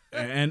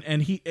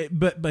 And he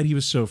but he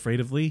was so afraid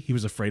of Lee. He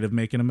was afraid of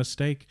making a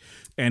mistake,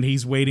 and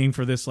he's waiting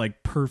for this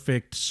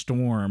perfect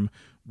storm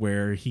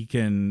where he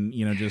can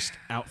just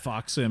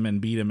outfox him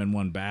and beat him in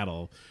one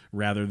battle,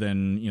 rather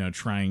than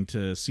trying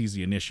to seize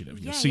the initiative.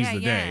 Seize the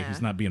day. yeah.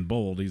 He's not being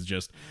bold. He's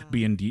just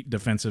being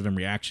defensive and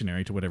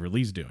reactionary to whatever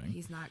Lee's doing.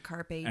 He's not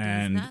carpe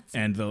diem.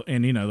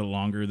 The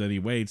longer that he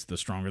waits, the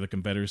stronger the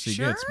Confederacy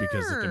gets,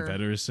 because the Sure.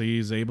 Confederacy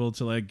is able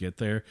to get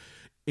their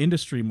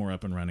industry more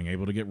up and running,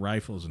 able to get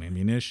rifles and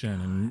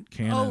ammunition and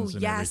cannons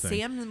and everything.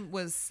 Sam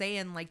was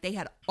saying they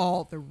had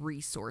all the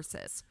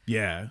resources,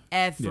 Yeah,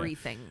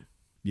 everything,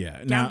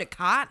 yeah. down to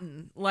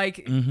cotton.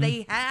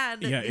 They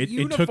had It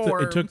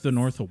uniforms. took the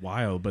North a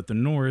while, but the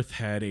North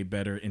had a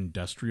better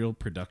industrial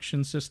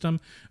production system,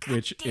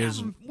 which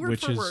is word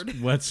for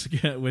word.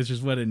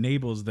 what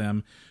enables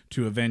them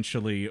to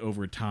eventually,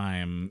 over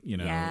time,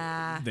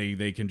 Yeah.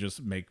 they can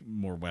just make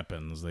more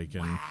weapons. They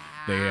can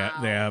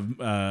they have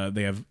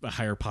a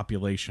higher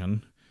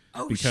population.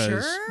 Oh,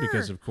 because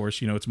sure. of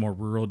course it's more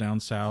rural down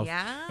south,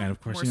 Yeah, and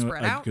of course more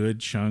spread a out. good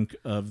chunk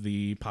of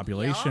the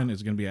population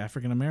is going to be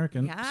African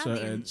American, Yeah,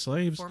 and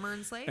slaves, former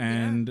enslaved,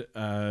 and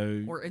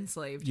or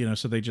enslaved.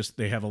 so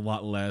they have a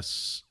lot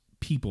less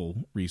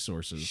people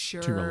resources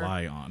to Sure.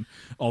 rely on.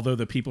 Although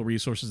the people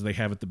resources they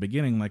have at the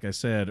beginning, like I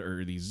said,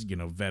 are these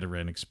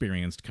veteran,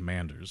 experienced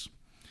commanders.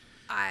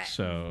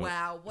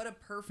 Wow, what a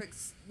perfect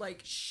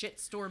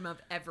shitstorm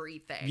of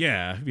everything.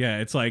 Yeah,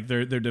 it's like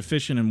they're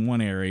deficient in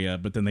one area,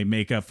 but then they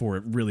make up for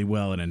it really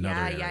well in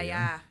another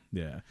area.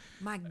 Yeah.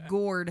 My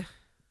gourd.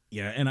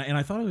 Yeah, and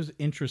I thought it was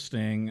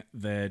interesting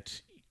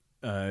that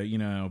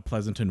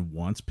Pleasanton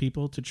wants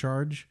people to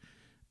charge,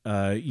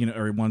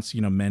 or wants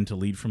men to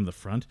lead from the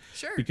front.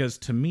 Sure. Because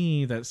to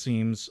me that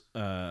seems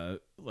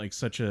like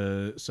such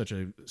a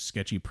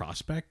sketchy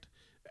prospect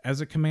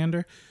as a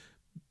commander.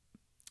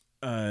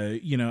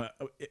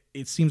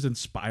 It seems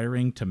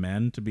inspiring to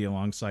men to be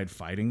alongside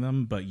fighting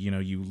them, but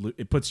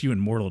it puts you in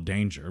mortal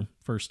danger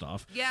first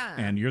off. Yeah.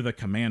 And you're the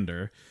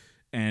commander,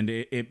 and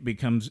it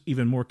becomes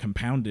even more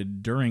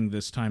compounded during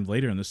this time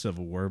later in the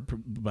Civil War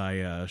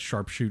by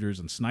sharpshooters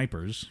and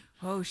snipers.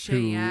 Oh shit!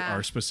 Who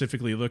are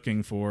specifically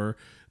looking for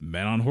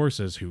men on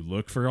horses who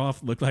look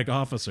like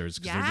officers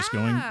because they're just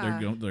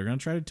they're going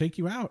to try to take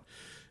you out,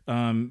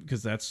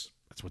 because that's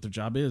what their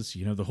job is.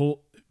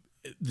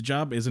 The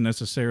job isn't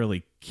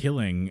necessarily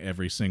killing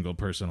every single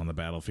person on the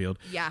battlefield.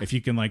 Yeah. If you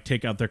can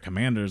take out their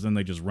commanders, then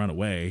they just run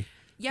away.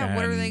 Yeah.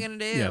 What are they going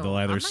to do? Yeah, they'll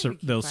either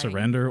they'll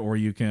surrender, or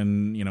you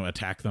can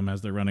attack them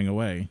as they're running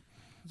away.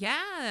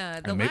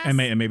 Yeah. And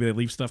maybe they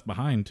leave stuff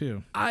behind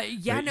too.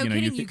 Yeah. No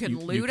kidding. You can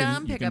loot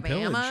them, pick up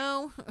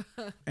ammo.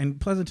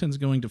 And Pleasanton's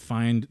going to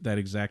find that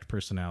exact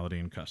personality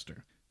in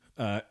Custer.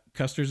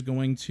 Custer's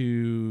going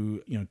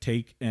to,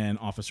 take an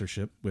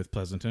officership with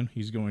Pleasanton.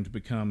 He's going to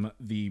become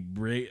the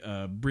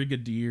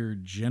brigadier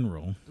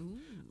general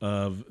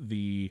of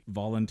the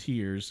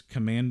volunteers,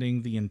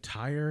 commanding the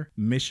entire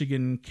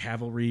Michigan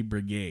Cavalry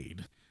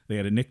Brigade. They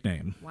had a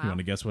nickname. Wow. You want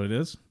to guess what it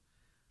is?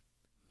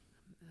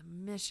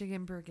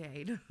 Michigan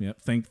Brigade.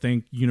 Yep.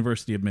 Think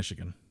University of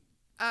Michigan.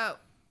 Oh,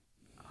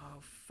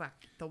 fuck.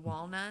 The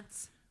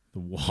Walnuts? The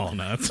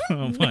Walnuts.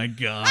 Oh, my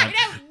God. I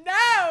don't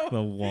know.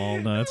 The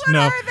Walnuts. What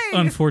are they?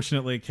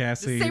 Unfortunately,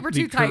 Cassie, the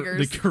saber-tooth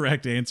tigers. The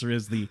correct answer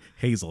is the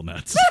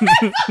hazelnuts.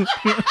 I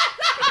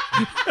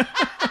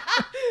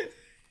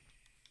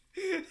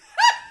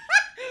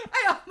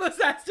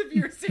almost asked if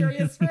you were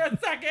serious for a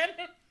second.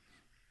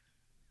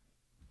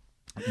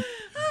 Oh,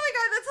 my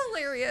God, that's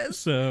hilarious.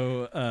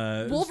 So,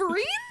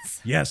 Wolverines?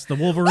 Yes, the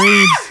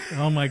Wolverines.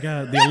 Oh, my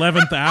God. The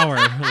 11th hour.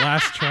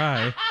 Last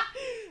try.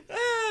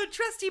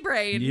 Trusty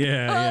brain.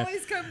 Yeah.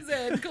 Always comes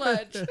in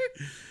clutch.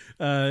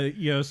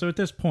 So at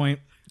this point,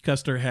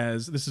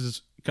 this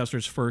is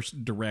Custer's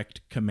first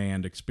direct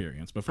command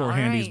experience.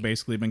 Beforehand, he's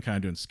basically been kind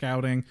of doing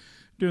scouting,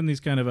 doing these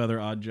kind of other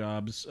odd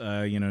jobs,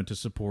 to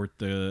support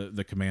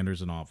the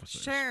commanders and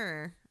officers.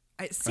 Sure.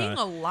 Seeing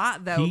a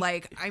lot, though.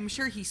 I'm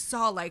sure he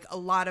saw, a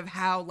lot of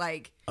how,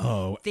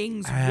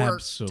 things worked.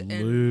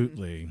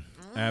 Absolutely.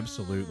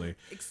 Absolutely.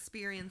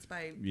 Experienced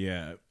by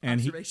and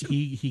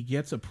he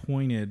gets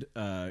appointed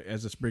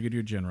as this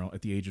brigadier general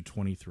at the age of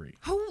 23.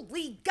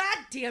 Holy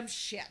goddamn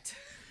shit.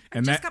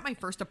 And I just got my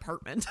first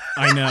apartment.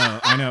 I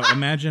know.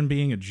 Imagine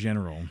being a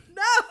general.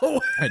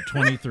 No. At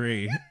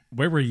 23.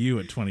 Where were you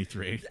at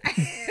 23?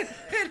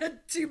 In a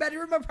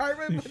 2-bedroom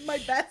apartment with my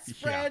best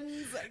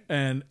friends.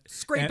 And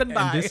scraping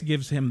by. And this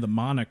gives him the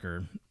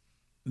moniker,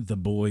 the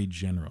boy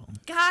general.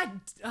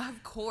 God,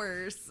 of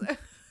course.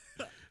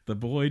 The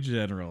boy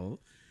general.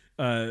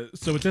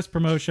 So with this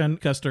promotion,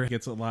 Custer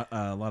gets a lot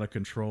of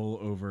control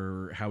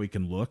over how he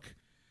can look.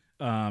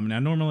 Now,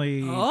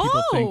 normally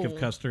people think of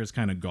Custer as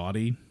kind of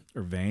gaudy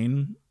or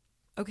vain.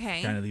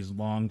 Okay. Kind of these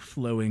long,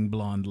 flowing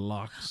blonde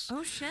locks.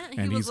 Oh shit!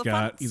 And he's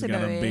got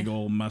a big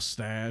old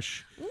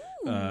mustache,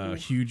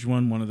 huge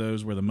one of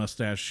those where the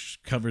mustache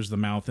covers the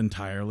mouth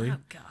entirely. Oh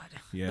God!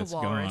 Yeah, the it's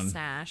walrus gone.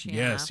 stash.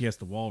 Yeah. Yes,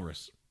 the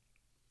walrus.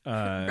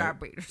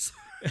 Beaters.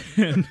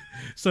 And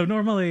so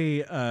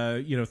normally,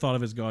 thought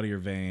of as gaudy or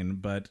vain,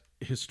 but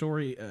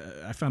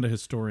I found a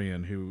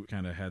historian who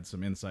kind of had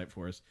some insight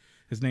for us.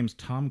 His name's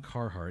Tom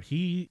Carhart.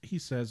 He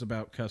says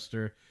about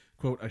Custer,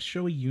 quote, "A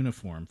showy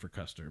uniform for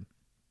Custer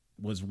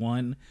was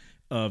one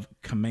of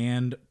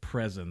command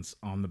presence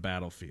on the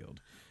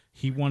battlefield.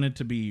 He wanted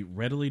to be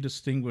readily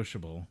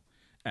distinguishable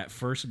at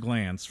first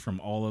glance from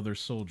all other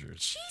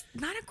soldiers.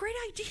 Jeez, not a great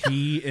idea.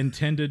 He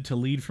intended to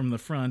lead from the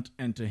front,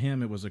 and to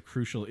him it was a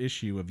crucial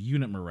issue of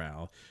unit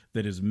morale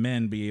that his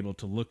men be able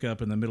to look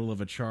up in the middle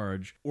of a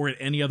charge or at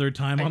any other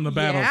time on the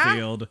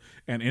battlefield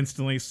and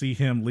instantly see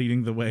him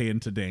leading the way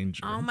into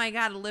danger." Oh my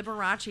God,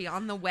 Liberace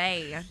on the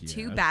way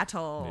to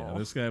battle. Yeah,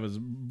 this guy was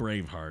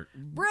Braveheart.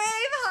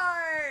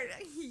 Braveheart!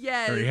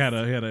 Yes. Or he had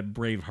a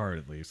brave heart,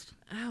 at least.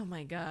 Oh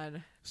my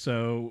God.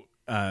 So,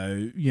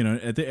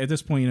 at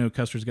this point,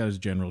 Custer's got his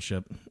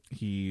generalship.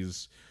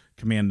 He's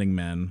commanding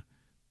men.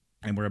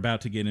 And we're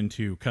about to get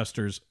into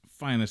Custer's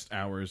finest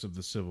hours of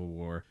the Civil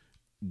War.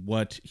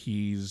 What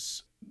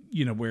he's,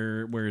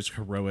 where his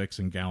heroics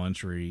and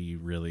gallantry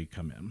really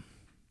come in.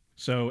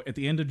 So, at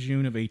the end of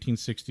June of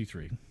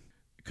 1863,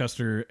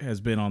 Custer has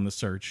been on the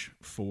search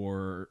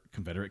for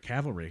Confederate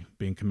cavalry,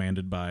 being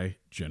commanded by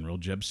General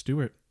Jeb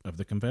Stuart of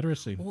the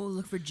Confederacy. Oh,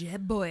 look for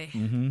Jeb, boy.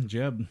 Mm-hmm,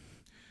 Jeb.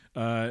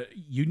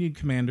 Union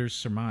commanders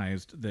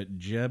surmised that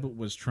General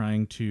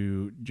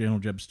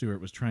Jeb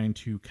Stuart was trying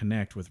to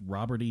connect with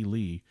Robert E.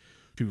 Lee,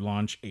 to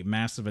launch a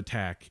massive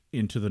attack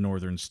into the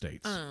northern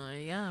states.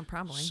 Yeah,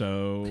 probably.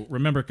 So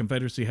remember,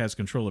 Confederacy has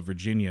control of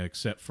Virginia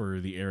except for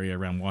the area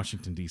around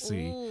Washington,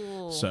 D.C.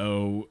 Ooh.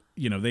 So,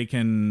 they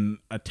can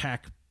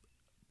attack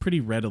pretty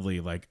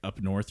readily, like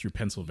up north through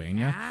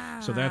Pennsylvania. Yeah.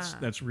 So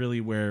that's really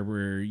where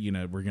we're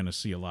going to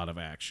see a lot of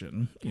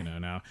action.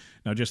 Now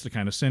just to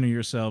kind of center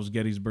yourselves,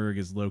 Gettysburg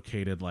is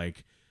located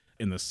like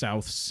in the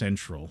south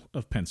central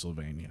of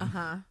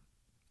Pennsylvania.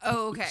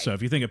 Oh, okay. So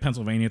if you think of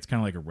Pennsylvania, it's kind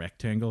of like a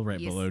rectangle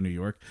right Yes. below New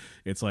York.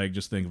 It's like,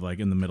 just think of like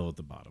in the middle at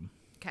the bottom.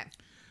 Okay.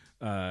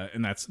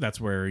 And that's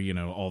where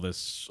all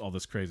this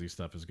crazy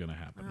stuff is going to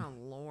happen. Oh,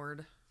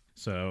 Lord.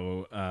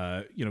 So,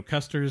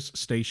 Custer's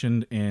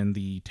stationed in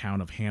the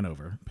town of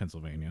Hanover,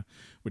 Pennsylvania,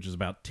 which is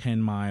about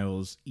 10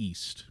 miles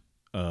east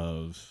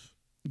of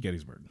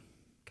Gettysburg.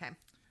 Okay.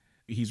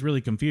 He's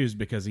really confused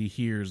because he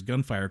hears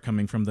gunfire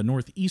coming from the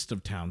northeast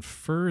of town,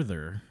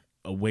 further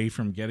away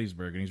from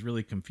Gettysburg. And he's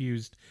really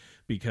confused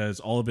because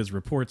all of his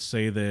reports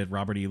say that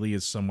Robert E. Lee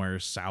is somewhere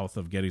south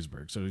of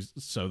Gettysburg.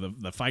 So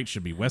the fight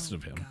should be west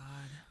of him, God.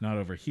 not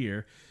over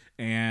here.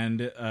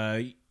 And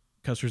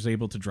Custer's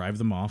able to drive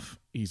them off.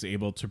 He's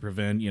able to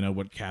prevent,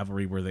 what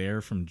cavalry were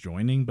there from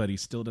joining, but he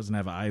still doesn't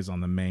have eyes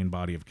on the main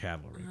body of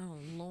cavalry. Oh,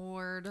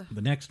 Lord.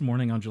 The next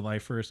morning on July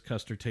 1st,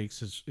 Custer takes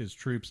his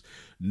troops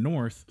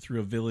north through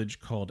a village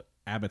called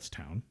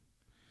Abbottstown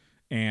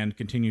and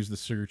continues the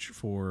search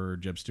for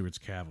Jeb Stuart's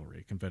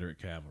cavalry, Confederate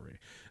cavalry.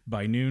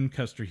 By noon,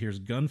 Custer hears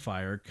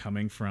gunfire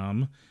coming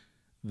from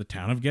the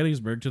town of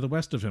Gettysburg to the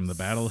west of him. The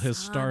battle has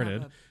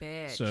started. Son of a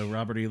bitch. So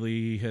Robert E.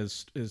 Lee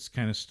has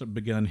kind of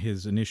begun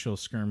his initial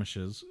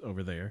skirmishes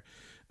over there.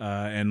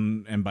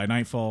 And by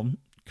nightfall,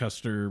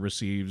 Custer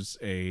receives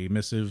a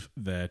missive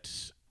that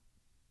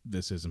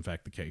this is in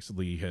fact the case.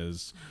 Lee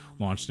has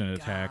launched an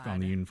attack on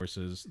the Union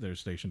forces that are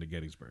stationed at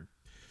Gettysburg.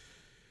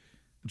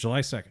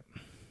 July 2nd,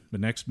 the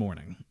next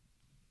morning.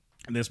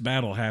 This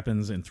battle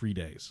happens in 3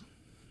 days.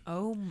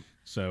 Oh,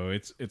 So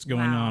it's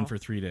going on Wow. for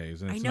 3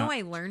 days. And I it's know not,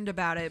 I learned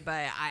about it,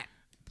 but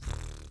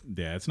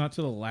Yeah, it's not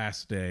till the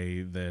last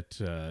day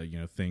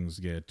that things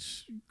get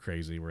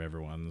crazy, where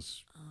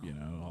everyone's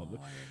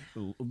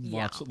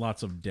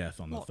lots of death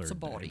on the lots third of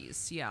day.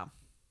 bodies. Yeah.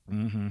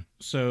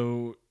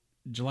 So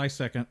July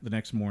 2nd, the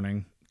next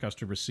morning,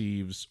 Custer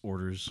receives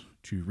orders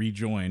to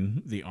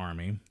rejoin the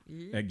army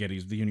at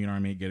the Union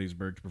Army at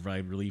Gettysburg to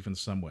provide relief in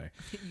some way.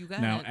 You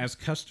got Now, it. as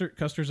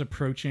Custer's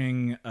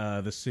approaching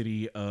the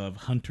city of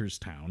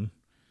Hunterstown,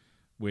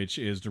 which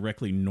is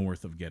directly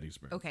north of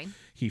Gettysburg, Okay.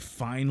 he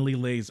finally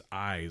lays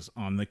eyes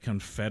on the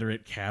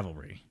Confederate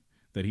cavalry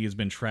that he has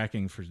been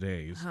tracking for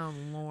days. Oh,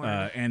 Lord.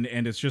 And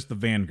it's just the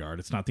vanguard.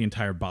 It's not the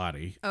entire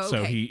body. Oh, So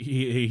okay.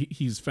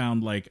 he's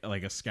found like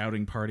a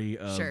scouting party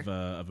of Sure.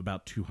 of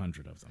about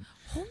 200 of them.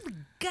 Holy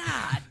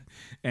God.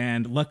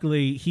 And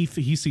luckily he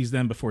sees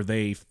them before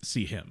they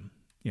see him.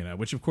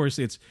 Which of course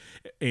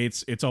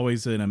it's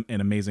always an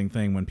amazing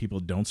thing when people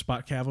don't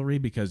spot cavalry,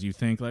 because you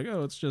think like,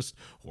 oh, it's just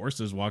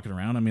horses walking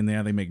around. I mean,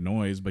 yeah, they make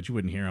noise, but you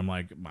wouldn't hear them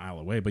like a mile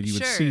away. But you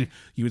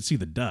would see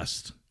the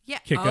dust. Yeah.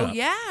 Kick Oh, up.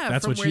 yeah.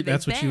 That's from what where you they've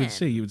would been.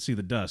 see. You would see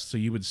the dust. So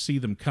you would see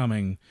them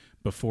coming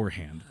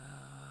beforehand.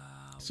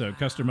 So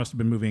Custer must have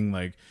been moving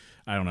like,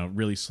 I don't know,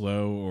 really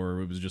slow, or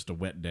it was just a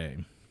wet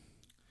day.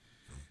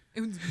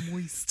 It was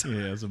moist.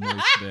 Yeah, it was a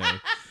moist day.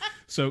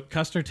 So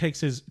Custer takes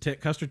his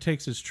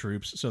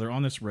troops. So they're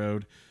on this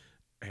road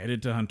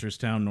headed to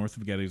Hunterstown, north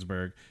of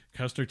Gettysburg.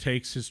 Custer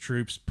takes his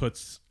troops,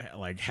 puts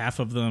like half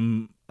of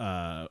them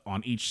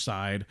on each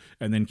side,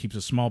 and then keeps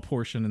a small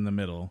portion in the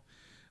middle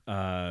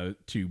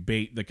to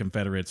bait the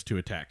Confederates to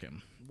attack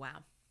him. Wow.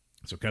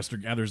 So Custer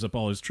gathers up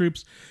all his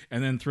troops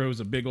and then throws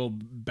a big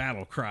old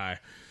battle cry.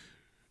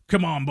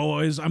 Come on,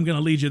 boys, I'm going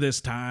to lead you this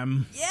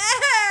time.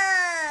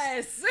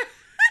 Yes.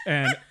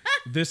 And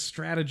this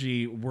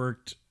strategy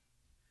worked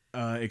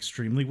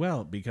extremely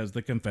well because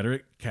the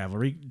Confederate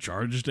cavalry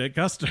charged at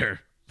Custer.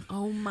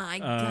 Oh my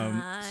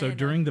God. So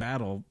during the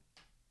battle,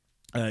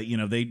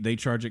 they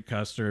charge at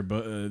Custer,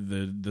 but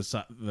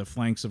the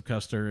flanks of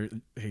Custer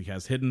he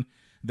has hidden.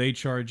 They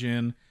charge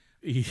in.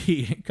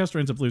 Custer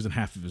ends up losing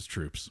half of his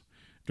troops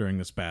during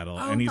this battle,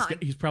 and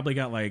he's probably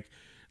got like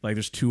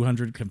there's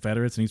 200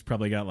 Confederates, and he's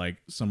probably got like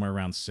somewhere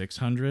around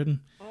 600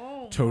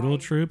 total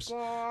troops.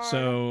 God.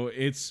 So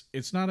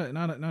it's not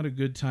a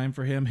good time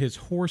for him. His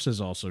horse is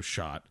also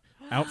shot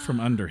out from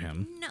under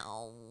him.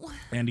 No.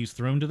 And he's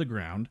thrown to the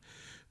ground,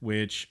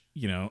 which,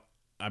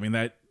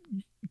 that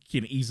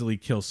can easily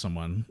kill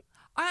someone.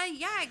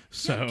 Yeah.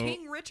 So-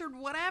 King Richard,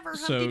 whatever.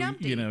 So,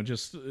 Humpty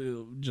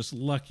Dumpty. just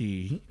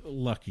lucky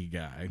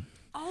guy.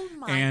 Oh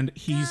my And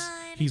God.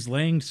 he's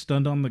laying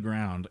stunned on the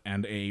ground,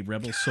 and a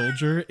rebel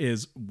soldier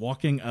is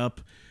walking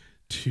up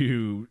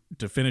to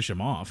finish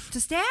him off.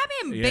 To stab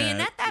him,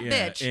 bayonet that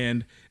bitch.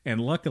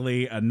 And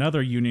luckily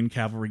another Union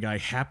cavalry guy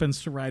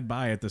happens to ride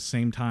by at the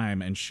same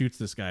time and shoots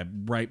this guy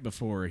right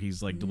before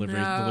he's like delivers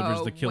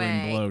the killing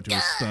way. blow to a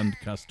stunned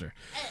Custer.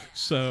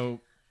 So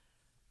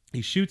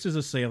he shoots his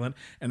assailant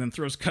and then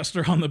throws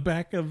Custer on the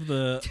back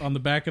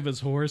of his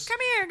horse. Come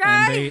here,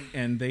 guy.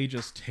 And they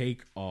just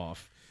take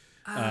off.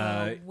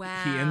 Wow.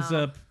 He ends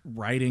up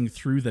riding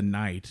through the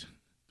night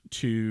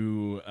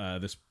to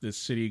this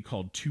city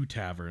called Two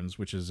Taverns,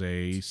 which is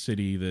a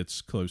city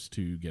that's close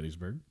to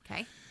Gettysburg.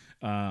 Okay.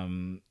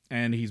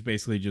 And he's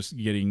basically just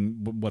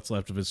getting what's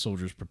left of his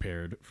soldiers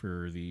prepared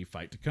for the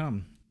fight to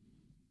come.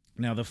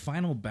 Now, the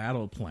final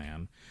battle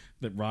plan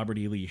that Robert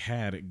E. Lee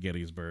had at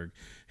Gettysburg,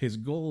 his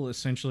goal was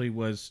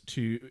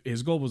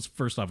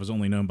first off, was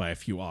only known by a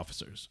few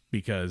officers,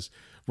 because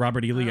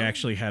Robert E. Lee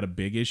actually had a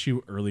big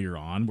issue earlier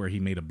on where he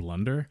made a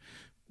blunder,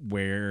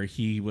 where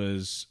he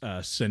was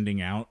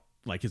sending out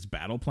like his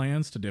battle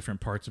plans to different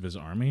parts of his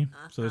army.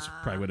 So this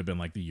probably would have been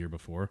like the year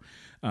before.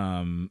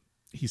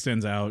 He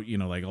sends out,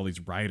 like all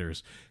these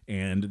riders,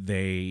 and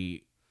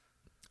they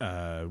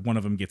one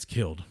of them gets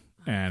killed.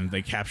 And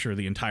they capture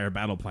the entire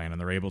battle plan,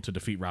 and they're able to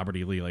defeat Robert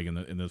E. Lee, like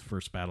in the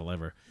first battle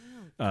ever.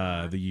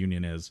 The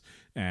Union is,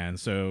 and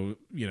so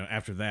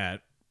after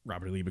that,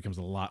 Robert E. Lee becomes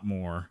a lot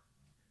more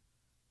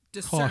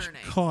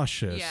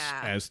cautious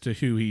as to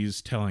who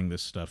he's telling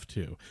this stuff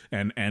to,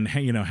 and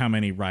how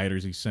many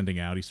riders he's sending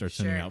out. He starts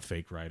sending out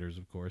fake riders,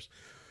 of course.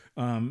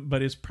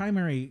 But his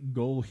primary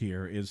goal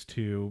here is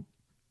to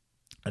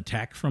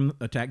attack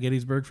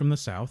Gettysburg from the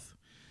south,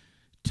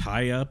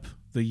 tie up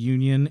the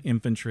Union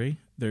infantry.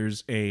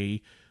 There's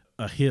a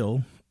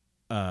hill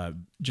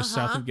just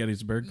south of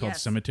Gettysburg called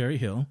Cemetery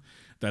Hill.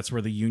 That's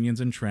where the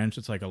Union's entrenched.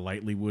 It's like a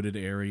lightly wooded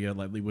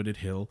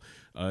hill.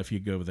 If you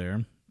go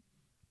there,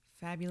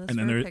 fabulous. And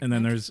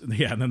then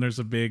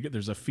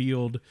there's a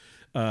field,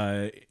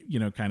 kind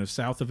of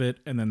south of it,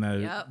 and then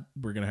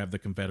we're gonna have the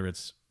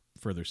Confederates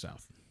further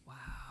south. Wow.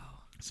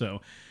 So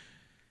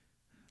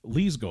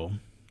Lee's goal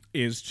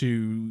is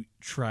to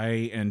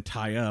try and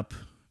tie up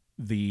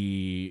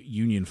the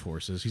Union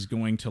forces. He's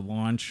going to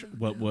launch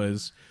what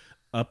was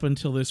up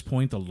until this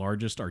point the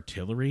largest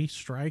artillery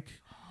strike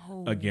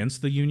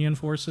against the Union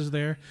forces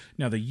there.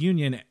 Now the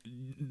Union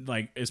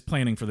is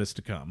planning for this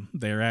to come.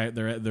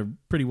 They're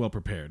pretty well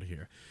prepared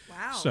here.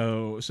 Wow.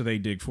 So they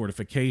dig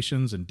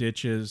fortifications and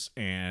ditches,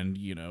 and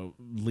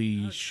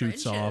Lee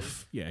shoots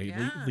off.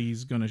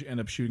 Lee's going to end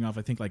up shooting off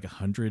I think like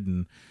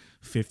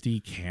 150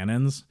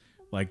 cannons.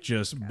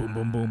 Just boom,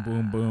 boom, boom,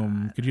 boom,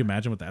 boom. Could you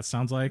imagine what that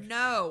sounds like?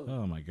 No.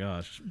 Oh my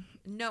gosh.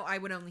 No, I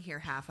would only hear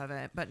half of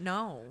it, but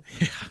no.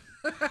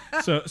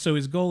 Yeah. So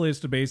his goal is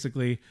to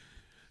basically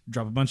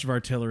drop a bunch of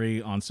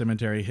artillery on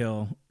Cemetery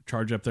Hill,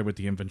 charge up there with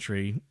the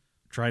infantry,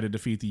 try to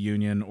defeat the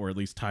Union or at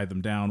least tie them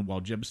down, while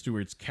Jeb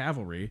Stuart's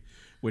cavalry,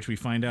 which we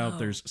find out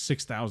there's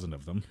 6,000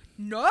 of them.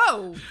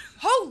 No.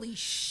 Holy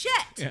shit.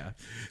 Yeah.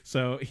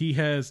 So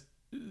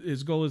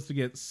his goal is to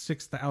get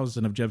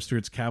 6,000 of Jeb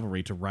Stuart's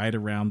cavalry to ride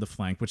around the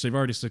flank, which they've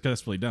already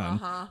successfully done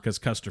because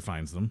Custer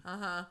finds them.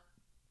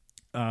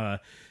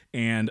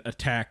 And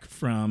attack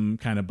from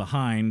kind of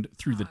behind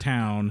through the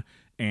town,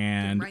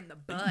 and right in the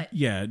butt.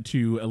 Yeah,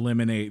 to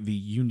eliminate the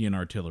Union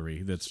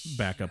artillery that's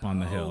back up on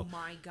the hill. Oh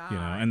my god.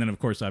 And then of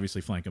course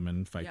obviously flank them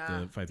and fight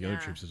the other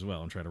troops as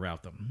well and try to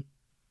rout them.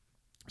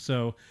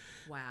 So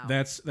wow.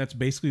 That's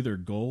basically their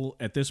goal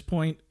at this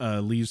point.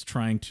 Lee's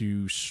trying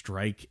to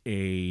strike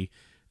a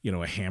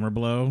hammer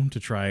blow to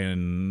try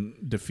and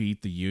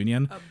defeat the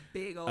Union. A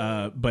big old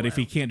but if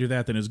he can't do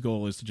that, then his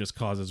goal is to just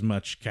cause as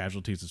much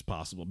casualties as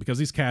possible. Because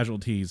these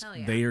casualties,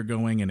 they are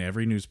going in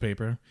every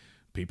newspaper.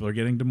 People are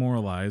getting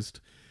demoralized.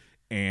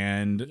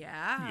 And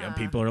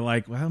people are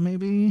like, well,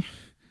 maybe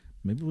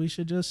we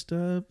should just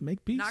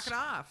make peace. Knock it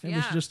off. Maybe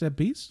we should just have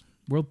peace.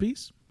 World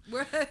peace.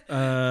 World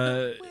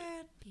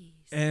peace.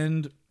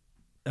 And,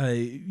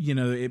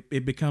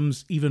 it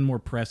becomes even more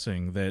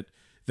pressing that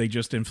they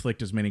just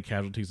inflict as many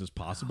casualties as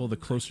possible the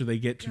closer they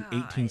get to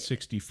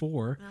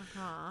 1864,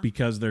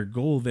 because their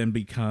goal then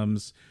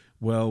becomes,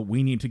 well,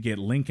 we need to get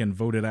Lincoln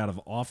voted out of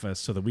office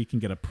so that we can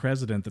get a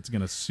president that's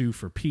going to sue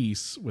for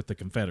peace with the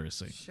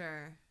Confederacy.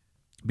 Sure.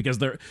 Because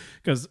the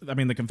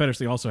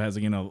Confederacy also has,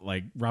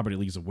 Robert E.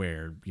 Lee's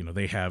aware,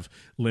 they have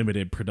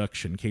limited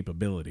production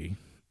capability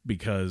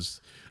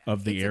because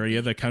of the area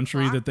of the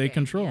country that they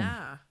control.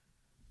 Yeah.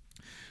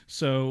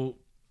 So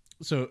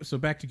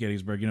back to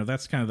Gettysburg,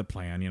 that's kind of the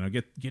plan,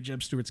 get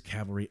Jeb Stuart's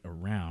cavalry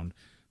around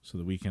so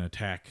that we can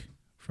attack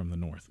from the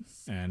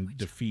north and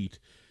defeat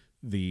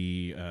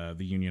the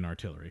Union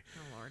artillery.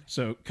 Oh, Lord.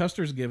 So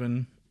Custer's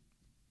given,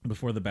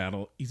 before the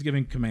battle, he's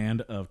given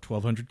command of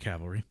 1,200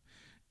 cavalry,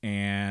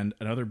 and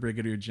another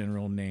brigadier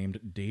general named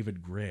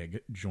David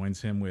Gregg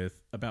joins him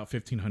with about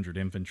 1,500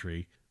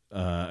 infantry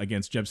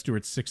against Jeb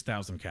Stuart's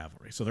 6,000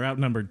 cavalry. So they're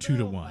outnumbered 2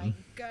 to 1. Oh my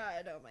god.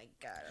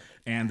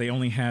 And they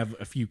only have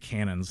a few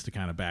cannons to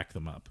kind of back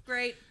them up.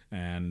 Great.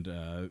 And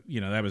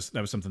that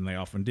was something they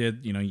often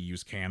did. You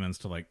use cannons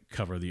to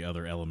cover the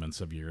other elements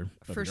of your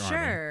For your sure.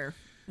 army.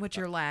 What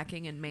you're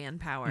lacking in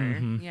manpower.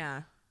 Mm-hmm.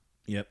 Yeah.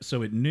 Yep.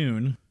 So at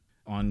noon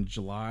on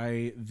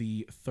July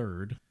the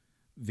 3rd,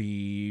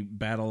 the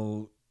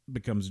battle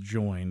becomes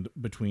joined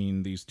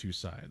between these two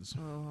sides,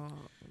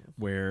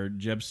 where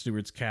Jeb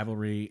Stuart's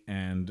cavalry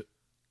and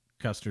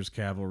Custer's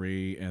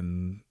cavalry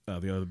and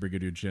the other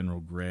Brigadier General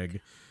Gregg,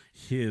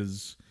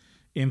 his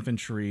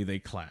infantry, they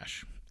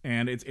clash.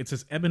 And it's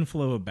this ebb and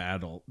flow of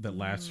battle that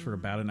lasts for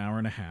about an hour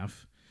and a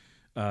half.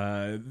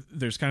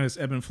 There's kind of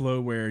this ebb and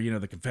flow where, you know,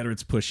 the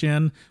Confederates push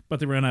in, but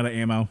they run out of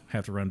ammo,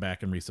 have to run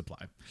back and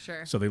resupply.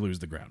 Sure. So they lose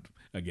the ground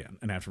again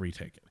and have to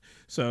retake it.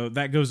 So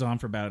that goes on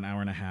for about an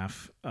hour and a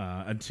half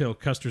until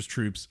Custer's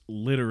troops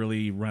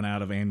literally run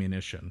out of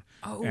ammunition.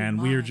 Oh, and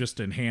my. we are just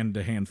in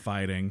hand-to-hand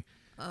fighting.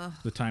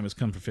 The time has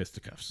come for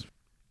fisticuffs.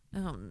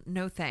 Oh,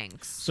 no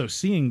thanks. So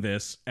seeing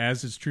this,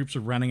 as his troops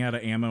are running out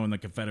of ammo and the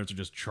Confederates are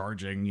just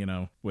charging, you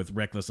know, with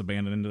reckless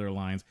abandon into their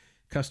lines,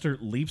 Custer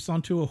leaps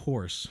onto a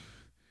horse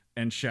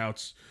and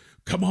shouts,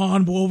 "Come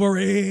on,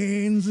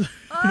 Wolverines!"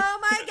 Oh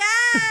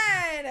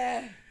my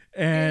God!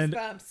 and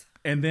Goosebumps.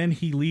 and then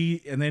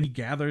he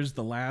gathers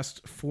the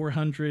last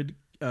 400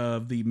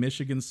 of the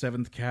Michigan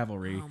 7th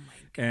Cavalry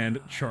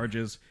and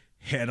charges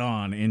head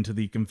on into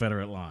the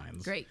Confederate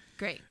lines. Great.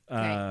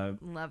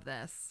 Love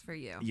this for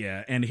you.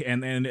 Yeah, and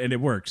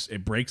it works.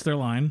 It breaks their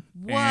line,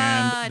 What?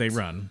 and they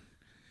run.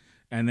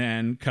 And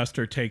then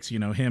Custer takes, you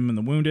know, him and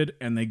the wounded,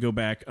 and they go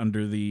back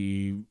under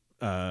the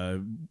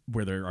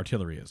where their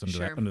artillery is,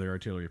 under their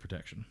artillery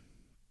protection.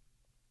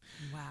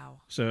 Wow.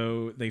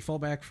 So they fall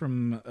back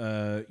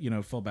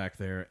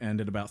there,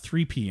 and at about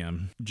 3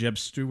 p.m., Jeb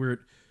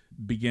Stuart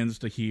begins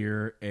to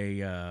hear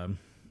a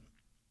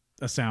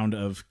sound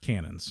of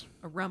cannons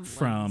A rumblings.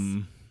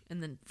 from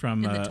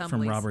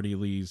Tumblies. Robert E.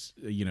 Lee's,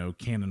 you know,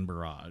 cannon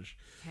barrage.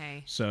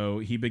 Okay. So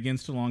he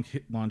begins to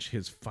launch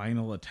his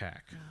final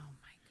attack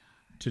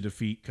to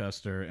defeat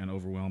Custer and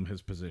overwhelm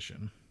his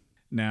position.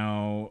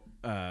 Now,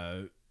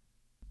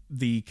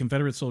 the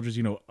Confederate soldiers,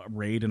 you know,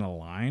 raid in a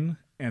line,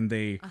 and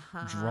they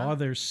draw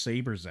their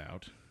sabers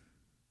out.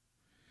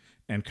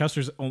 And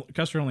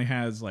Custer only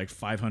has like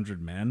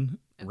 500 men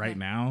right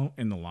now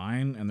in the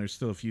line, and there's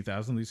still a few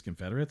thousand of these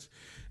Confederates.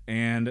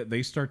 And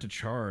they start to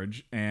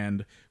charge,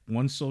 and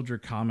one soldier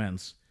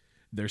comments,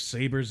 "Their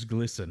sabers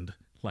glistened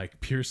like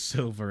pure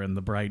silver in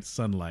the bright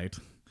sunlight."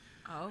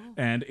 Oh,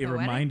 and it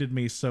reminded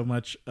me so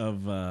much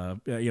of, I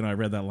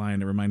read that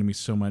line. It reminded me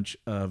so much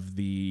of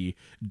the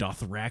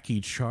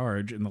Dothraki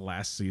charge in the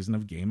last season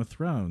of Game of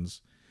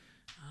Thrones.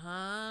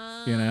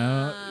 You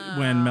know,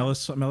 when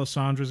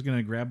Melisandre's going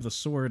to grab the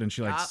sword and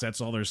she sets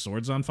all their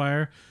swords on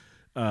fire.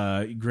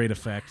 Great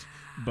effect.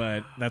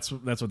 But that's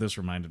what this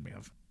reminded me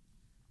of.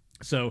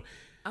 So,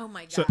 oh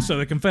my God. So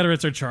the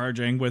Confederates are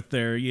charging with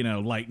their, you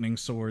know, lightning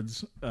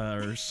swords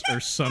or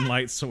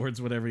sunlight swords,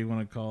 whatever you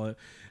want to call it.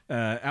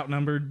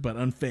 Outnumbered but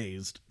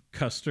unfazed,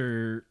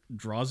 Custer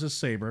draws his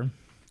saber,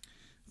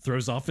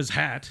 throws off his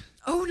hat.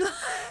 Oh no!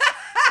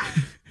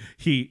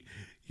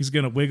 He's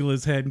gonna wiggle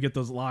his head and get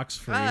those locks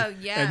free. Oh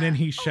yeah! And then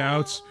he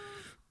shouts,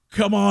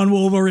 "Come on,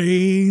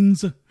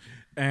 Wolverines!"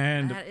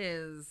 And that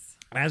is.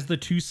 As the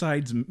two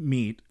sides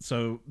meet,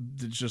 so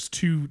there's just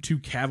two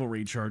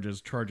cavalry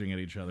charges charging at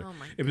each other. Oh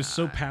my God. It was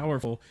so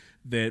powerful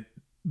that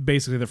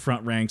basically the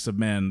front ranks of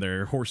men,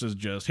 their horses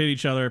just hit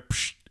each other,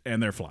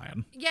 and they're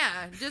flying.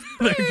 Yeah, just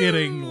they're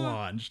getting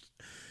launched.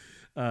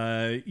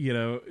 You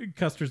know,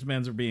 Custer's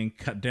men are being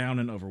cut down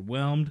and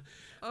overwhelmed.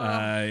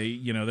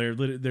 You know,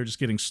 they're just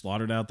getting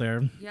slaughtered out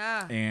there.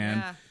 Yeah,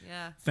 and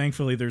yeah.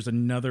 Thankfully, there's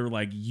another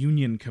like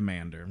Union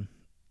commander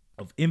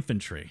of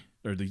infantry.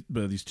 Or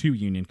these two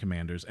Union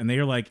commanders, and they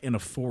are like in a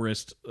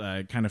forest,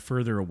 kind of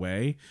further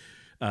away.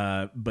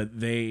 But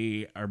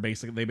they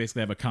basically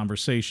have a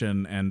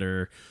conversation and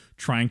are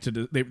trying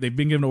to. They've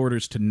been given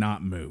orders to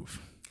not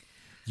move.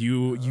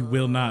 You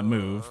will not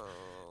move,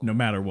 no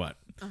matter what.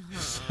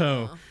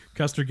 So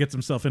Custer gets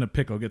himself in a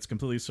pickle, gets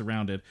completely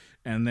surrounded,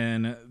 and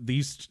then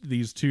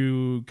these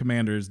two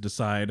commanders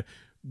decide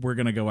we're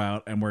going to go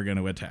out and we're going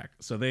to attack.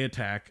 So they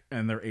attack,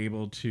 and they're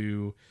able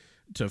to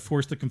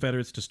force the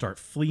Confederates to start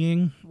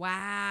fleeing.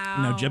 Wow.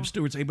 Now Jeb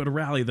Stuart's able to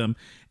rally them,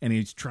 and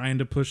he's trying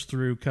to push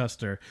through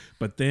Custer.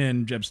 But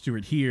then Jeb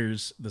Stuart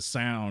hears the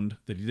sound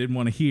that he didn't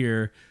want to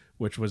hear,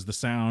 which was the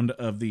sound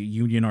of the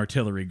Union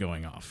artillery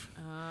going off.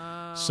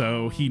 Oh.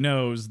 So he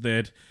knows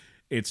that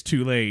it's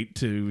too late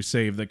to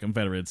save the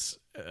Confederates,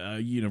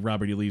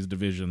 Robert E. Lee's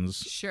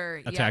divisions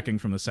attacking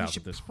from the south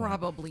at this point.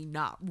 Probably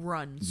not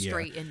run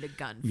straight into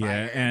gunfire.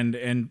 Yeah,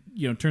 and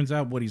turns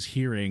out what he's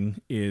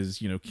hearing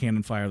is,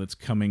 cannon fire that's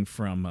coming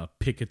from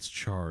Pickett's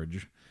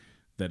charge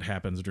that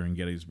happens during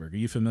Gettysburg. Are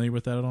you familiar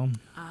with that at all?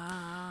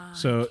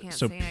 So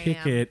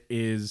Pickett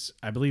is,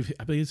 I believe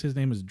his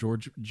name is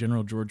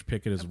General George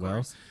Pickett as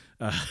well.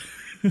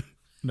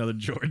 Another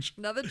George.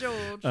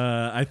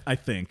 I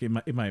think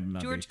it might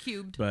not George be.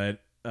 cubed.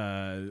 But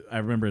I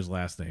remember his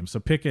last name. So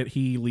Pickett,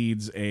 he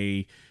leads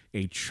a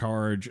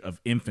charge of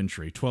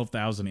infantry,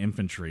 12,000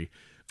 infantry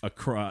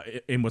across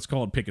in what's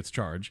called Pickett's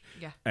Charge.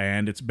 Yeah.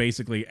 And it's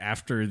basically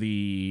after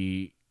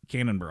the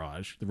cannon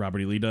barrage that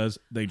Robert E. Lee does,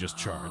 they just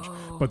charge.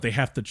 But they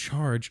have to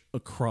charge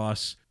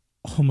across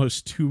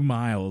almost 2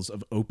 miles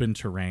of open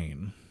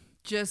terrain.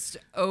 Just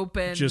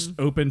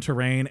open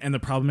terrain, and the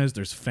problem is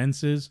there's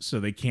fences, so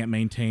they can't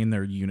maintain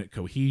their unit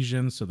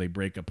cohesion, so they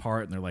break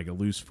apart and they're like a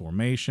loose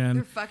formation.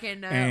 They're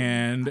fucking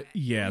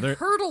they're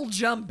hurdle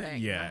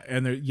jumping. Yeah,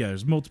 and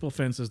there's multiple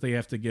fences they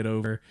have to get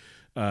over.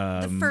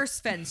 The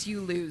first fence,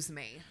 you lose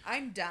me.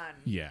 I'm done.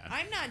 Yeah.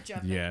 I'm not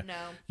jumping. Yeah. No.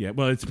 Yeah,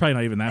 well, it's probably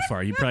not even that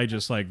far. You probably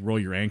just like roll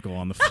your ankle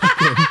on the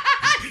fucking.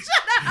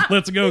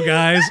 Let's go,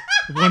 guys.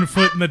 1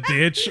 foot in the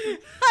ditch.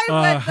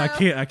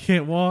 I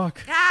can't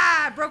walk.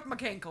 I broke my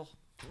ankle.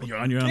 You're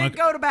on your own. Can't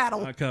go to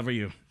battle. I'll cover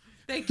you.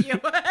 Thank you.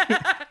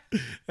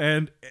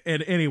 And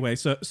anyway,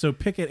 so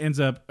Pickett ends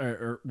up,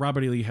 or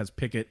Robert E. Lee has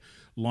Pickett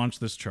launch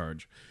this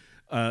charge.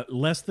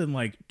 Less than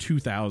like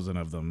 2,000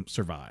 of them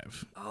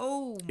survive.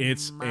 Oh,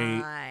 it's my.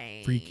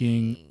 a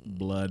freaking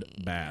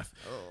bloodbath.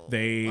 Oh.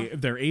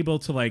 They're able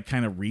to like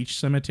kind of reach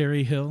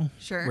Cemetery Hill,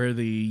 sure, where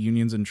the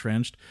Union's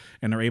entrenched,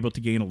 and they're able to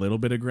gain a little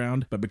bit of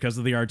ground. But because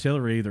of the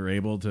artillery, they're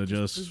able to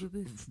just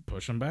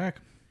push them back.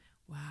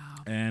 Wow.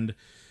 And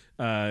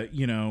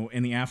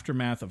in the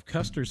aftermath of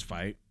Custer's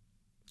fight,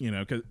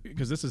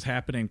 because this is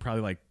happening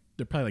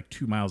they're probably like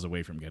 2 miles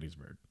away from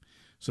Gettysburg.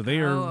 So they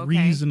are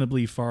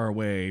reasonably far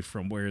away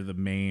from where the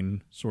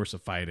main source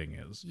of fighting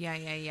is.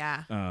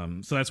 Yeah.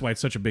 So that's why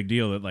it's such a big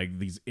deal that like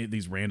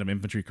these random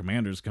infantry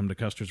commanders come to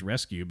Custer's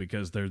rescue,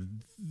 because they're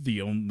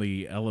the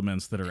only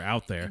elements that are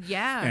out there.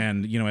 Yeah.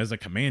 And as a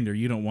commander,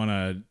 you don't want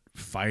to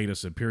fight a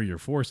superior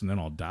force and then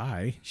I'll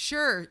die.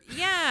 Sure.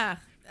 Yeah.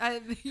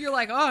 You're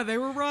like, oh, they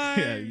were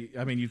right. Yeah.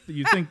 I mean,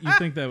 you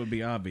think that would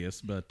be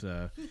obvious, but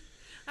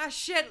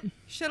should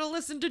have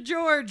listened to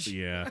George.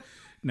 Yeah.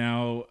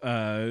 Now.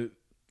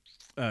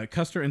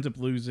 Custer ends up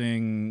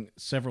losing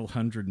several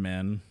hundred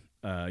men,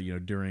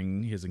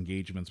 during his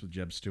engagements with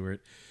Jeb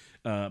Stuart.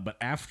 But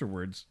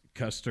afterwards,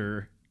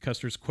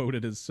 Custer's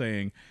quoted as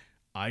saying,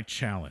 "I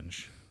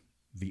challenge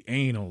the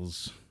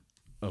annals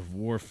of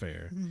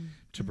warfare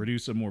to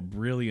produce a more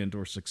brilliant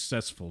or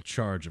successful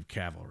charge of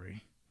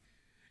cavalry."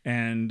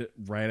 And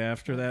right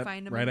after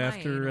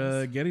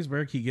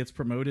Gettysburg, he gets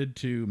promoted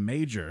to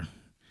major.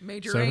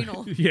 Major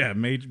anal. Yeah,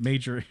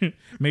 major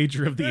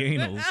of the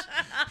annals.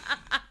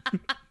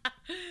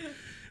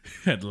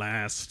 At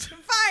last.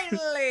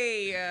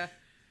 Finally.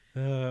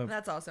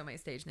 That's also my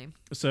stage name.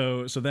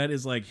 So that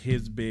is like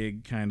his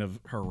big kind of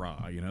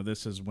hurrah.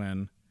 This is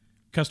when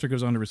Custer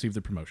goes on to receive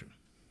the promotion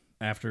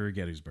after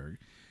Gettysburg.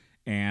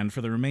 And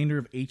for the remainder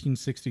of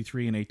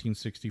 1863 and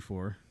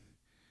 1864,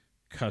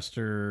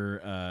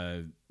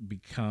 Custer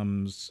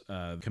becomes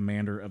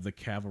commander of the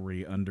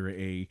cavalry under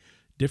a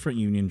different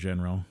Union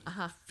general,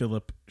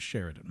 Philip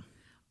Sheridan.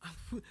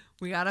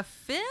 We got a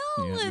Phil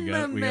in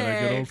the mix. We got a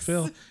good old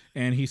Phil.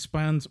 And he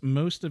spends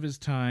most of his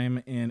time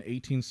in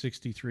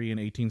 1863 and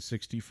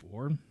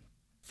 1864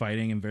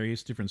 fighting in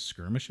various different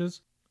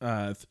skirmishes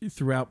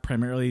throughout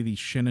primarily the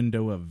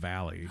Shenandoah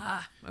Valley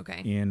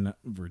in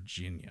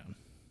Virginia.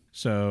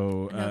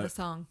 So I know the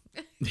song.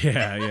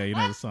 Yeah, you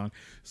know the song.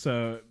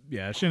 So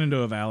yeah,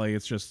 Shenandoah Valley,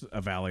 it's just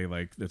a valley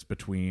like that's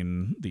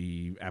between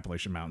the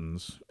Appalachian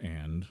Mountains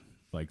and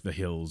like the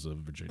hills of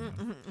Virginia.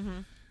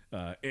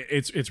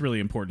 It's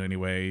really important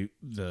anyway.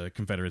 The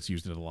Confederates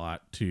used it a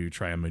lot to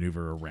try and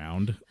maneuver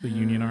around the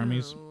Union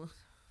armies.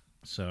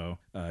 So,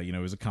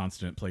 it was a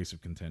constant place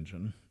of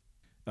contention.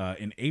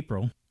 In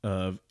April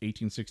of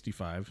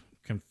 1865,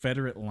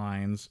 Confederate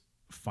lines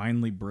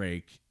finally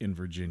break in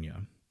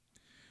Virginia.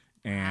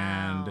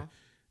 And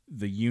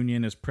the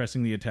Union is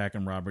pressing the attack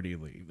on Robert E.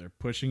 Lee. They're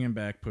pushing him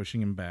back,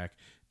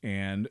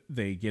 and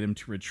they get him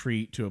to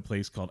retreat to a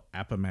place called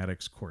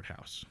Appomattox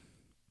Courthouse.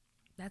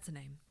 That's a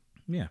name.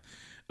 Yeah.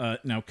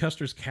 Now,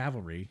 Custer's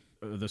cavalry,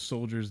 the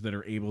soldiers that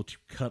are able to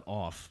cut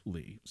off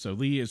Lee. So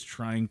Lee is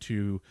trying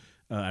to,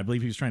 I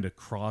believe he's trying to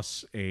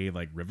cross a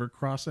river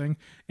crossing,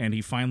 and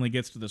he finally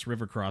gets to this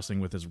river crossing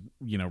with his,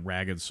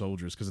 ragged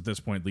soldiers. Because at this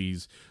point,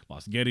 Lee's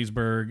lost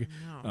Gettysburg,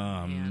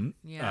 on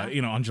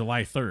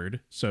July 3rd.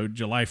 So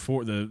July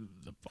 4th, the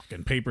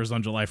fucking papers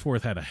on July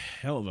 4th had a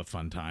hell of a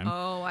fun time.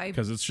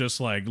 Because it's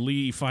just like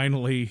Lee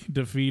finally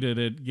defeated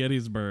at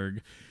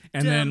Gettysburg.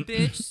 And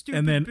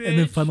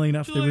then, funnily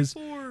enough,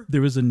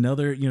 there was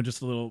another,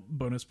 just a little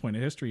bonus point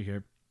of history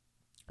here.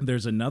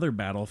 There's another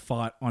battle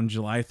fought on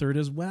July 3rd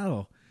as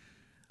well.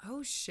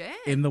 Oh shit!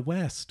 In the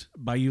West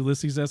by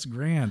Ulysses S.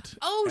 Grant.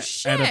 Oh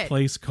shit! At a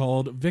place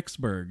called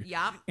Vicksburg.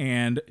 Yeah.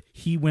 And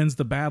he wins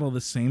the battle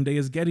the same day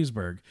as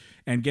Gettysburg,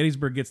 and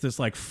Gettysburg gets this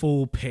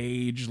full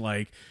page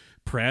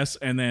press,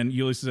 and then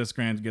Ulysses S.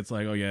 Grant gets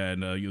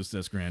Ulysses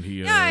S. Grant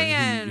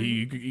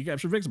he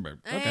captured Vicksburg.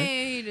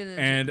 Okay.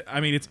 And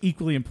I mean, it's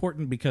equally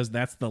important because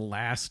that's the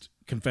last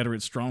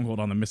Confederate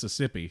stronghold on the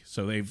Mississippi.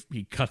 So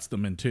he cuts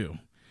them in two.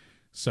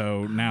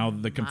 So now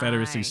the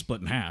Confederacy split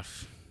in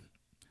half.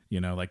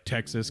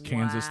 Texas,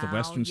 Kansas, the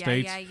western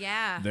states.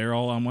 Yeah. They're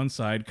all on one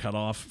side, cut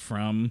off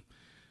from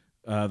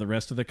the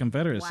rest of the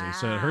Confederacy. Wow.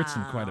 So it hurts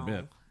them quite a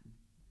bit.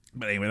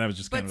 But anyway, that was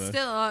just kind of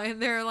still,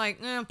 they're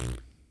like,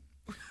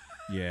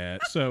 Yeah,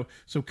 so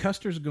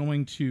Custer's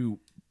going to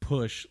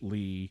push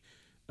Lee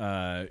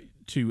to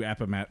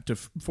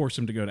force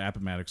him to go to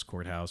Appomattox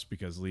Courthouse,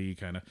 because Lee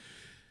kind of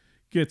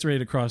gets ready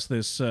to cross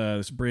this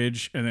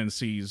bridge and then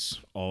sees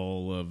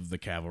all of the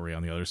cavalry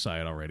on the other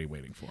side already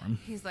waiting for him.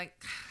 He's like,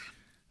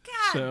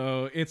 God,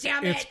 so it's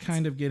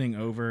kind of getting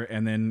over,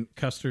 and then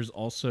Custer's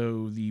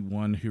also the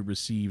one who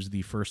receives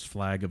the first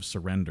flag of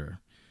surrender,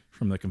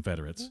 from the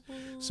Confederates.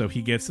 So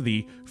he gets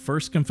the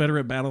first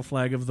Confederate battle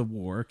flag of the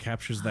war,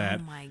 captures that,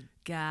 Oh my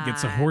god.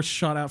 gets a horse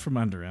shot out from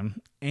under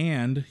him,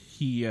 and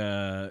he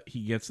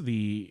gets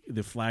the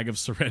flag of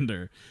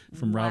surrender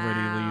from Robert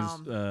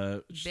E.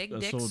 Lee's Big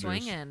dick soldiers.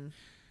 swinging.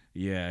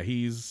 Yeah,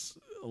 he's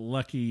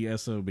lucky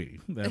SOB,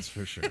 that's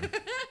for sure.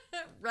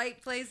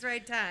 Right place,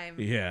 right time.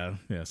 Yeah.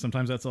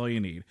 Sometimes that's all you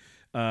need.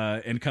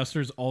 And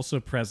Custer's also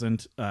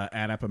present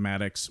at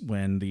Appomattox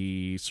when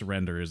the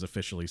surrender is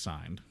officially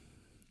signed.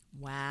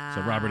 Wow.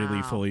 So Robert E.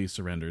 Lee fully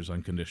surrenders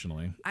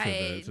unconditionally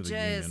to the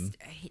Union.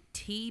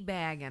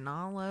 Teabagging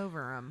all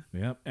over him.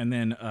 Yep. And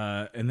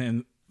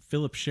then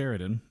Philip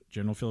Sheridan,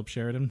 General Philip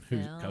Sheridan, who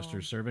Phil.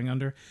 Custer's serving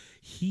under,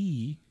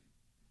 he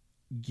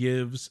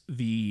gives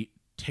the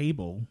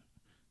table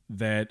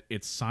that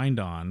it's signed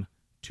on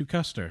to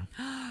Custer.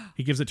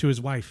 He gives it to his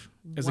wife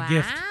as a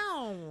gift.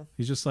 Wow.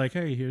 He's just like,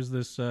 hey, here's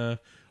this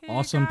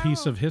awesome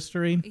piece of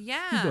history. Yeah.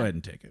 You go ahead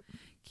and take it.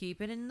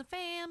 Keep it in the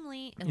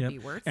family. It'll Yep. be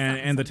worth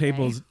And the someday.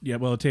 table's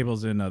the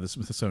table's in the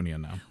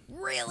Smithsonian now.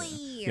 Really?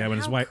 Yeah, when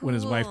his wife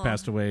cool.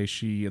 passed away,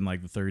 she in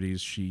like the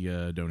 30s, she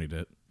donated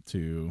it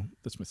to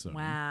the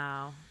Smithsonian.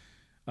 Wow.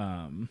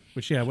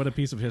 Which what a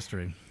piece of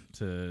history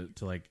to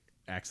like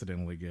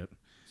accidentally get.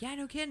 Yeah,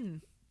 no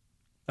kidding.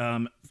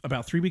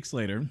 About 3 weeks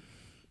later,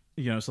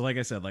 so like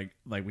I said, like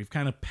we've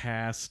kind of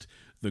passed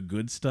the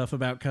good stuff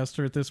about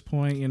Custer at this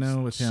point,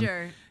 with him,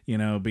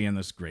 Sure. Being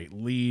this great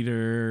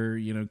leader,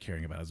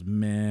 caring about his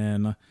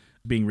men,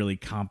 being really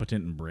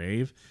competent and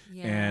brave.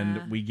 Yeah.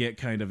 And we get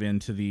kind of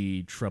into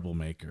the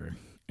troublemaker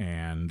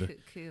and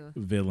Cool.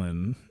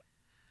 villain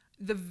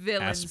The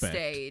villain aspect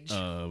stage.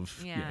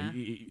 of Yeah.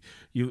 he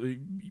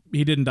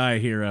didn't die a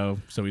hero,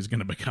 so he's going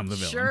to become the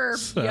villain. Sure.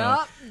 So,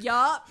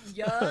 Yup.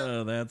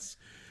 that's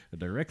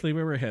directly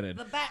where we're headed.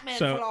 The Batman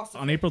so philosophy.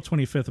 on April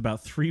 25th,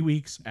 about 3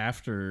 weeks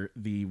after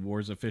the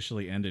wars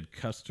officially ended,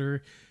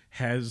 Custer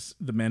has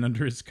the men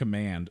under his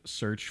command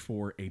search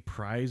for a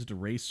prized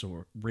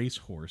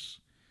racehorse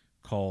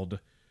called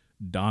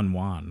Don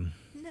Juan.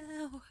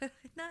 No,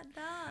 not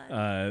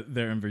Don.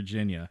 There in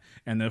Virginia,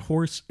 and the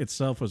horse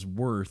itself was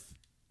worth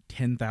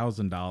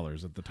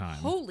 $10,000 at the time.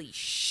 Holy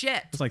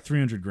shit. It's like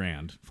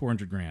 $300,000,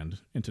 $400,000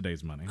 in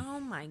today's money. Oh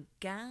my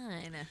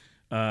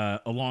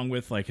god. Along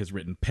with like his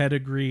written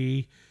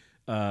pedigree,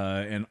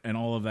 and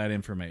all of that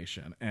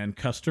information. And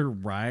Custer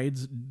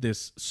rides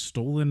this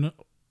stolen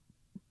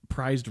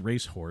prized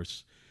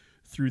racehorse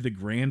through the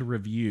Grand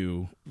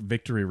Review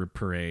Victory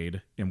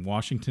Parade in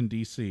Washington,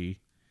 D.C.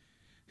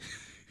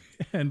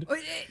 And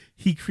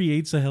he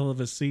creates a hell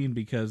of a scene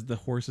because the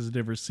horse has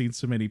never seen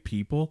so many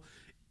people.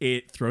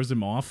 It throws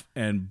him off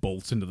and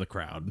bolts into the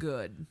crowd.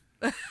 Good.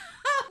 Just-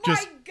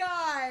 my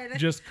god.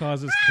 Just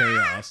causes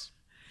chaos.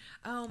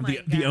 Oh my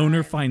god. The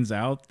owner finds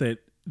out that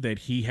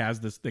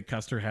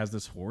Custer has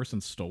this horse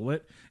and stole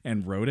it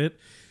and rode it.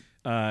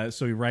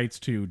 So he writes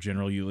to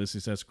General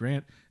Ulysses S.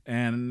 Grant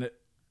and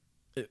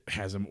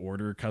has him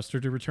order Custer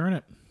to return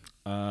it.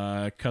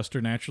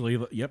 Custer naturally,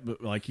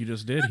 like you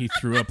just did, he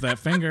threw up that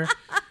finger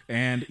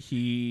and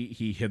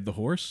he hid the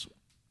horse.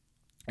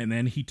 And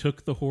then he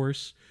took the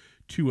horse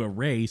to a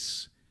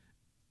race,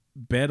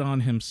 bet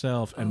on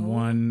himself, and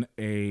won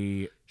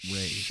a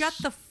race. Shut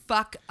the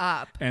fuck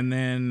up. And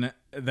then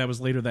that was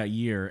later that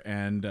year,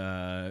 and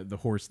the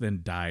horse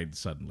then died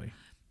suddenly.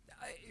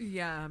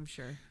 Yeah, I'm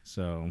sure.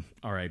 So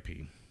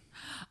R.I.P.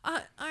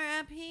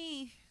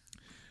 R.I.P.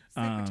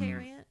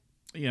 Secretariat.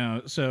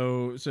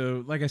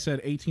 So like I said,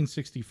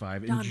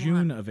 1865. Don In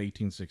June of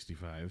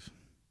 1865,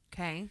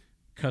 Okay.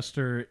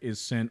 Custer is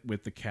sent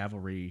with the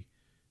cavalry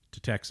to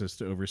Texas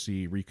to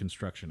oversee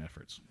reconstruction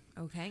efforts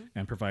Okay.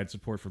 and provide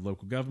support for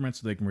local government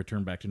so they can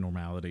return back to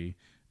normality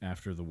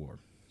after the war.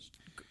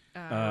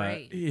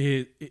 Right.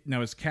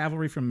 Now, his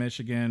cavalry from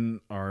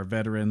Michigan are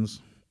veterans.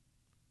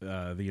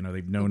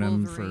 They've known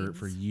him for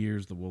Wolverines.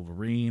 years, the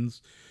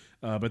Wolverines.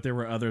 But there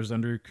were others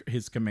under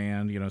his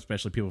command,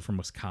 especially people from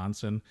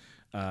Wisconsin.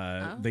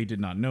 They did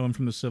not know him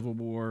from the Civil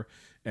War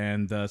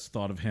and thus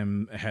thought of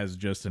him as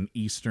just an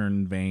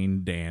Eastern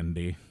vein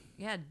dandy.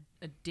 Yeah,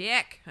 a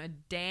dick, a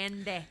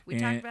dandy. We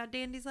And- talked about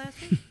dandies last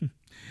week.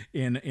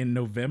 In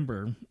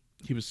November,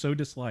 he was so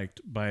disliked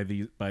by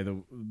the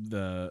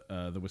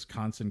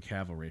Wisconsin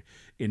cavalry.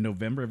 In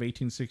November of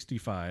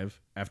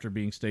 1865, after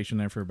being stationed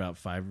there for about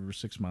 5 or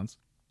 6 months,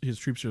 his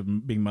troops are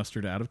being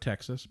mustered out of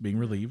Texas, being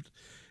relieved.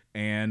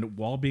 And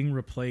while being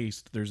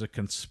replaced, there's a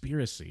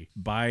conspiracy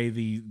by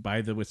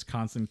the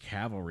Wisconsin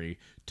cavalry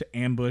to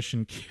ambush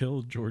and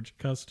kill George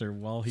Custer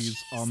while he's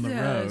on the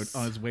road Jesus.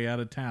 on his way out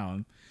of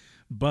town.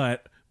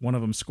 But one of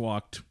them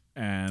squawked,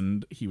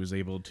 and he was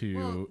able to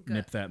Well, good.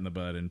 nip that in the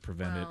bud and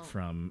prevent Well, it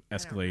from I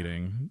don't know.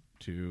 escalating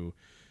to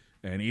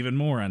an even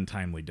more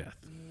untimely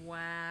death.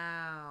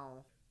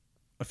 Wow.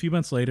 A few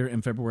months later,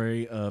 in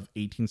February of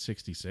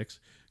 1866,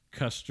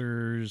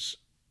 Custer's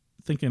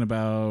thinking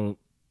about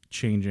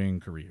changing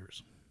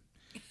careers.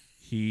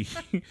 He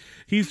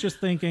he's just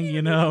thinking,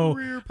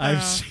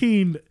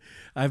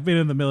 I've been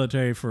in the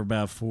military for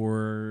about 4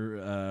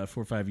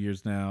 or 5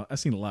 years now. I've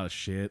seen a lot of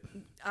shit.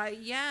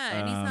 Yeah,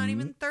 and he's not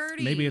even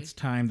 30. Maybe it's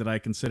time that I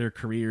consider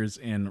careers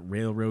in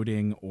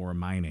railroading or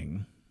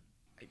mining.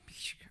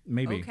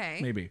 Maybe. Okay.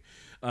 Maybe.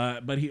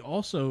 But he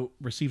also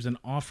receives an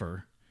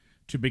offer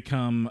to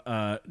become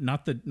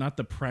not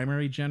the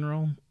primary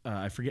general.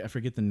 I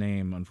forget the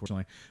name,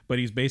 unfortunately. But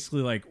he's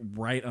basically like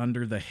right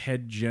under the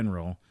head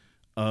general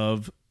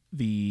of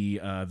the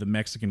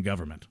Mexican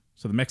government.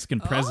 So the Mexican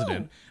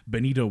president,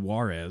 Benito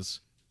Juarez,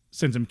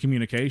 sends him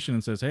communication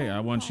and says, "Hey, I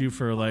want you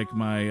for like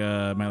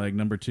my like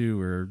number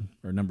 2 or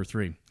number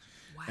 3."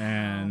 Wow.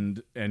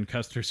 And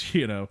Custer's,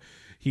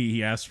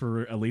 he asked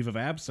for a leave of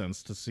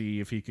absence to see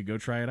if he could go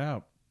try it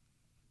out.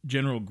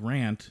 General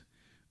Grant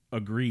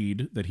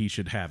agreed that he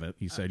should have it.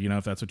 He said,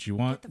 if that's what you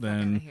want,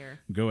 then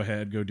go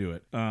ahead, go do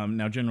it.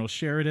 Now, General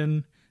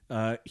Sheridan,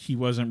 he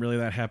wasn't really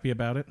that happy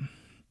about it.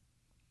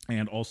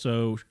 And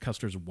also,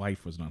 Custer's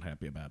wife was not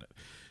happy about it.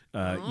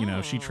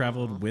 She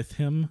traveled with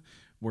him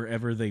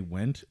wherever they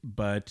went,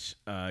 but,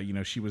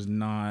 she was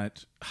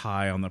not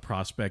high on the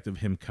prospect of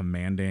him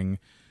commanding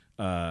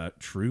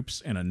troops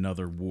in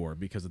another war,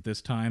 because at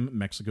this time,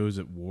 Mexico's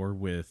at war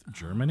with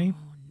Germany.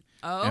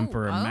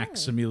 Emperor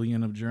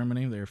Maximilian of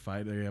Germany. They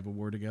have a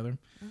war together.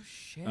 Oh,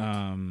 shit.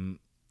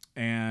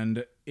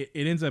 And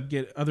it ends up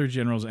other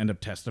generals end up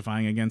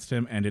testifying against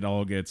him, and it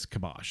all gets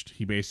kiboshed.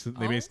 They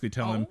basically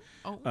tell him,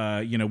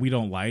 we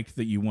don't like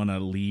that you want to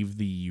leave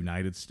the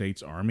United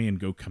States Army and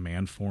go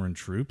command foreign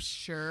troops.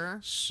 Sure.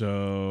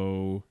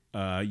 So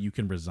you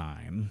can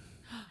resign,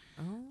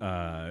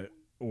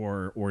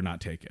 or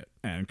not take it.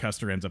 And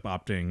Custer ends up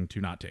opting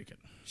to not take it.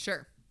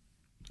 Sure.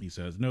 He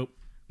says, "Nope,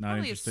 not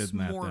interested in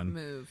that." Then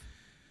move.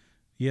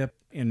 Yep.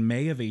 In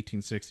May of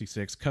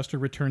 1866, Custer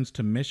returns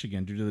to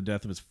Michigan due to the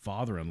death of his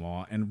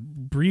father-in-law,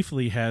 and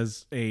briefly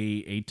has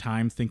a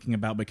time thinking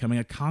about becoming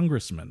a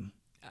congressman.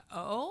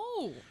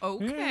 Oh,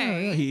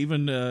 okay. Yeah.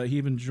 He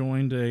even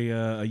joined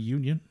a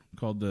union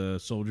called the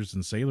Soldiers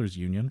and Sailors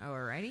Union.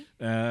 Alrighty.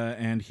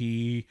 And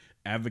he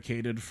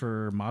advocated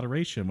for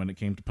moderation when it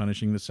came to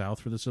punishing the South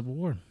for the Civil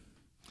War.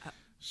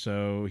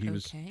 So he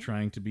was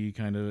trying to be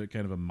kind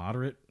of a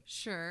moderate.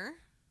 Sure.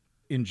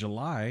 In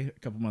July, a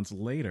couple months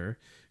later,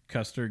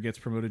 Custer gets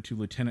promoted to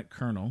lieutenant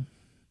colonel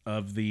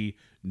of the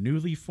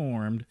newly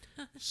formed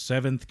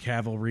 7th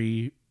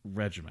Cavalry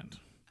Regiment.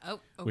 Oh,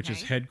 okay. Which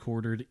was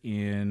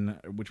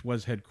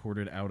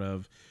headquartered out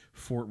of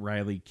Fort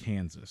Riley,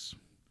 Kansas.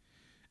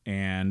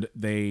 And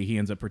he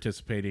ends up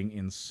participating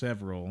in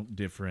several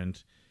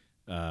different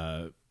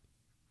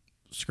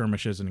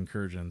skirmishes and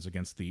incursions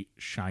against the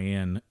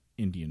Cheyenne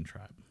Indian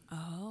tribe.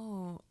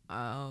 Oh,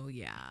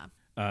 yeah.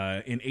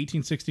 In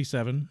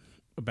 1867,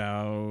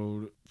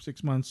 about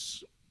 6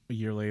 months, a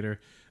year later,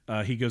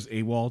 he goes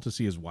AWOL to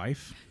see his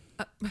wife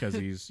because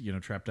he's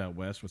trapped out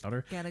west without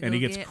her, and he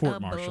gets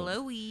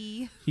court-martialed.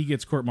 He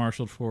gets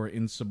court-martialed for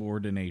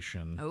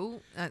insubordination. Oh,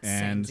 that's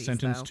and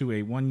sentenced to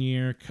a 1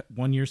 year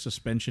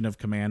suspension of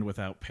command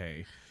without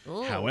pay.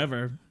 Ooh.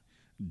 However,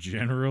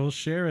 General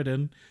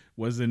Sheridan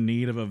was in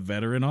need of a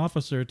veteran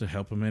officer to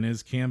help him in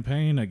his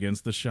campaign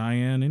against the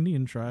Cheyenne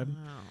Indian tribe.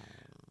 Oh.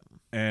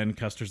 And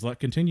Custer's luck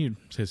continued.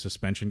 His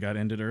suspension got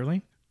ended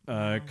early.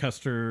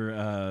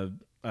 Custer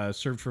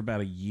served for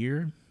about a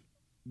year.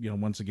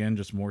 Once again,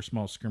 just more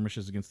small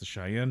skirmishes against the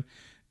Cheyenne.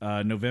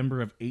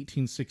 November of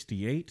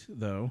 1868,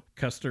 though,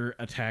 Custer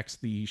attacks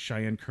the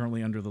Cheyenne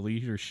currently under the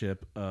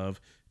leadership of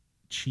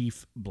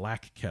Chief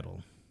Black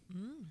Kettle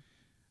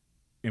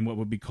in what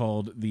would be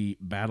called the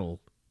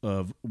Battle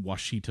of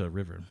Washita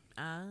River.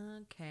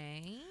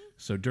 Okay.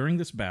 So during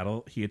this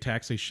battle, he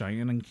attacks a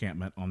Cheyenne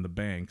encampment on the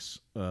banks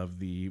of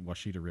the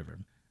Washita River.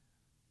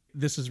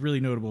 This is really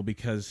notable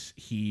because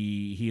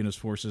he and his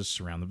forces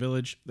surround the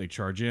village, they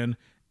charge in,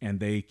 and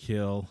they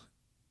kill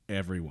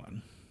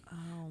everyone.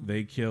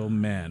 They kill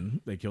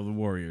men. They kill the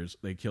warriors.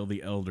 They kill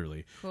the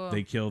elderly. Cool.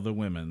 They kill the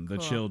women, the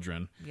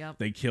children. Yep.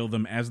 They kill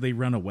them as they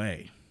run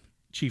away.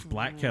 Chief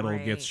Black Kettle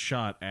gets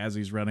shot as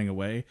he's running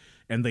away,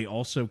 and they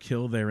also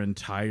kill their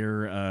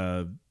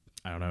entire,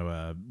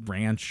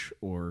 ranch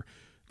or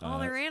all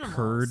their animals.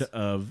 Herd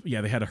of.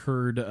 Yeah, they had a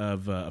herd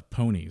of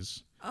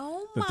ponies.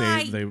 Oh that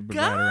my they would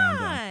ride around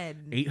on.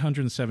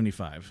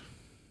 875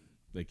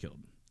 they killed.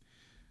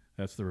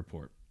 That's the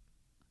report.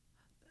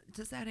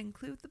 Does that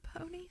include the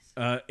ponies?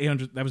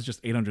 800. That was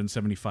just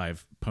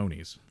 875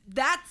 ponies.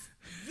 That's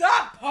the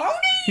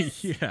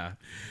ponies? Yeah,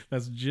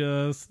 that's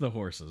just the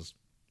horses.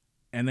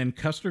 And then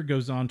Custer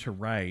goes on to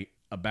write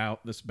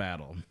about this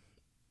battle.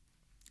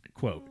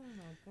 Quote,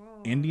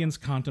 Indians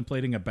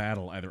contemplating a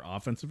battle, either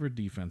offensive or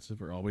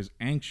defensive, are always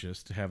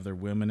anxious to have their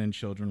women and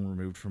children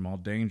removed from all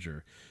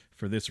danger.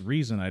 For this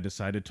reason, I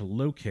decided to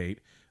locate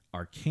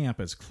our camp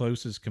as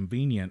close as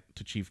convenient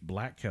to Chief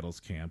Black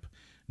Kettle's camp,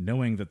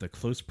 knowing that the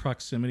close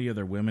proximity of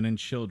their women and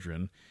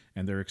children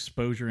and their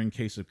exposure in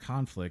case of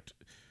conflict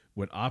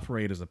would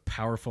operate as a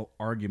powerful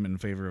argument in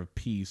favor of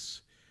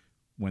peace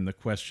when the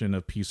question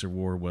of peace or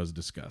war was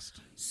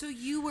discussed. So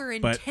you were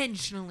But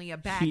intentionally a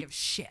bag of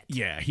shit.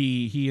 Yeah,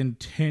 he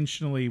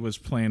intentionally was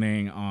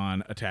planning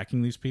on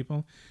attacking these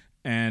people.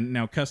 And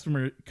now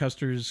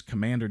Custer's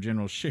commander,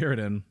 General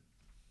Sheridan,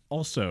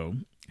 also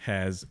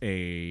has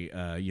a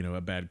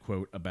bad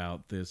quote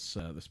about this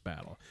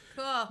battle.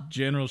 Cool.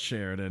 General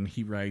Sheridan,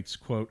 he writes,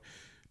 quote,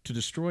 "To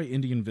destroy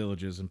Indian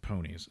villages and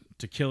ponies,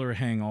 to kill or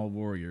hang all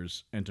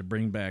warriors, and to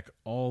bring back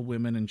all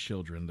women and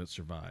children that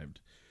survived.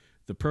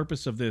 The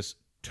purpose of this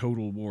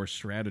total war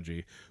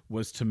strategy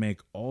was to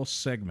make all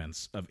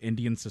segments of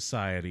Indian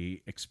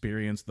society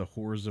experience the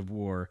horrors of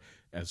war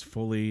as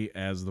fully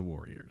as the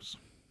warriors."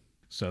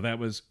 So that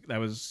was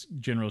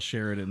General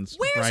Sheridan's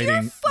Where's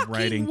your fucking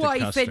writing to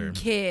wife Custer. and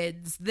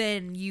kids,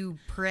 then, you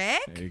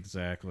prick?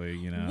 Exactly,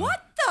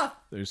 What the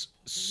there's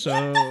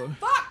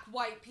fuck,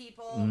 white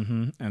people?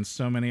 and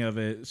so many of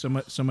it, so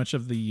much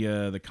of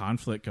the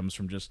conflict comes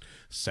from just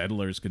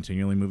settlers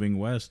continually moving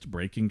west,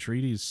 breaking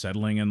treaties,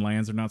 settling in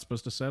lands they're not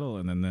supposed to settle,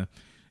 and then the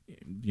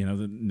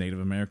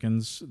Native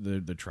Americans,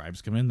 the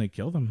tribes come in, they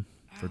kill them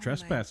for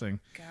trespassing,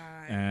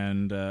 God.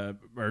 and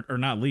or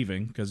not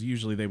leaving, because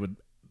usually they would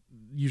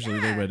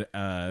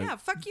Yeah,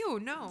 fuck you,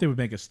 no. they would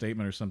make a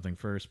statement or something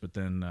first, but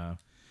then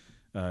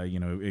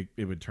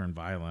it would turn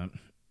violent.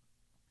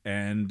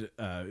 And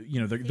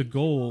the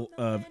goal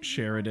of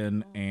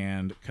Sheridan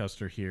and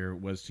Custer here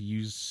was to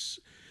use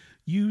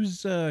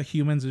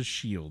humans as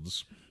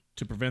shields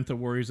to prevent the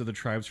warriors of the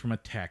tribes from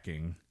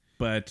attacking.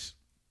 But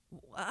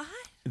What?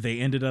 they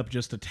ended up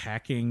just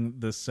attacking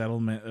the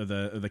settlement of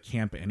the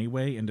camp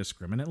anyway,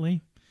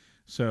 indiscriminately.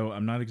 So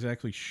I'm not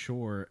exactly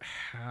sure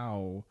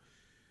how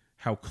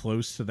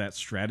close to that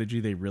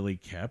strategy they really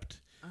kept.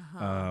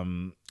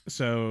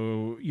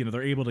 So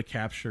they're able to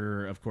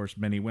capture, of course,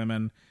 many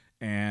women,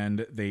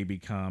 and they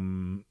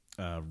become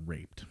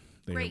raped.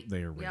 They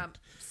are raped. Yeah,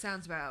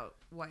 sounds about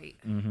white.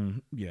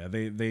 Yeah,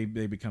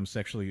 they become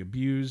sexually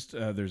abused.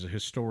 There's a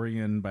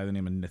historian by the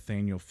name of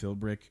Nathaniel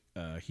Philbrick.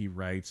 He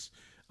writes,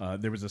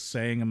 there was a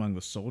saying among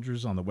the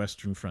soldiers on the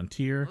western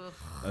frontier,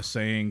 a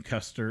saying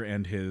Custer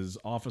and his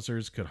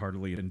officers could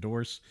hardly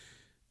endorse,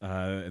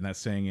 and that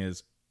saying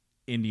is,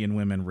 "Indian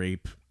women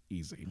rape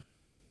easy."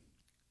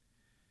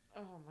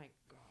 Oh my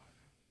god.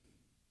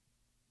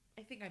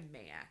 I think I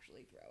may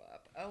actually throw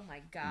up. Oh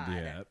my god.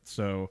 Yeah.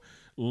 So,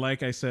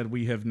 like I said,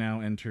 we have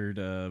now entered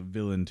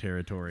villain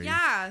territory.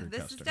 Yeah, for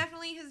this Custer. is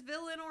definitely his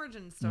villain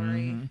origin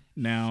story.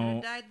 Now, Should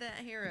have died that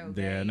hero.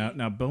 yeah. Guy.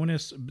 Now,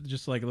 bonus,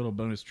 just like a little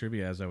bonus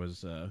trivia as I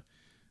was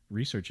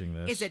researching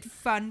this. Is it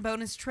fun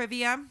bonus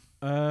trivia?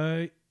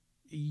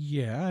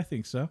 Yeah, I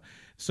think so.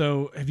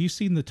 So, have you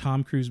seen the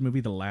Tom Cruise movie,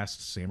 The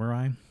Last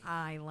Samurai?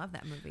 I love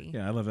that movie.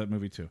 Yeah, I love that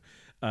movie too.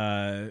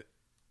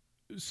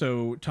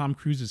 So Tom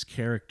Cruise's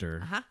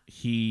character,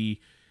 he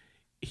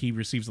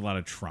receives a lot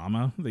of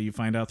trauma that you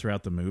find out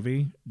throughout the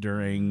movie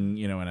during,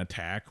 an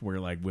attack where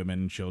like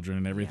women, children,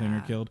 and everything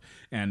are killed,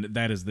 and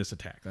that is this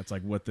attack. That's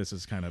like what this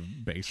is kind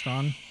of based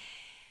on.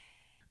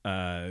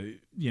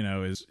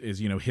 Is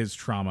his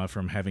trauma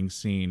from having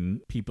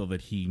seen people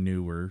that he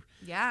knew were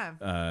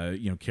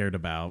cared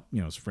about,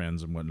 his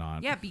friends and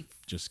whatnot. Yeah, be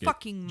just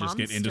monsters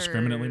get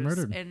indiscriminately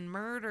murdered. and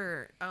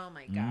murder. Oh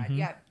my god.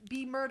 Yeah,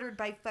 be murdered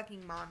by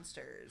fucking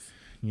monsters.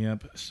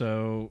 Yep.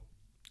 So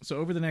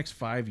over the next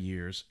 5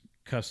 years,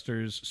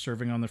 Custer's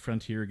serving on the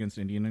frontier against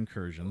Indian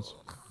incursions.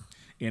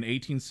 In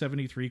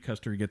 1873,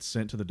 Custer gets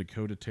sent to the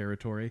Dakota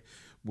Territory,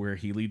 where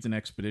he leads an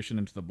expedition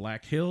into the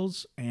Black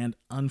Hills and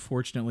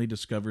unfortunately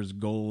discovers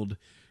gold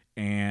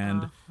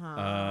and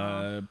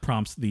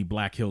prompts the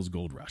Black Hills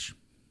Gold Rush.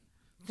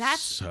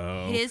 That's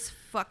his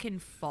fucking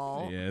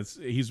fault. Yeah,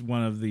 he's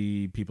one of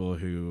the people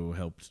who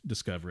helped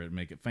discover it and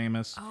make it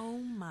famous. Oh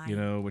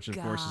my which of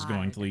course is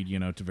going to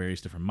lead, to various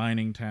different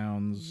mining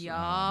towns.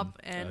 Yup,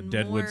 and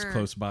Deadwood's more.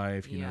 close by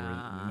if you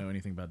know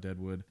anything about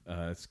Deadwood.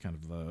 It's kind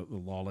of the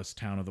lawless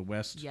town of the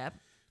West. Yep.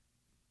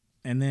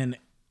 And then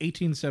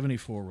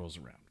 1874 rolls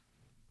around,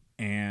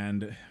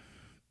 and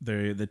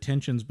the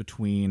tensions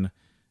between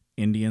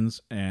Indians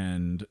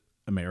and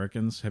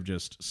Americans have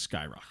just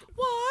skyrocketed.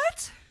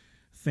 What?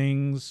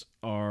 Things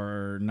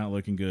are not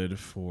looking good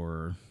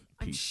for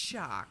peace. I'm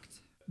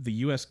shocked. The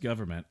U.S.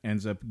 government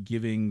ends up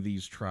giving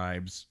these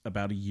tribes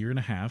about a year and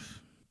a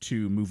half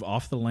to move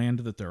off the land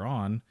that they're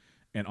on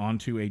and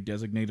onto a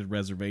designated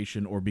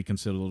reservation or be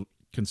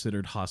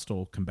considered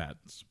hostile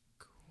combatants.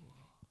 Cool.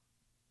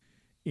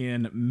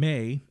 In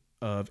May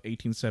of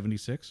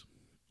 1876,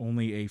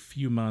 only a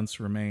few months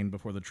remained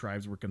before the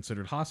tribes were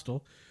considered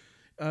hostile,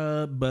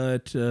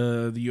 but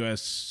the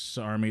U.S.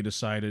 Army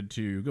decided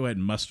to go ahead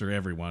and muster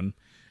everyone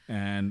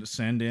and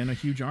send in a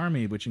huge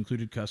army, which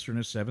included Custer and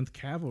his 7th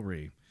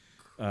Cavalry,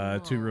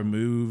 to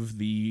remove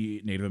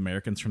the Native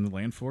Americans from the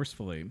land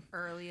forcefully.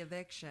 Early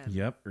eviction.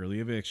 Yep, early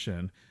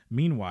eviction.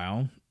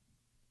 Meanwhile,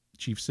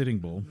 Chief Sitting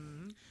Bull,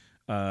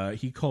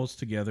 he calls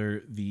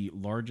together the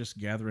largest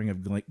gathering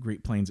of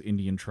Great Plains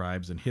Indian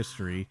tribes in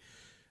history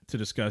to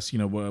discuss,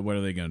 what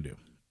are they going to do?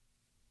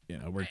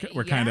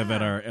 We're kind of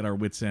at our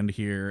wits' end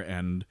here,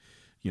 and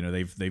You know,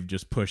 they've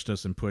just pushed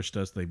us and pushed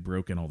us. They've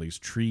broken all these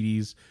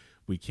treaties.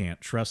 We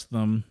can't trust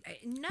them.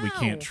 No. We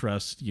can't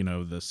trust, you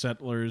know, the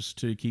settlers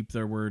to keep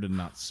their word and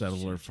not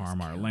settle or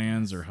farm our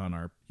lands or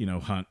hunt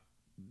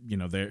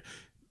their,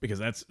 because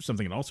that's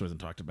something that also isn't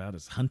talked about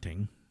is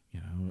hunting. You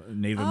know,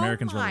 Native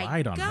Americans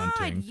relied on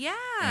hunting. Yeah.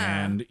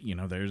 And, you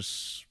know,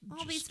 there's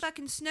all these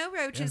fucking snow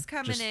roaches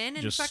coming in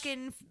and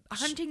fucking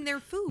hunting their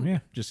food. Yeah,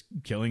 just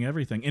killing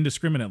everything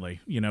indiscriminately,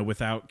 you know,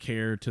 without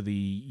care to the,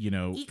 you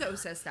know,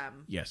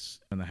 ecosystem. Yes,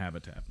 and the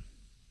habitat.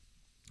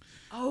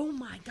 Oh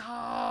my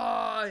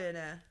God.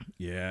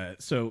 Yeah.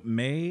 So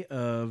June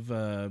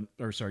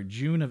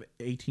of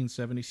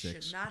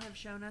 1876. Should not have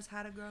shown us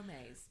how to grow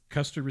maize.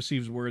 Custer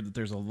receives word that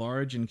there's a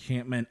large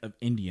encampment of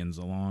Indians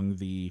along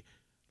the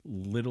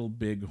Little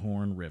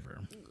Bighorn River.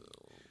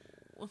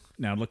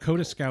 Now,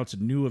 Lakota scouts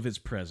knew of his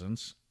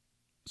presence,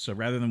 so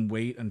rather than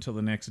wait until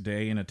the next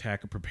day and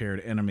attack a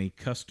prepared enemy,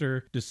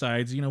 Custer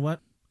decides, you know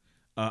what?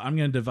 I'm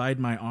going to divide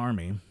my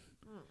army,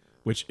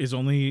 which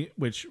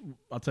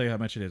I'll tell you how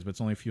much it is, but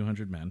it's only a few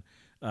hundred men.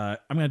 I'm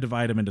going to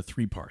divide them into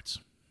 3 parts,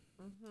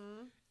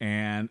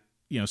 and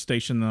you know,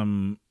 station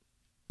them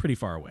pretty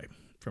far away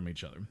from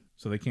each other,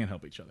 so they can't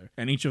help each other.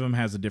 And each of them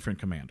has a different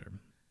commander.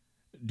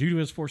 Due to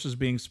his forces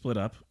being split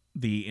up,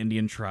 the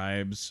Indian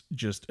tribes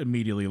just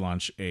immediately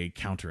launch a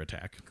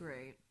counterattack.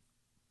 Great.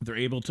 They're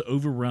able to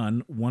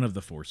overrun one of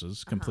the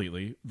forces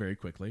completely, very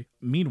quickly.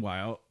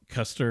 Meanwhile,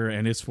 Custer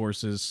and his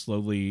forces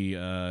slowly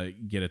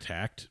get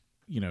attacked,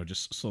 you know,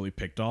 just slowly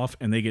picked off,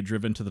 and they get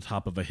driven to the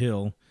top of a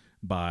hill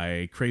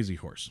by Crazy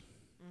Horse.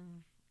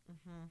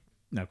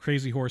 Now,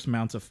 Crazy Horse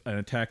mounts an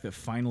attack that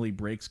finally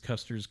breaks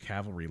Custer's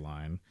cavalry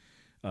line.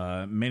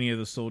 Many of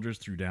the soldiers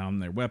threw down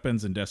their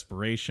weapons in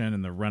desperation,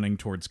 and they're running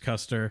towards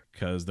Custer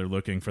because they're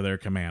looking for their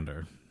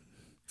commander.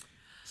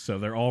 So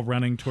they're all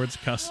running towards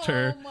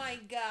Custer. Oh my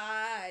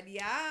God!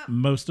 Yeah.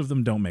 Most of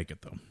them don't make it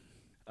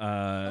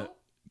though.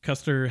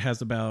 Custer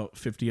has about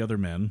 50 other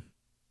men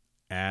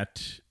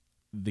at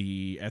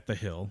the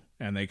hill,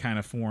 and they kind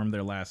of form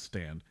their last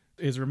stand.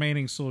 His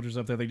remaining soldiers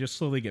up there, they just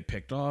slowly get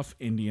picked off.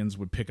 Indians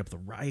would pick up the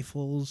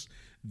rifles.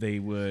 They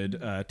would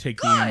take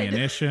the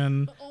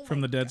ammunition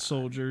from the dead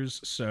soldiers.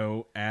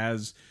 So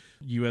as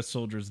U.S.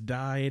 soldiers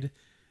died,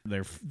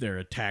 their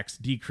attacks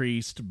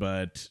decreased,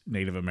 but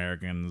Native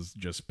Americans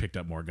just picked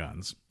up more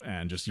guns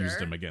and just used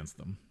them against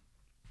them.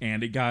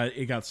 And it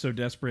got so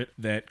desperate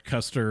that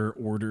Custer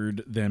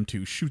ordered them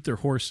to shoot their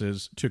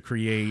horses to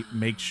create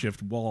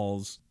makeshift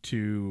walls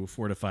to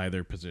fortify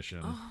their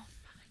position.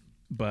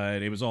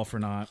 But it was all for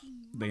naught.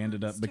 They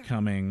ended up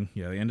becoming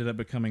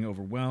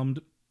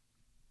overwhelmed.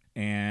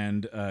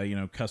 And, you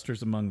know,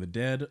 Custer's among the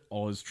dead,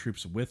 all his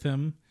troops with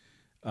him.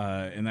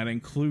 And that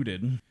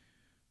included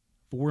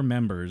 4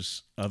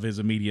 members of his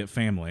immediate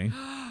family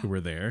who were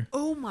there.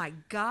 Oh, my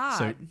God.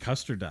 So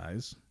Custer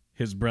dies.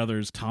 His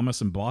brothers Thomas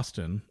and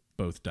Boston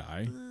both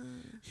die.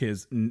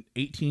 His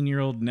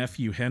 18-year-old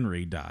nephew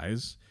Henry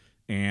dies.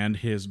 And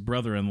his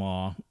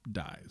brother-in-law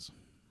dies.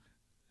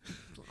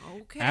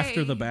 Okay.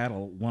 After the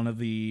battle, one of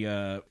the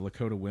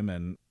Lakota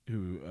women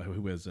who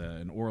was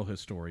an oral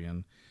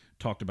historian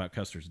talked about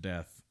Custer's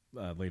death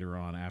later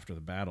on after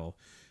the battle.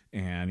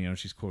 And, you know,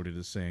 she's quoted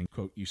as saying,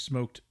 quote, "You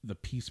smoked the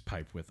peace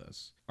pipe with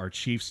us. Our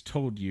chiefs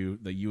told you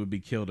that you would be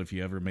killed if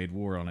you ever made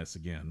war on us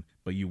again,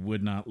 but you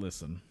would not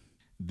listen.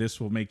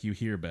 This will make you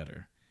hear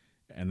better."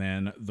 And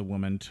then the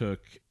woman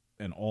took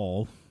an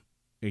awl,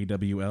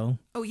 AWL.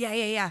 Oh,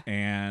 yeah.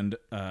 And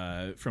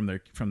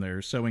from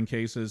their sewing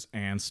cases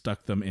and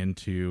stuck them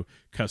into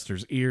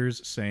Custer's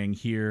ears, saying,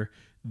 "Here,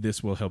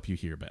 this will help you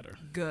hear better."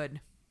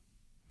 Good.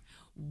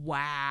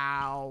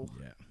 Wow.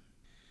 Yeah.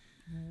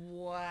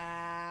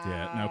 Wow.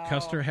 Yeah. Now,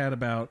 Custer had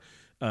about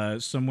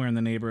somewhere in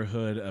the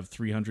neighborhood of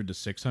 300 to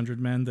 600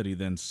 men that he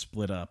then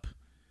split up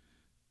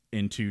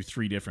into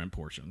 3 different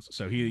portions.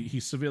 So he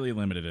severely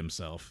limited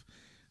himself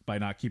by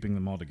not keeping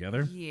them all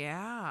together.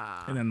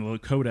 Yeah. And then the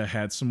Lakota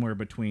had somewhere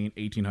between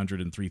 1,800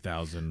 and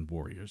 3,000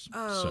 warriors.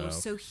 Oh,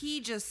 so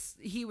he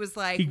was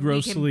like, he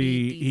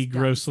grossly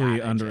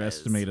savages.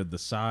 Underestimated the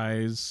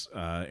size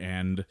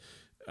and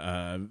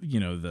you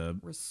know, the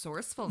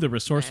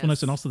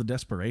resourcefulness and also the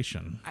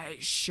desperation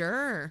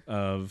sure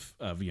of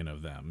you know,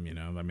 them, you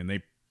know. I mean,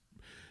 they,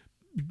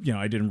 you know,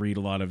 I didn't read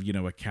a lot of, you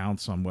know,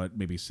 accounts on what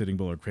maybe Sitting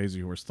Bull or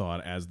Crazy Horse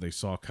thought as they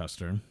saw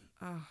Custer.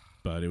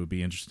 But it would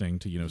be interesting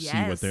to, you know, see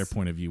what their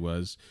point of view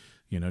was.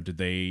 You know, did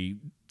they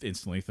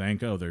instantly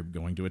think, "Oh, they're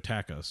going to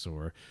attack us,"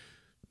 or,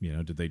 you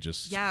know, did they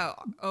just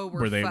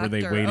were they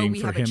waiting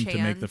for him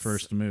to make the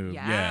first move?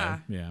 Yeah.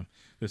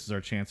 This is our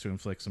chance to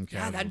inflict some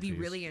casualties. Yeah, that'd be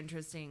really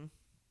interesting.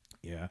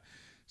 Yeah.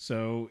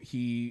 So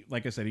he,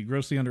 like I said, he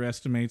grossly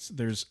underestimates.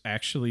 There's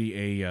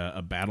actually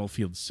a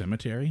battlefield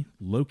cemetery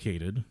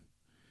located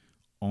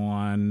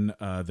on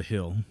the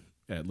hill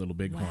at Little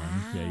Bighorn.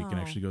 Wow. Yeah, you can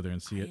actually go there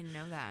and see it. I didn't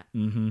know that.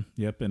 Mm-hmm.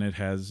 Yep, and it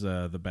has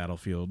the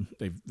battlefield.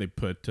 They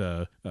put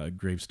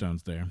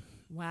gravestones there.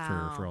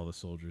 Wow. For all the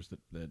soldiers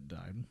that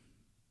died.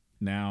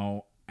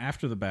 Now,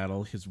 after the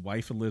battle, his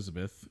wife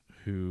Elizabeth,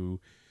 who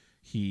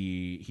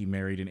He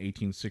married in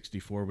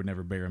 1864, would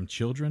never bear him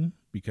children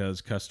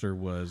because Custer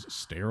was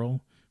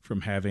sterile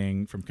from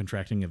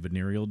contracting a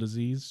venereal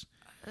disease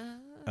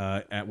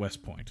at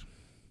West Point.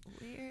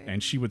 Weird.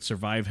 And she would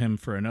survive him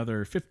for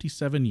another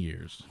 57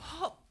 years.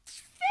 Oh,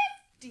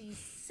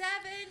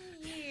 57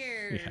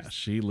 years. Yeah,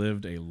 she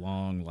lived a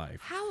long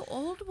life. How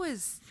old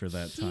was for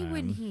that he time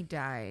when he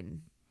died?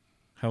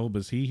 How old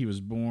was he? He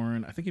was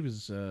born, I think he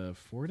was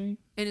 40.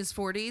 In his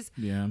 40s?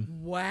 Yeah.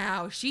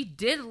 Wow, she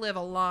did live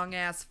a long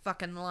ass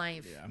fucking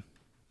life. Yeah.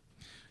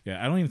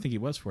 Yeah, I don't even think he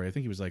was 40. I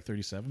think he was like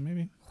 37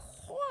 maybe.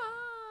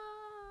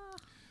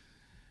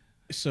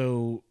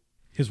 So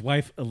his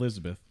wife,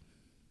 Elizabeth,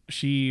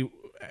 she,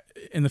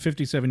 in the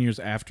 57 years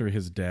after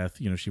his death,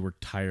 she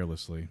worked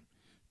tirelessly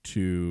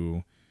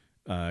to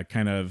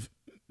kind of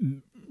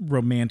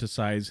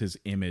romanticize his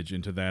image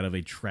into that of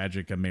a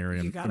tragic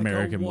American go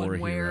war one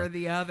way hero. or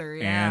the other,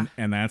 yeah.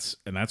 And that's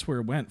where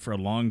it went for a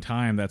long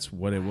time. That's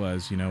what it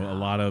was. A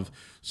lot of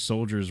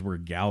soldiers were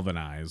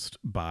galvanized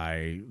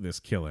by this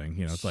killing.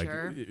 It's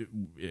Sure. like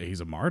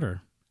he's a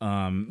martyr.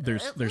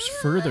 There's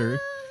further.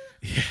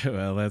 Yeah,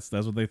 well, that's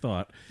what they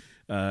thought.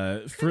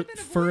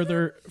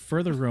 Further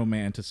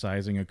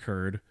romanticizing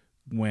occurred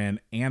when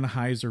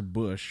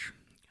Anheuser-Busch,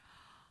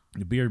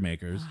 the beer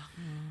makers,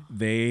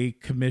 they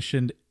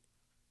commissioned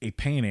a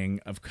painting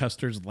of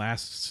Custer's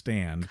last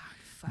stand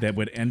that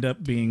would end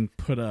up being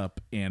put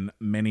up in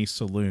many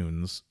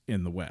saloons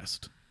in the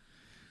West.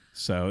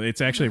 So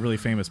it's actually a really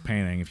famous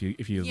painting. If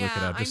you look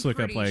it up, just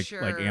look up like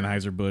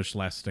Anheuser-Busch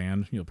Last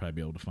Stand. You'll probably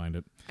be able to find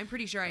it. I'm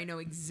pretty sure I know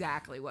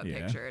exactly what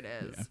picture it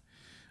is.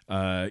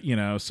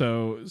 Yeah.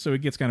 So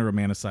it gets kind of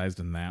romanticized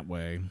in that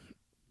way.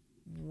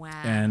 Wow.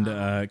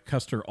 And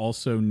Custer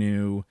also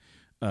knew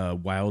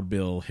Wild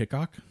Bill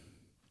Hickok.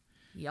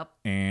 Yep.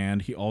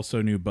 And he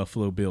also knew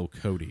Buffalo Bill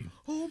Cody.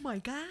 Oh my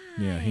God.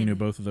 Yeah, he knew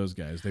both of those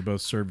guys. They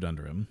both served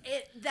under him.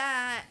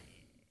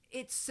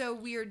 It's so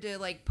weird to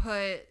like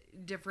put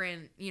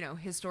different,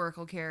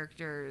 historical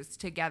characters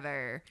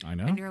together. I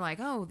know. And you're like,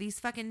 oh, these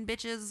fucking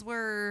bitches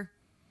were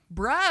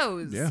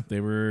bros. Yeah,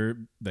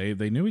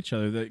 they knew each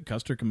other. That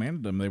Custer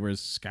commanded them. They were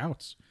his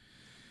scouts.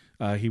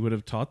 He would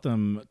have taught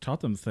them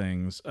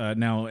things.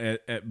 Now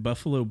at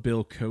Buffalo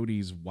Bill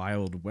Cody's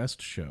Wild West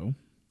show,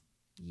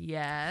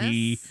 yes,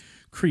 he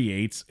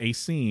creates a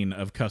scene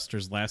of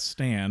Custer's last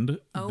stand.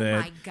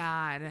 My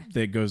God,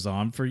 that goes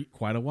on for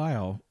quite a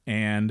while.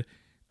 And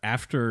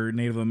after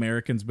Native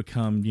Americans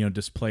become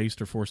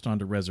displaced or forced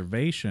onto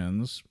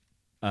reservations,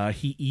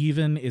 he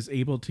even is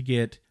able to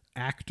get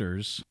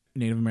actors,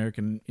 Native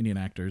American Indian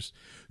actors,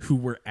 who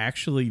were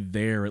actually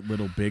there at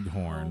Little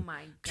Bighorn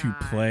to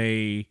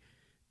play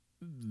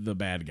the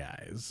bad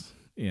guys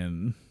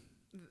in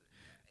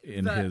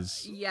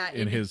his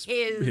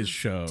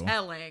show.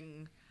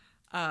 Telling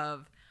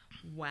of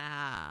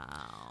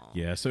wow.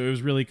 Yeah, so it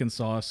was really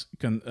considered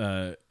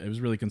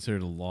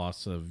a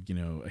loss of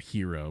a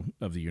hero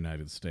of the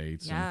United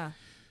States. Yeah.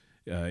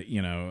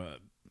 And,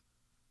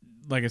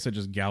 like I said,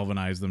 just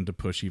galvanize them to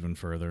push even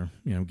further.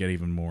 Get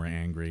even more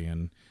angry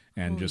and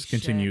just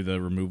continue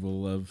the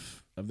removal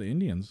of the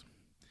Indians.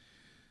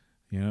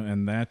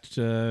 And that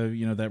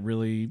that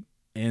really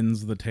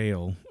ends the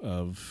tale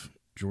of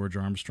George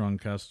Armstrong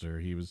Custer.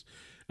 He was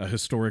a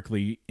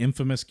historically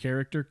infamous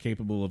character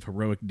capable of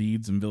heroic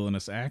deeds and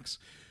villainous acts.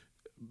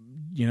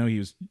 He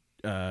was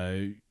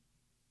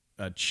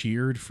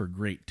cheered for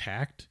great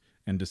tact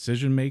and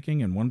decision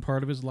making in one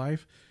part of his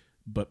life,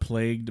 but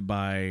plagued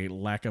by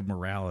lack of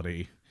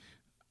morality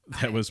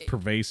that was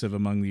pervasive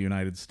among the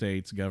United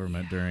States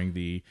government during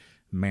the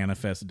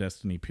Manifest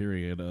Destiny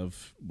period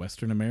of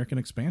Western American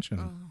expansion.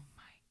 Oh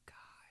my God.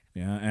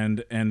 Yeah,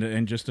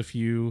 and just a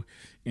few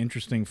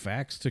interesting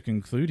facts to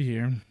conclude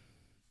here,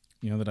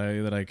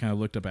 that I kind of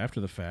looked up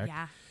after the fact.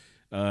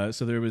 Yeah.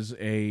 So there was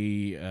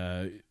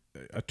a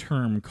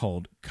term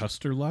called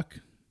Custer luck.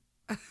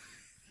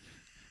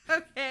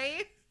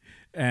 Okay.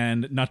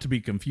 And not to be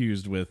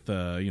confused with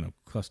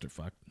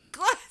clusterfuck.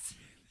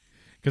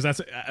 Because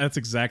that's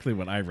exactly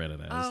what I read it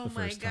as the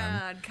first time. Oh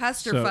my God,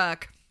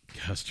 Custerfuck.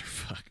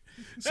 Clusterfuck.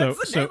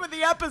 That's the name of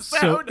the episode.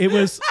 So it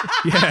was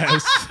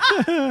yes.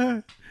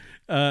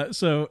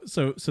 So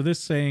this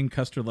saying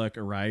Custer luck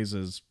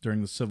arises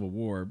during the Civil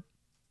War,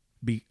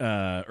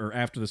 or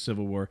after the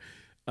Civil War,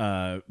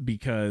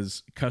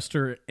 because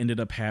Custer ended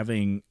up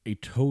having a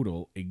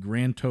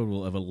grand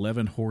total of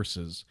 11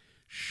 horses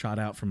shot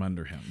out from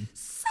under him.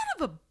 Son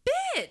of a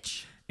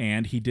bitch.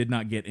 And he did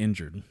not get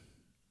injured.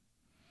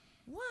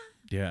 What?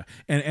 Yeah.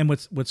 And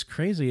what's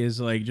crazy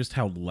is like just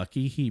how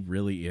lucky he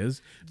really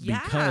is.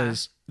 Yeah.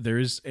 Because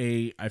there's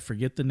I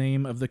forget the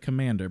name of the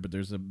commander, but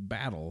there's a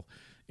battle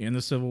in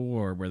the Civil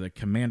War where the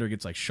commander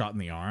gets like shot in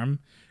the arm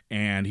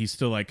and he's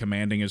still like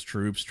commanding his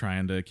troops,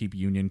 trying to keep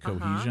Union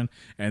cohesion.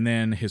 And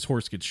then his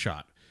horse gets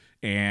shot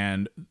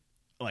and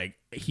like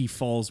he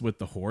falls with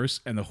the horse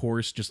and the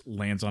horse just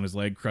lands on his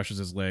leg, crushes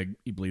his leg.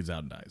 He bleeds out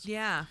and dies.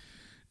 Yeah.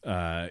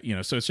 So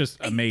it's just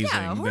amazing.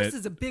 Yeah, a horse that,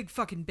 is a big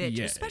fucking bitch,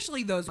 Yeah.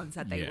 especially those ones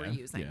that they yeah, were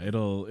using. Yeah,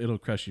 it'll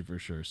crush you for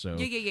sure. So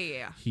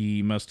Yeah.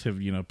 he must have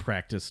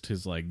practiced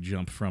his like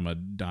jump from a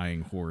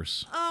dying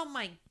horse. Oh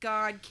my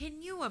God,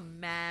 can you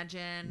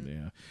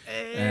imagine? Yeah,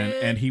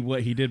 and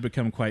he did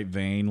become quite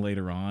vain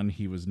later on.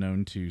 He was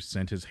known to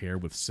scent his hair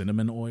with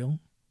cinnamon oil.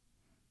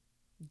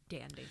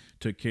 Dandy.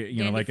 Took care,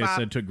 Dandy like fop. I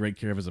said, took great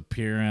care of his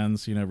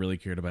appearance. Really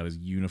cared about his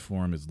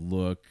uniform, his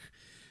look,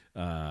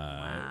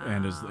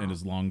 and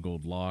his long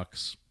gold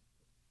locks.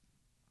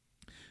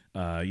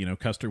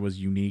 Custer was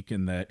unique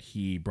in that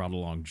he brought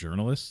along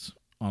journalists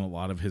on a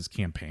lot of his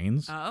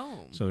campaigns.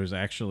 Oh. So there's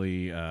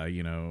actually,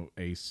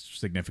 a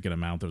significant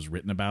amount that was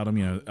written about him.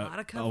 A lot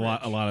of coverage.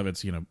 a lot of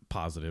it's,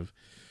 positive,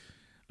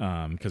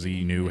 because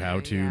he knew how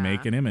to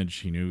make an image.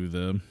 He knew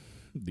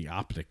the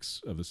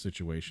optics of the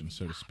situation,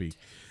 so to speak.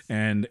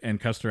 And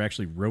Custer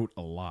actually wrote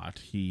a lot.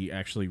 He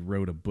actually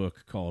wrote a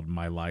book called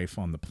My Life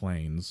on the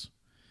Plains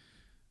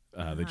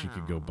that you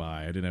could go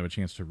buy. I didn't have a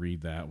chance to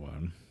read that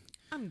one.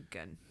 I'm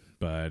good.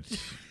 But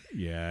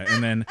yeah,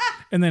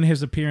 and then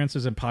his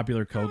appearances in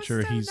popular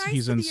culture. so He's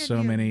nice in to the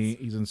so many. Indians.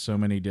 He's in so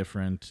many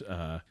different.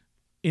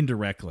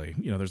 Indirectly,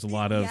 there's a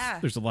lot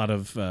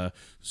of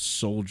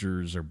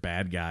soldiers or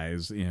bad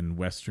guys in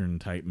Western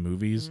type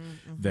movies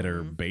that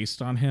are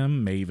based on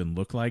him, may even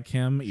look like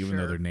him, even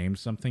though Sure. they're named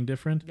something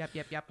different.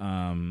 Yep.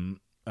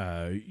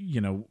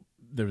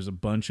 There was a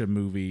bunch of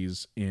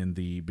movies in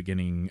the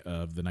beginning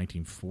of the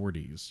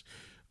 1940s.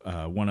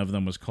 One of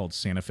them was called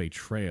Santa Fe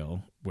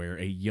Trail, where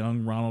a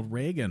young Ronald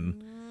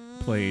Reagan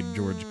played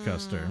George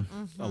Custer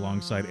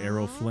alongside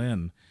Errol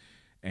Flynn,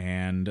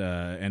 and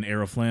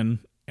Errol Flynn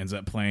ends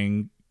up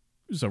playing.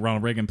 So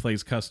Ronald Reagan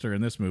plays Custer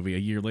in this movie. A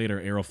year later,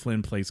 Errol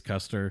Flynn plays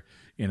Custer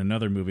in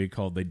another movie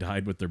called They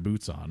Died with Their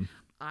Boots On.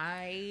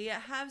 I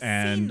have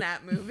seen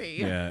that movie.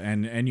 Yeah,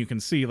 and you can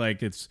see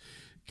like it's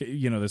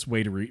this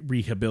way to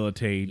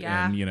rehabilitate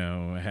Yeah.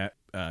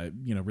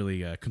 and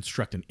really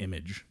construct an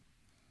image.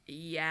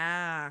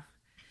 Yeah.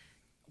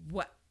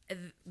 What?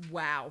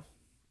 Wow.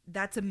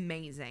 That's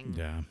amazing.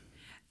 Yeah.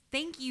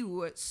 Thank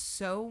you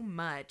so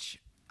much.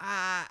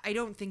 I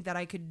don't think that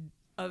I could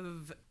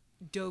have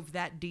dove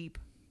that deep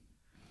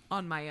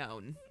on my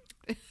own.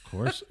 Of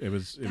course,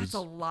 That's a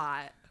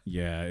lot.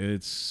 Yeah,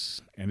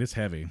 it's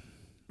heavy.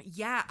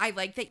 Yeah, I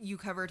like that you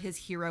covered his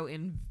hero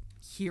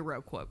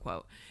quote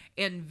quote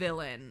and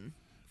villain.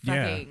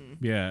 Fucking.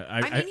 Yeah.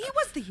 I mean, he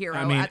was the hero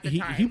at the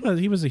time.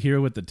 he was a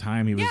hero at the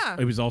time. He was. Yeah.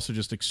 He was also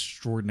just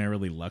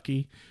extraordinarily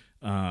lucky.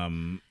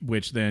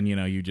 Which then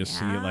you just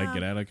see it like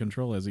get out of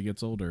control as he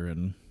gets older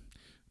and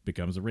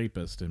becomes a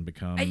rapist and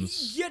becomes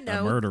a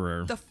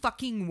murderer. The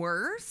fucking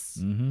worst.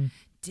 Mm-hmm.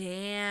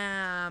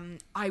 Damn.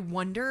 I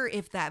wonder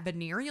if that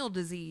venereal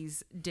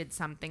disease did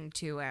something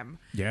to him.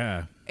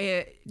 Yeah.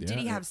 Did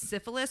he have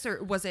syphilis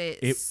or was it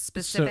So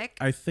specific?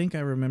 I think I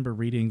remember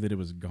reading that it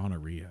was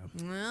gonorrhea.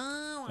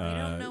 No, I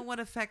don't know what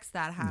effects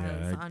that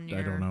has on your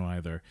I don't know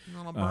either.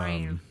 little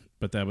brain.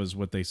 But that was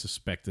what they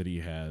suspected he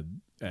had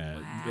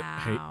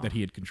Wow. that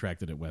he had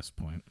contracted at West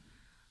Point.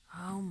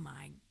 Oh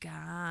my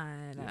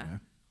God. Yeah.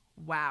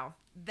 Wow.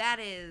 That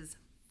is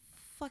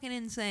fucking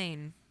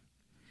insane.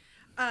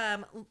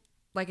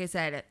 Like I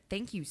said,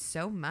 thank you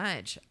so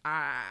much.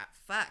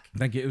 Fuck.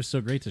 Thank you. It was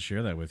so great to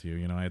share that with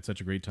you. I had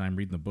such a great time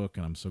reading the book,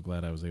 and I'm so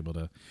glad I was able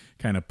to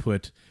kind of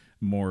put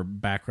more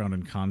background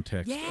and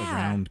context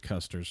around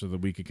Custer so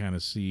that we could kind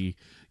of see,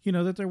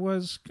 that there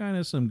was kind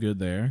of some good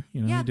there. He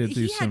did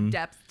do he some had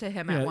depth to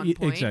him at one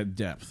point. Exact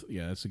depth.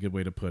 Yeah, that's a good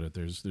way to put it.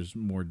 There's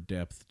more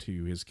depth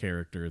to his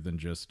character than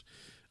just,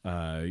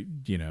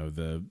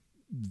 the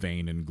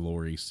vain and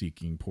glory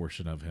seeking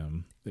portion of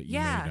him that you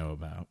may know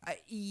about.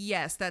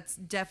 Yes, that's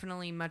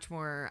definitely much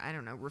more,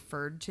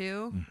 referred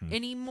to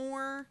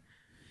anymore.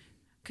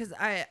 Because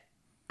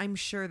I'm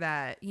sure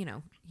that,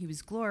 he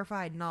was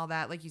glorified and all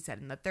that, like you said,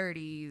 in the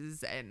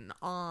 30s and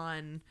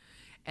on.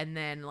 And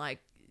then, like,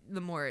 the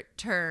more it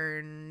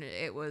turned,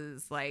 it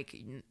was like,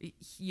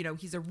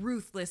 he's a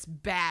ruthless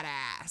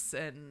badass.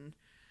 And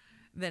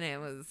then it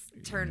was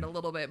turned a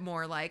little bit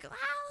more like, well,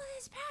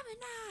 it's probably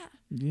not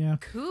Yeah.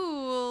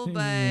 cool,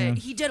 but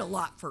he did a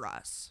lot for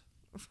us.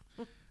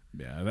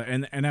 Yeah,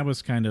 and that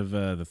was kind of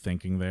the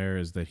thinking there,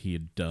 is that he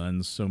had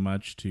done so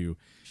much to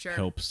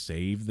help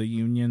save the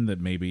Union that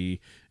maybe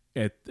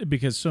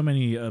because so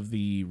many of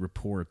the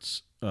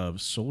reports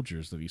of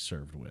soldiers that he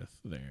served with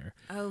there,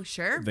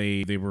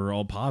 they were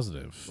all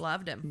positive.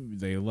 Loved him.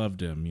 They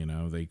loved him.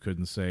 They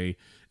couldn't say,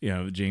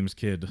 James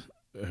Kidd,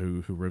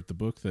 who wrote the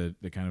book that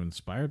kind of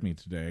inspired me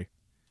today.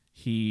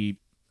 He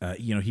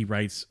he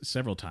writes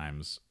several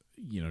times,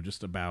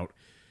 just about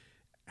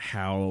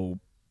how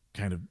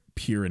kind of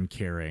pure and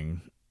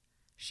caring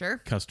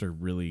Custer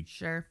really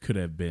could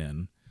have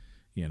been,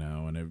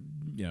 and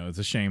it's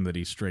a shame that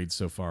he strayed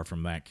so far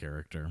from that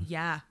character.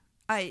 Yeah.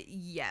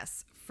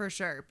 Yes, for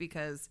sure,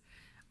 because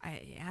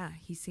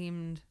he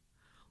seemed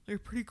like a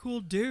pretty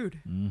cool dude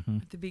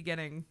at the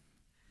beginning.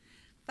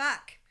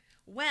 Fuck.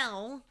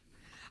 Well,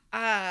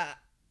 I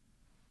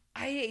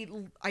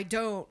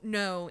don't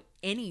know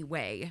any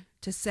way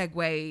to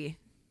segue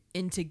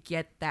and to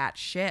get that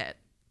shit.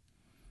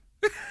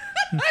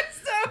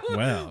 So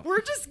Well.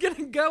 we're just going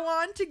to go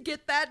on to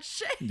get that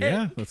shit.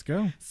 Yeah, let's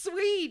go.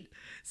 Sweet.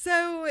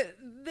 So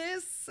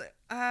this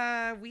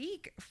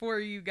week for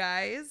you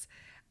guys,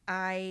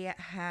 I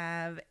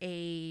have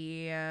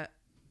a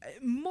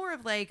more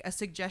of like a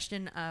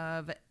suggestion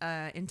of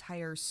an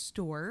entire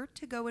store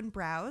to go and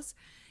browse.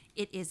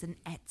 It is an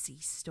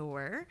Etsy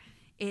store.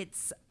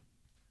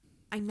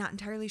 I'm not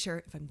entirely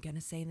sure if I'm going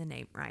to say the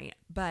name right,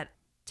 but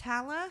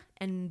Tala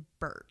and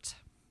Bert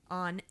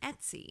on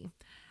Etsy.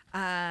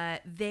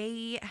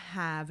 They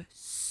have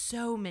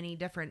so many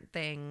different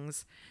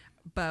things,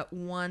 but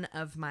one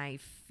of my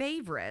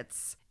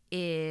favorites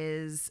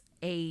is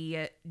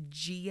a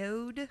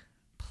geode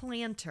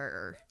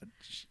planter.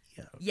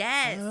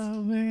 Yes.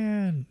 Oh,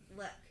 man.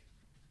 Look,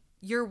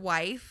 your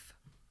wife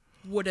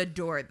would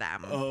adore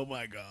them. Oh,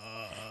 my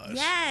gosh.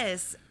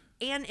 Yes.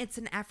 And it's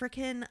an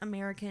African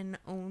American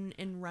owned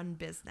and run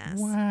business.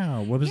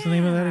 Wow. What was the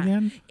name of that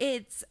again?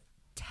 It's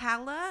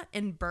Tala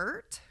and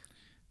Bert.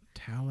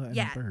 Tala and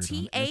Yeah, Bert.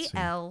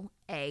 Tala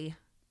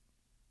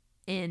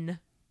in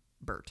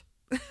Bert.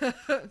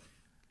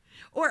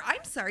 Or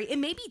I'm sorry, it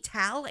may be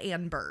Tal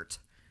and Bert.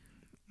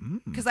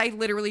 Because I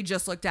literally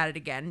just looked at it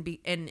again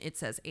and it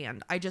says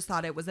and. I just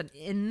thought it was an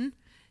in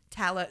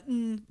Tala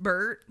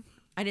Bert.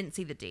 I didn't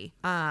see the D.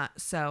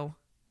 So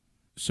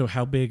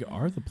how big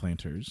are the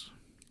planters?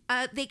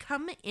 they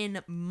come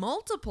in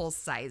multiple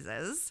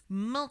sizes.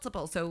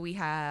 Multiple. So we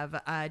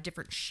have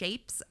different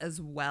shapes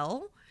as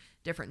well.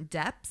 Different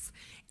depths,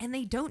 and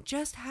they don't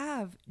just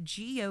have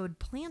geode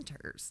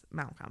planters,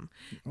 Malcolm.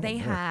 They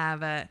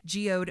have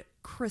geode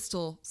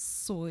crystal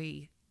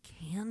soy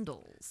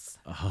candles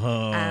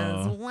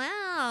as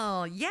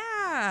well.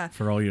 Yeah.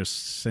 For all your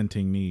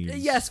scenting needs.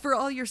 Yes, for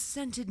all your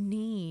scented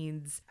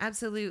needs.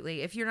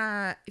 Absolutely. If you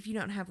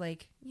don't have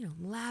like,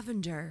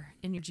 lavender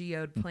in your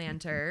geode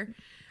planter.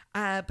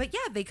 But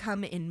yeah, they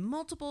come in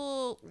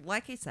multiple,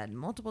 like I said,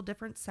 multiple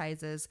different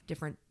sizes,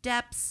 different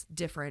depths,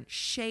 different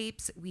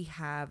shapes. We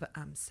have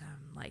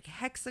some like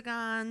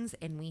hexagons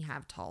and we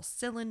have tall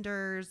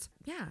cylinders.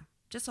 Yeah,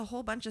 just a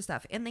whole bunch of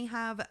stuff. And they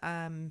have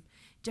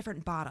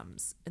different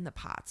bottoms in the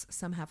pots.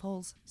 Some have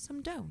holes,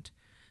 some don't.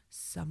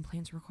 Some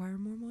plants require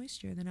more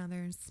moisture than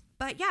others.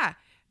 But yeah,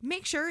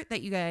 make sure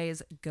that you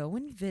guys go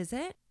and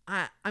visit.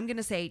 I'm going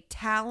to say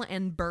Tal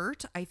and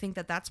Bert. I think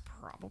that that's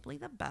probably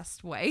the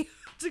best way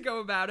to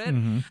go about it.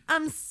 Mm-hmm.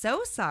 I'm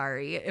so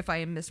sorry if I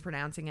am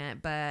mispronouncing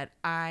it, but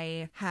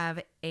I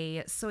have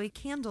a soy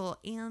candle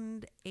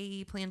and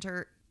a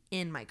planter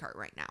in my cart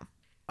right now.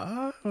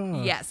 Oh.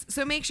 Yes.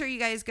 So make sure you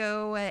guys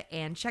go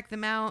and check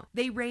them out.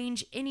 They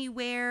range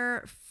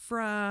anywhere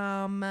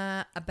from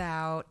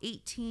about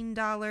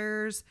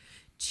 $18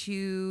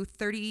 to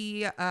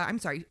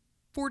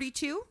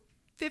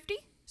 $42.50.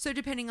 So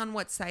depending on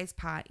what size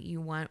pot you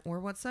want or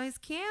what size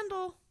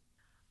candle.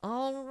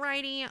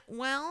 Alrighty.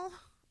 Well,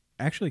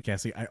 actually,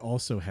 Cassie, I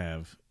also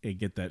have a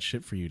get that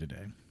shit for you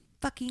today.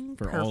 Fucking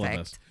for perfect. all of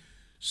us.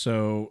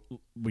 So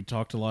we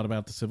talked a lot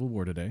about the Civil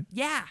War today.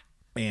 Yeah.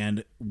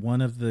 And one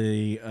of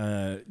the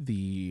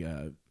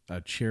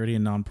charity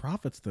and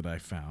nonprofits that I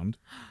found,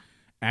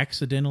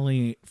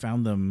 accidentally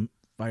found them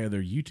via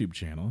their YouTube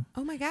channel.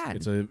 Oh my God.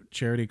 It's a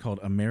charity called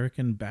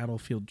American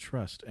Battlefield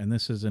Trust. And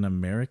this is an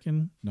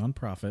American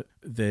nonprofit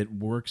that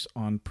works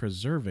on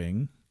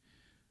preserving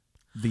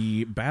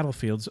the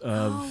battlefields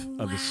of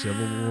the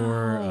Civil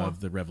War, of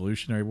the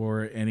Revolutionary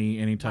War,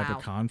 any type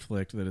of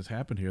conflict that has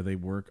happened here. They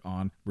work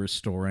on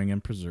restoring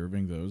and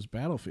preserving those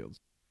battlefields.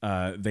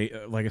 They,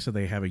 like I said,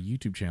 they have a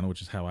YouTube channel,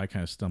 which is how I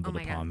kind of stumbled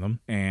upon them.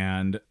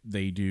 And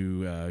they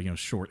do,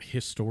 short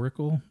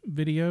historical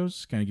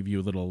videos, kind of give you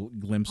a little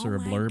glimpse or a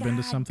blurb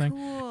into something.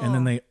 Cool. And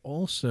then they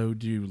also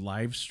do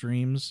live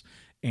streams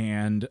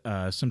and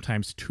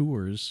sometimes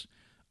tours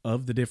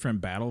of the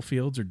different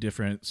battlefields or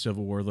different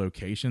Civil War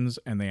locations.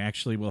 And they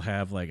actually will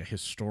have like a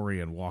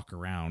historian walk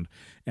around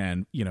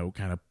and,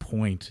 kind of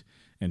point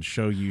and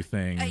show you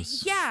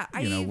things. I've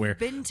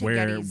been to where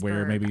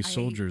Gettysburg. maybe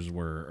soldiers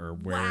were,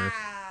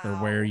 or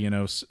where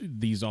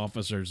these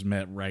officers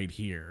met right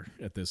here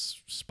at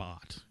this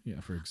spot.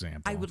 Yeah, for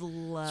example. I would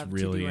love it's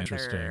really to do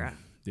interesting. Tour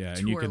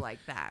and you can, like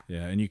that.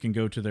 Yeah, and you can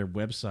go to their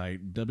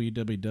website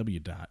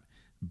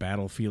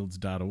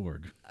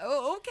www.battlefields.org.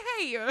 Oh,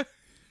 okay.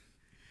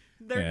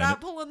 They're not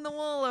pulling the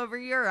wool over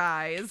your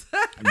eyes.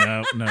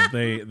 No,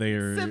 they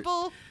are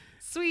simple.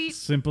 Sweet,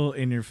 simple,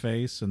 in your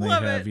face, and they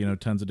Love have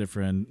it. Tons of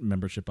different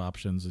membership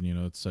options, and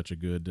it's such a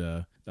good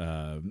a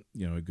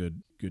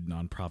good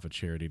nonprofit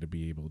charity to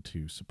be able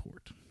to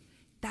support.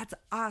 That's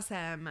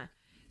awesome.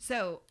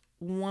 So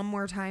one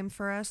more time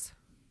for us.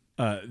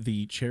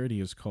 The charity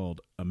is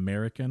called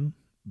American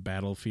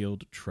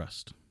Battlefield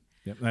Trust.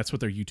 Yep, that's what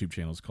their YouTube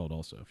channel is called.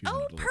 Also, if you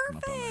wanted to look them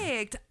up on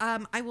there. Perfect.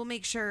 I will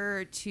make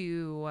sure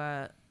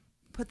to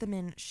put them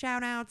in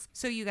shout outs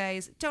so you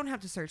guys don't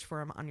have to search for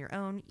them on your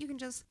own. You can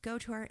just go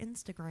to our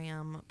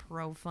Instagram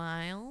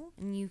profile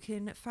and you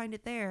can find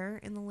it there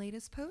in the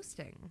latest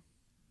posting.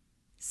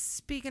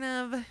 Speaking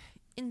of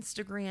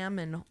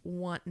Instagram and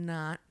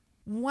whatnot,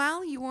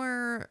 While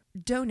you're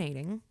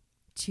donating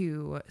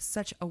to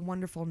such a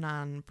wonderful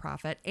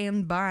nonprofit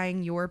and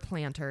buying your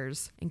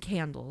planters and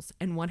candles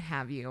and what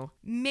have you,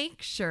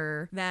 make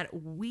sure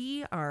that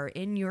we are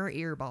in your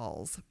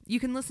earballs. You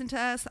can listen to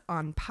us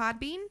on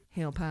Podbean,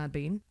 Hail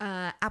Podbean,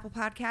 Apple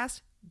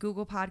Podcast,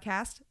 Google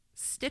Podcast,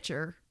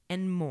 Stitcher,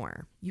 and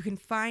more. You can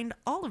find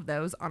all of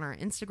those on our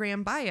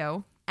Instagram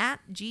bio at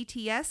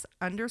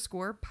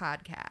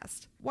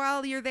GTS_podcast.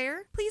 While you're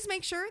there, please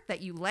make sure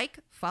that you like,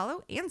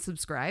 follow, and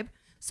subscribe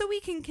so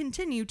we can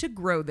continue to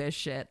grow this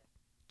shit.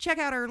 Check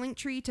out our link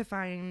tree to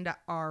find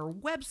our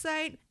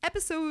website,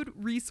 episode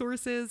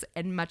resources,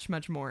 and much,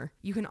 much more.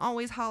 You can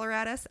always holler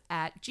at us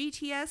at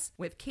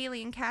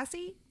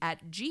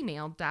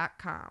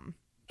gtswithkayleeandcassie@gmail.com.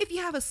 If you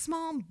have a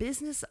small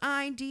business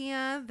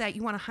idea that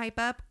you want to hype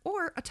up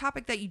or a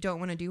topic that you don't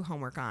want to do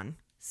homework on,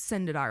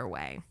 send it our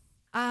way.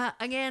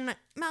 Again,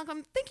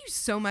 Malcolm, thank you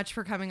so much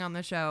for coming on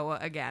the show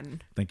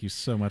again. Thank you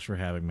so much for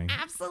having me.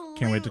 Absolutely.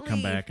 Can't wait to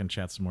come back and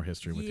chat some more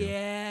history with you.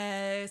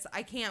 Yes,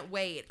 I can't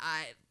wait.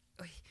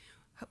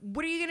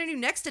 What are you going to do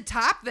next to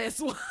top this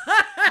one?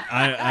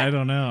 I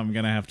don't know. I'm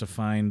going to have to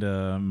find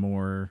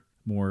more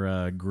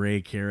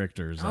gray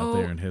characters out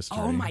there in history.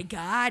 Oh my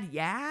God,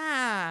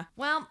 yeah.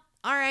 Well,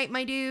 all right,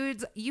 my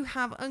dudes, you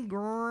have a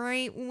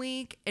great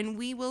week, and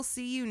we will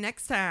see you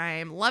next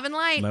time. Love and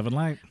light. Love and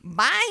light.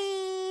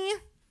 Bye.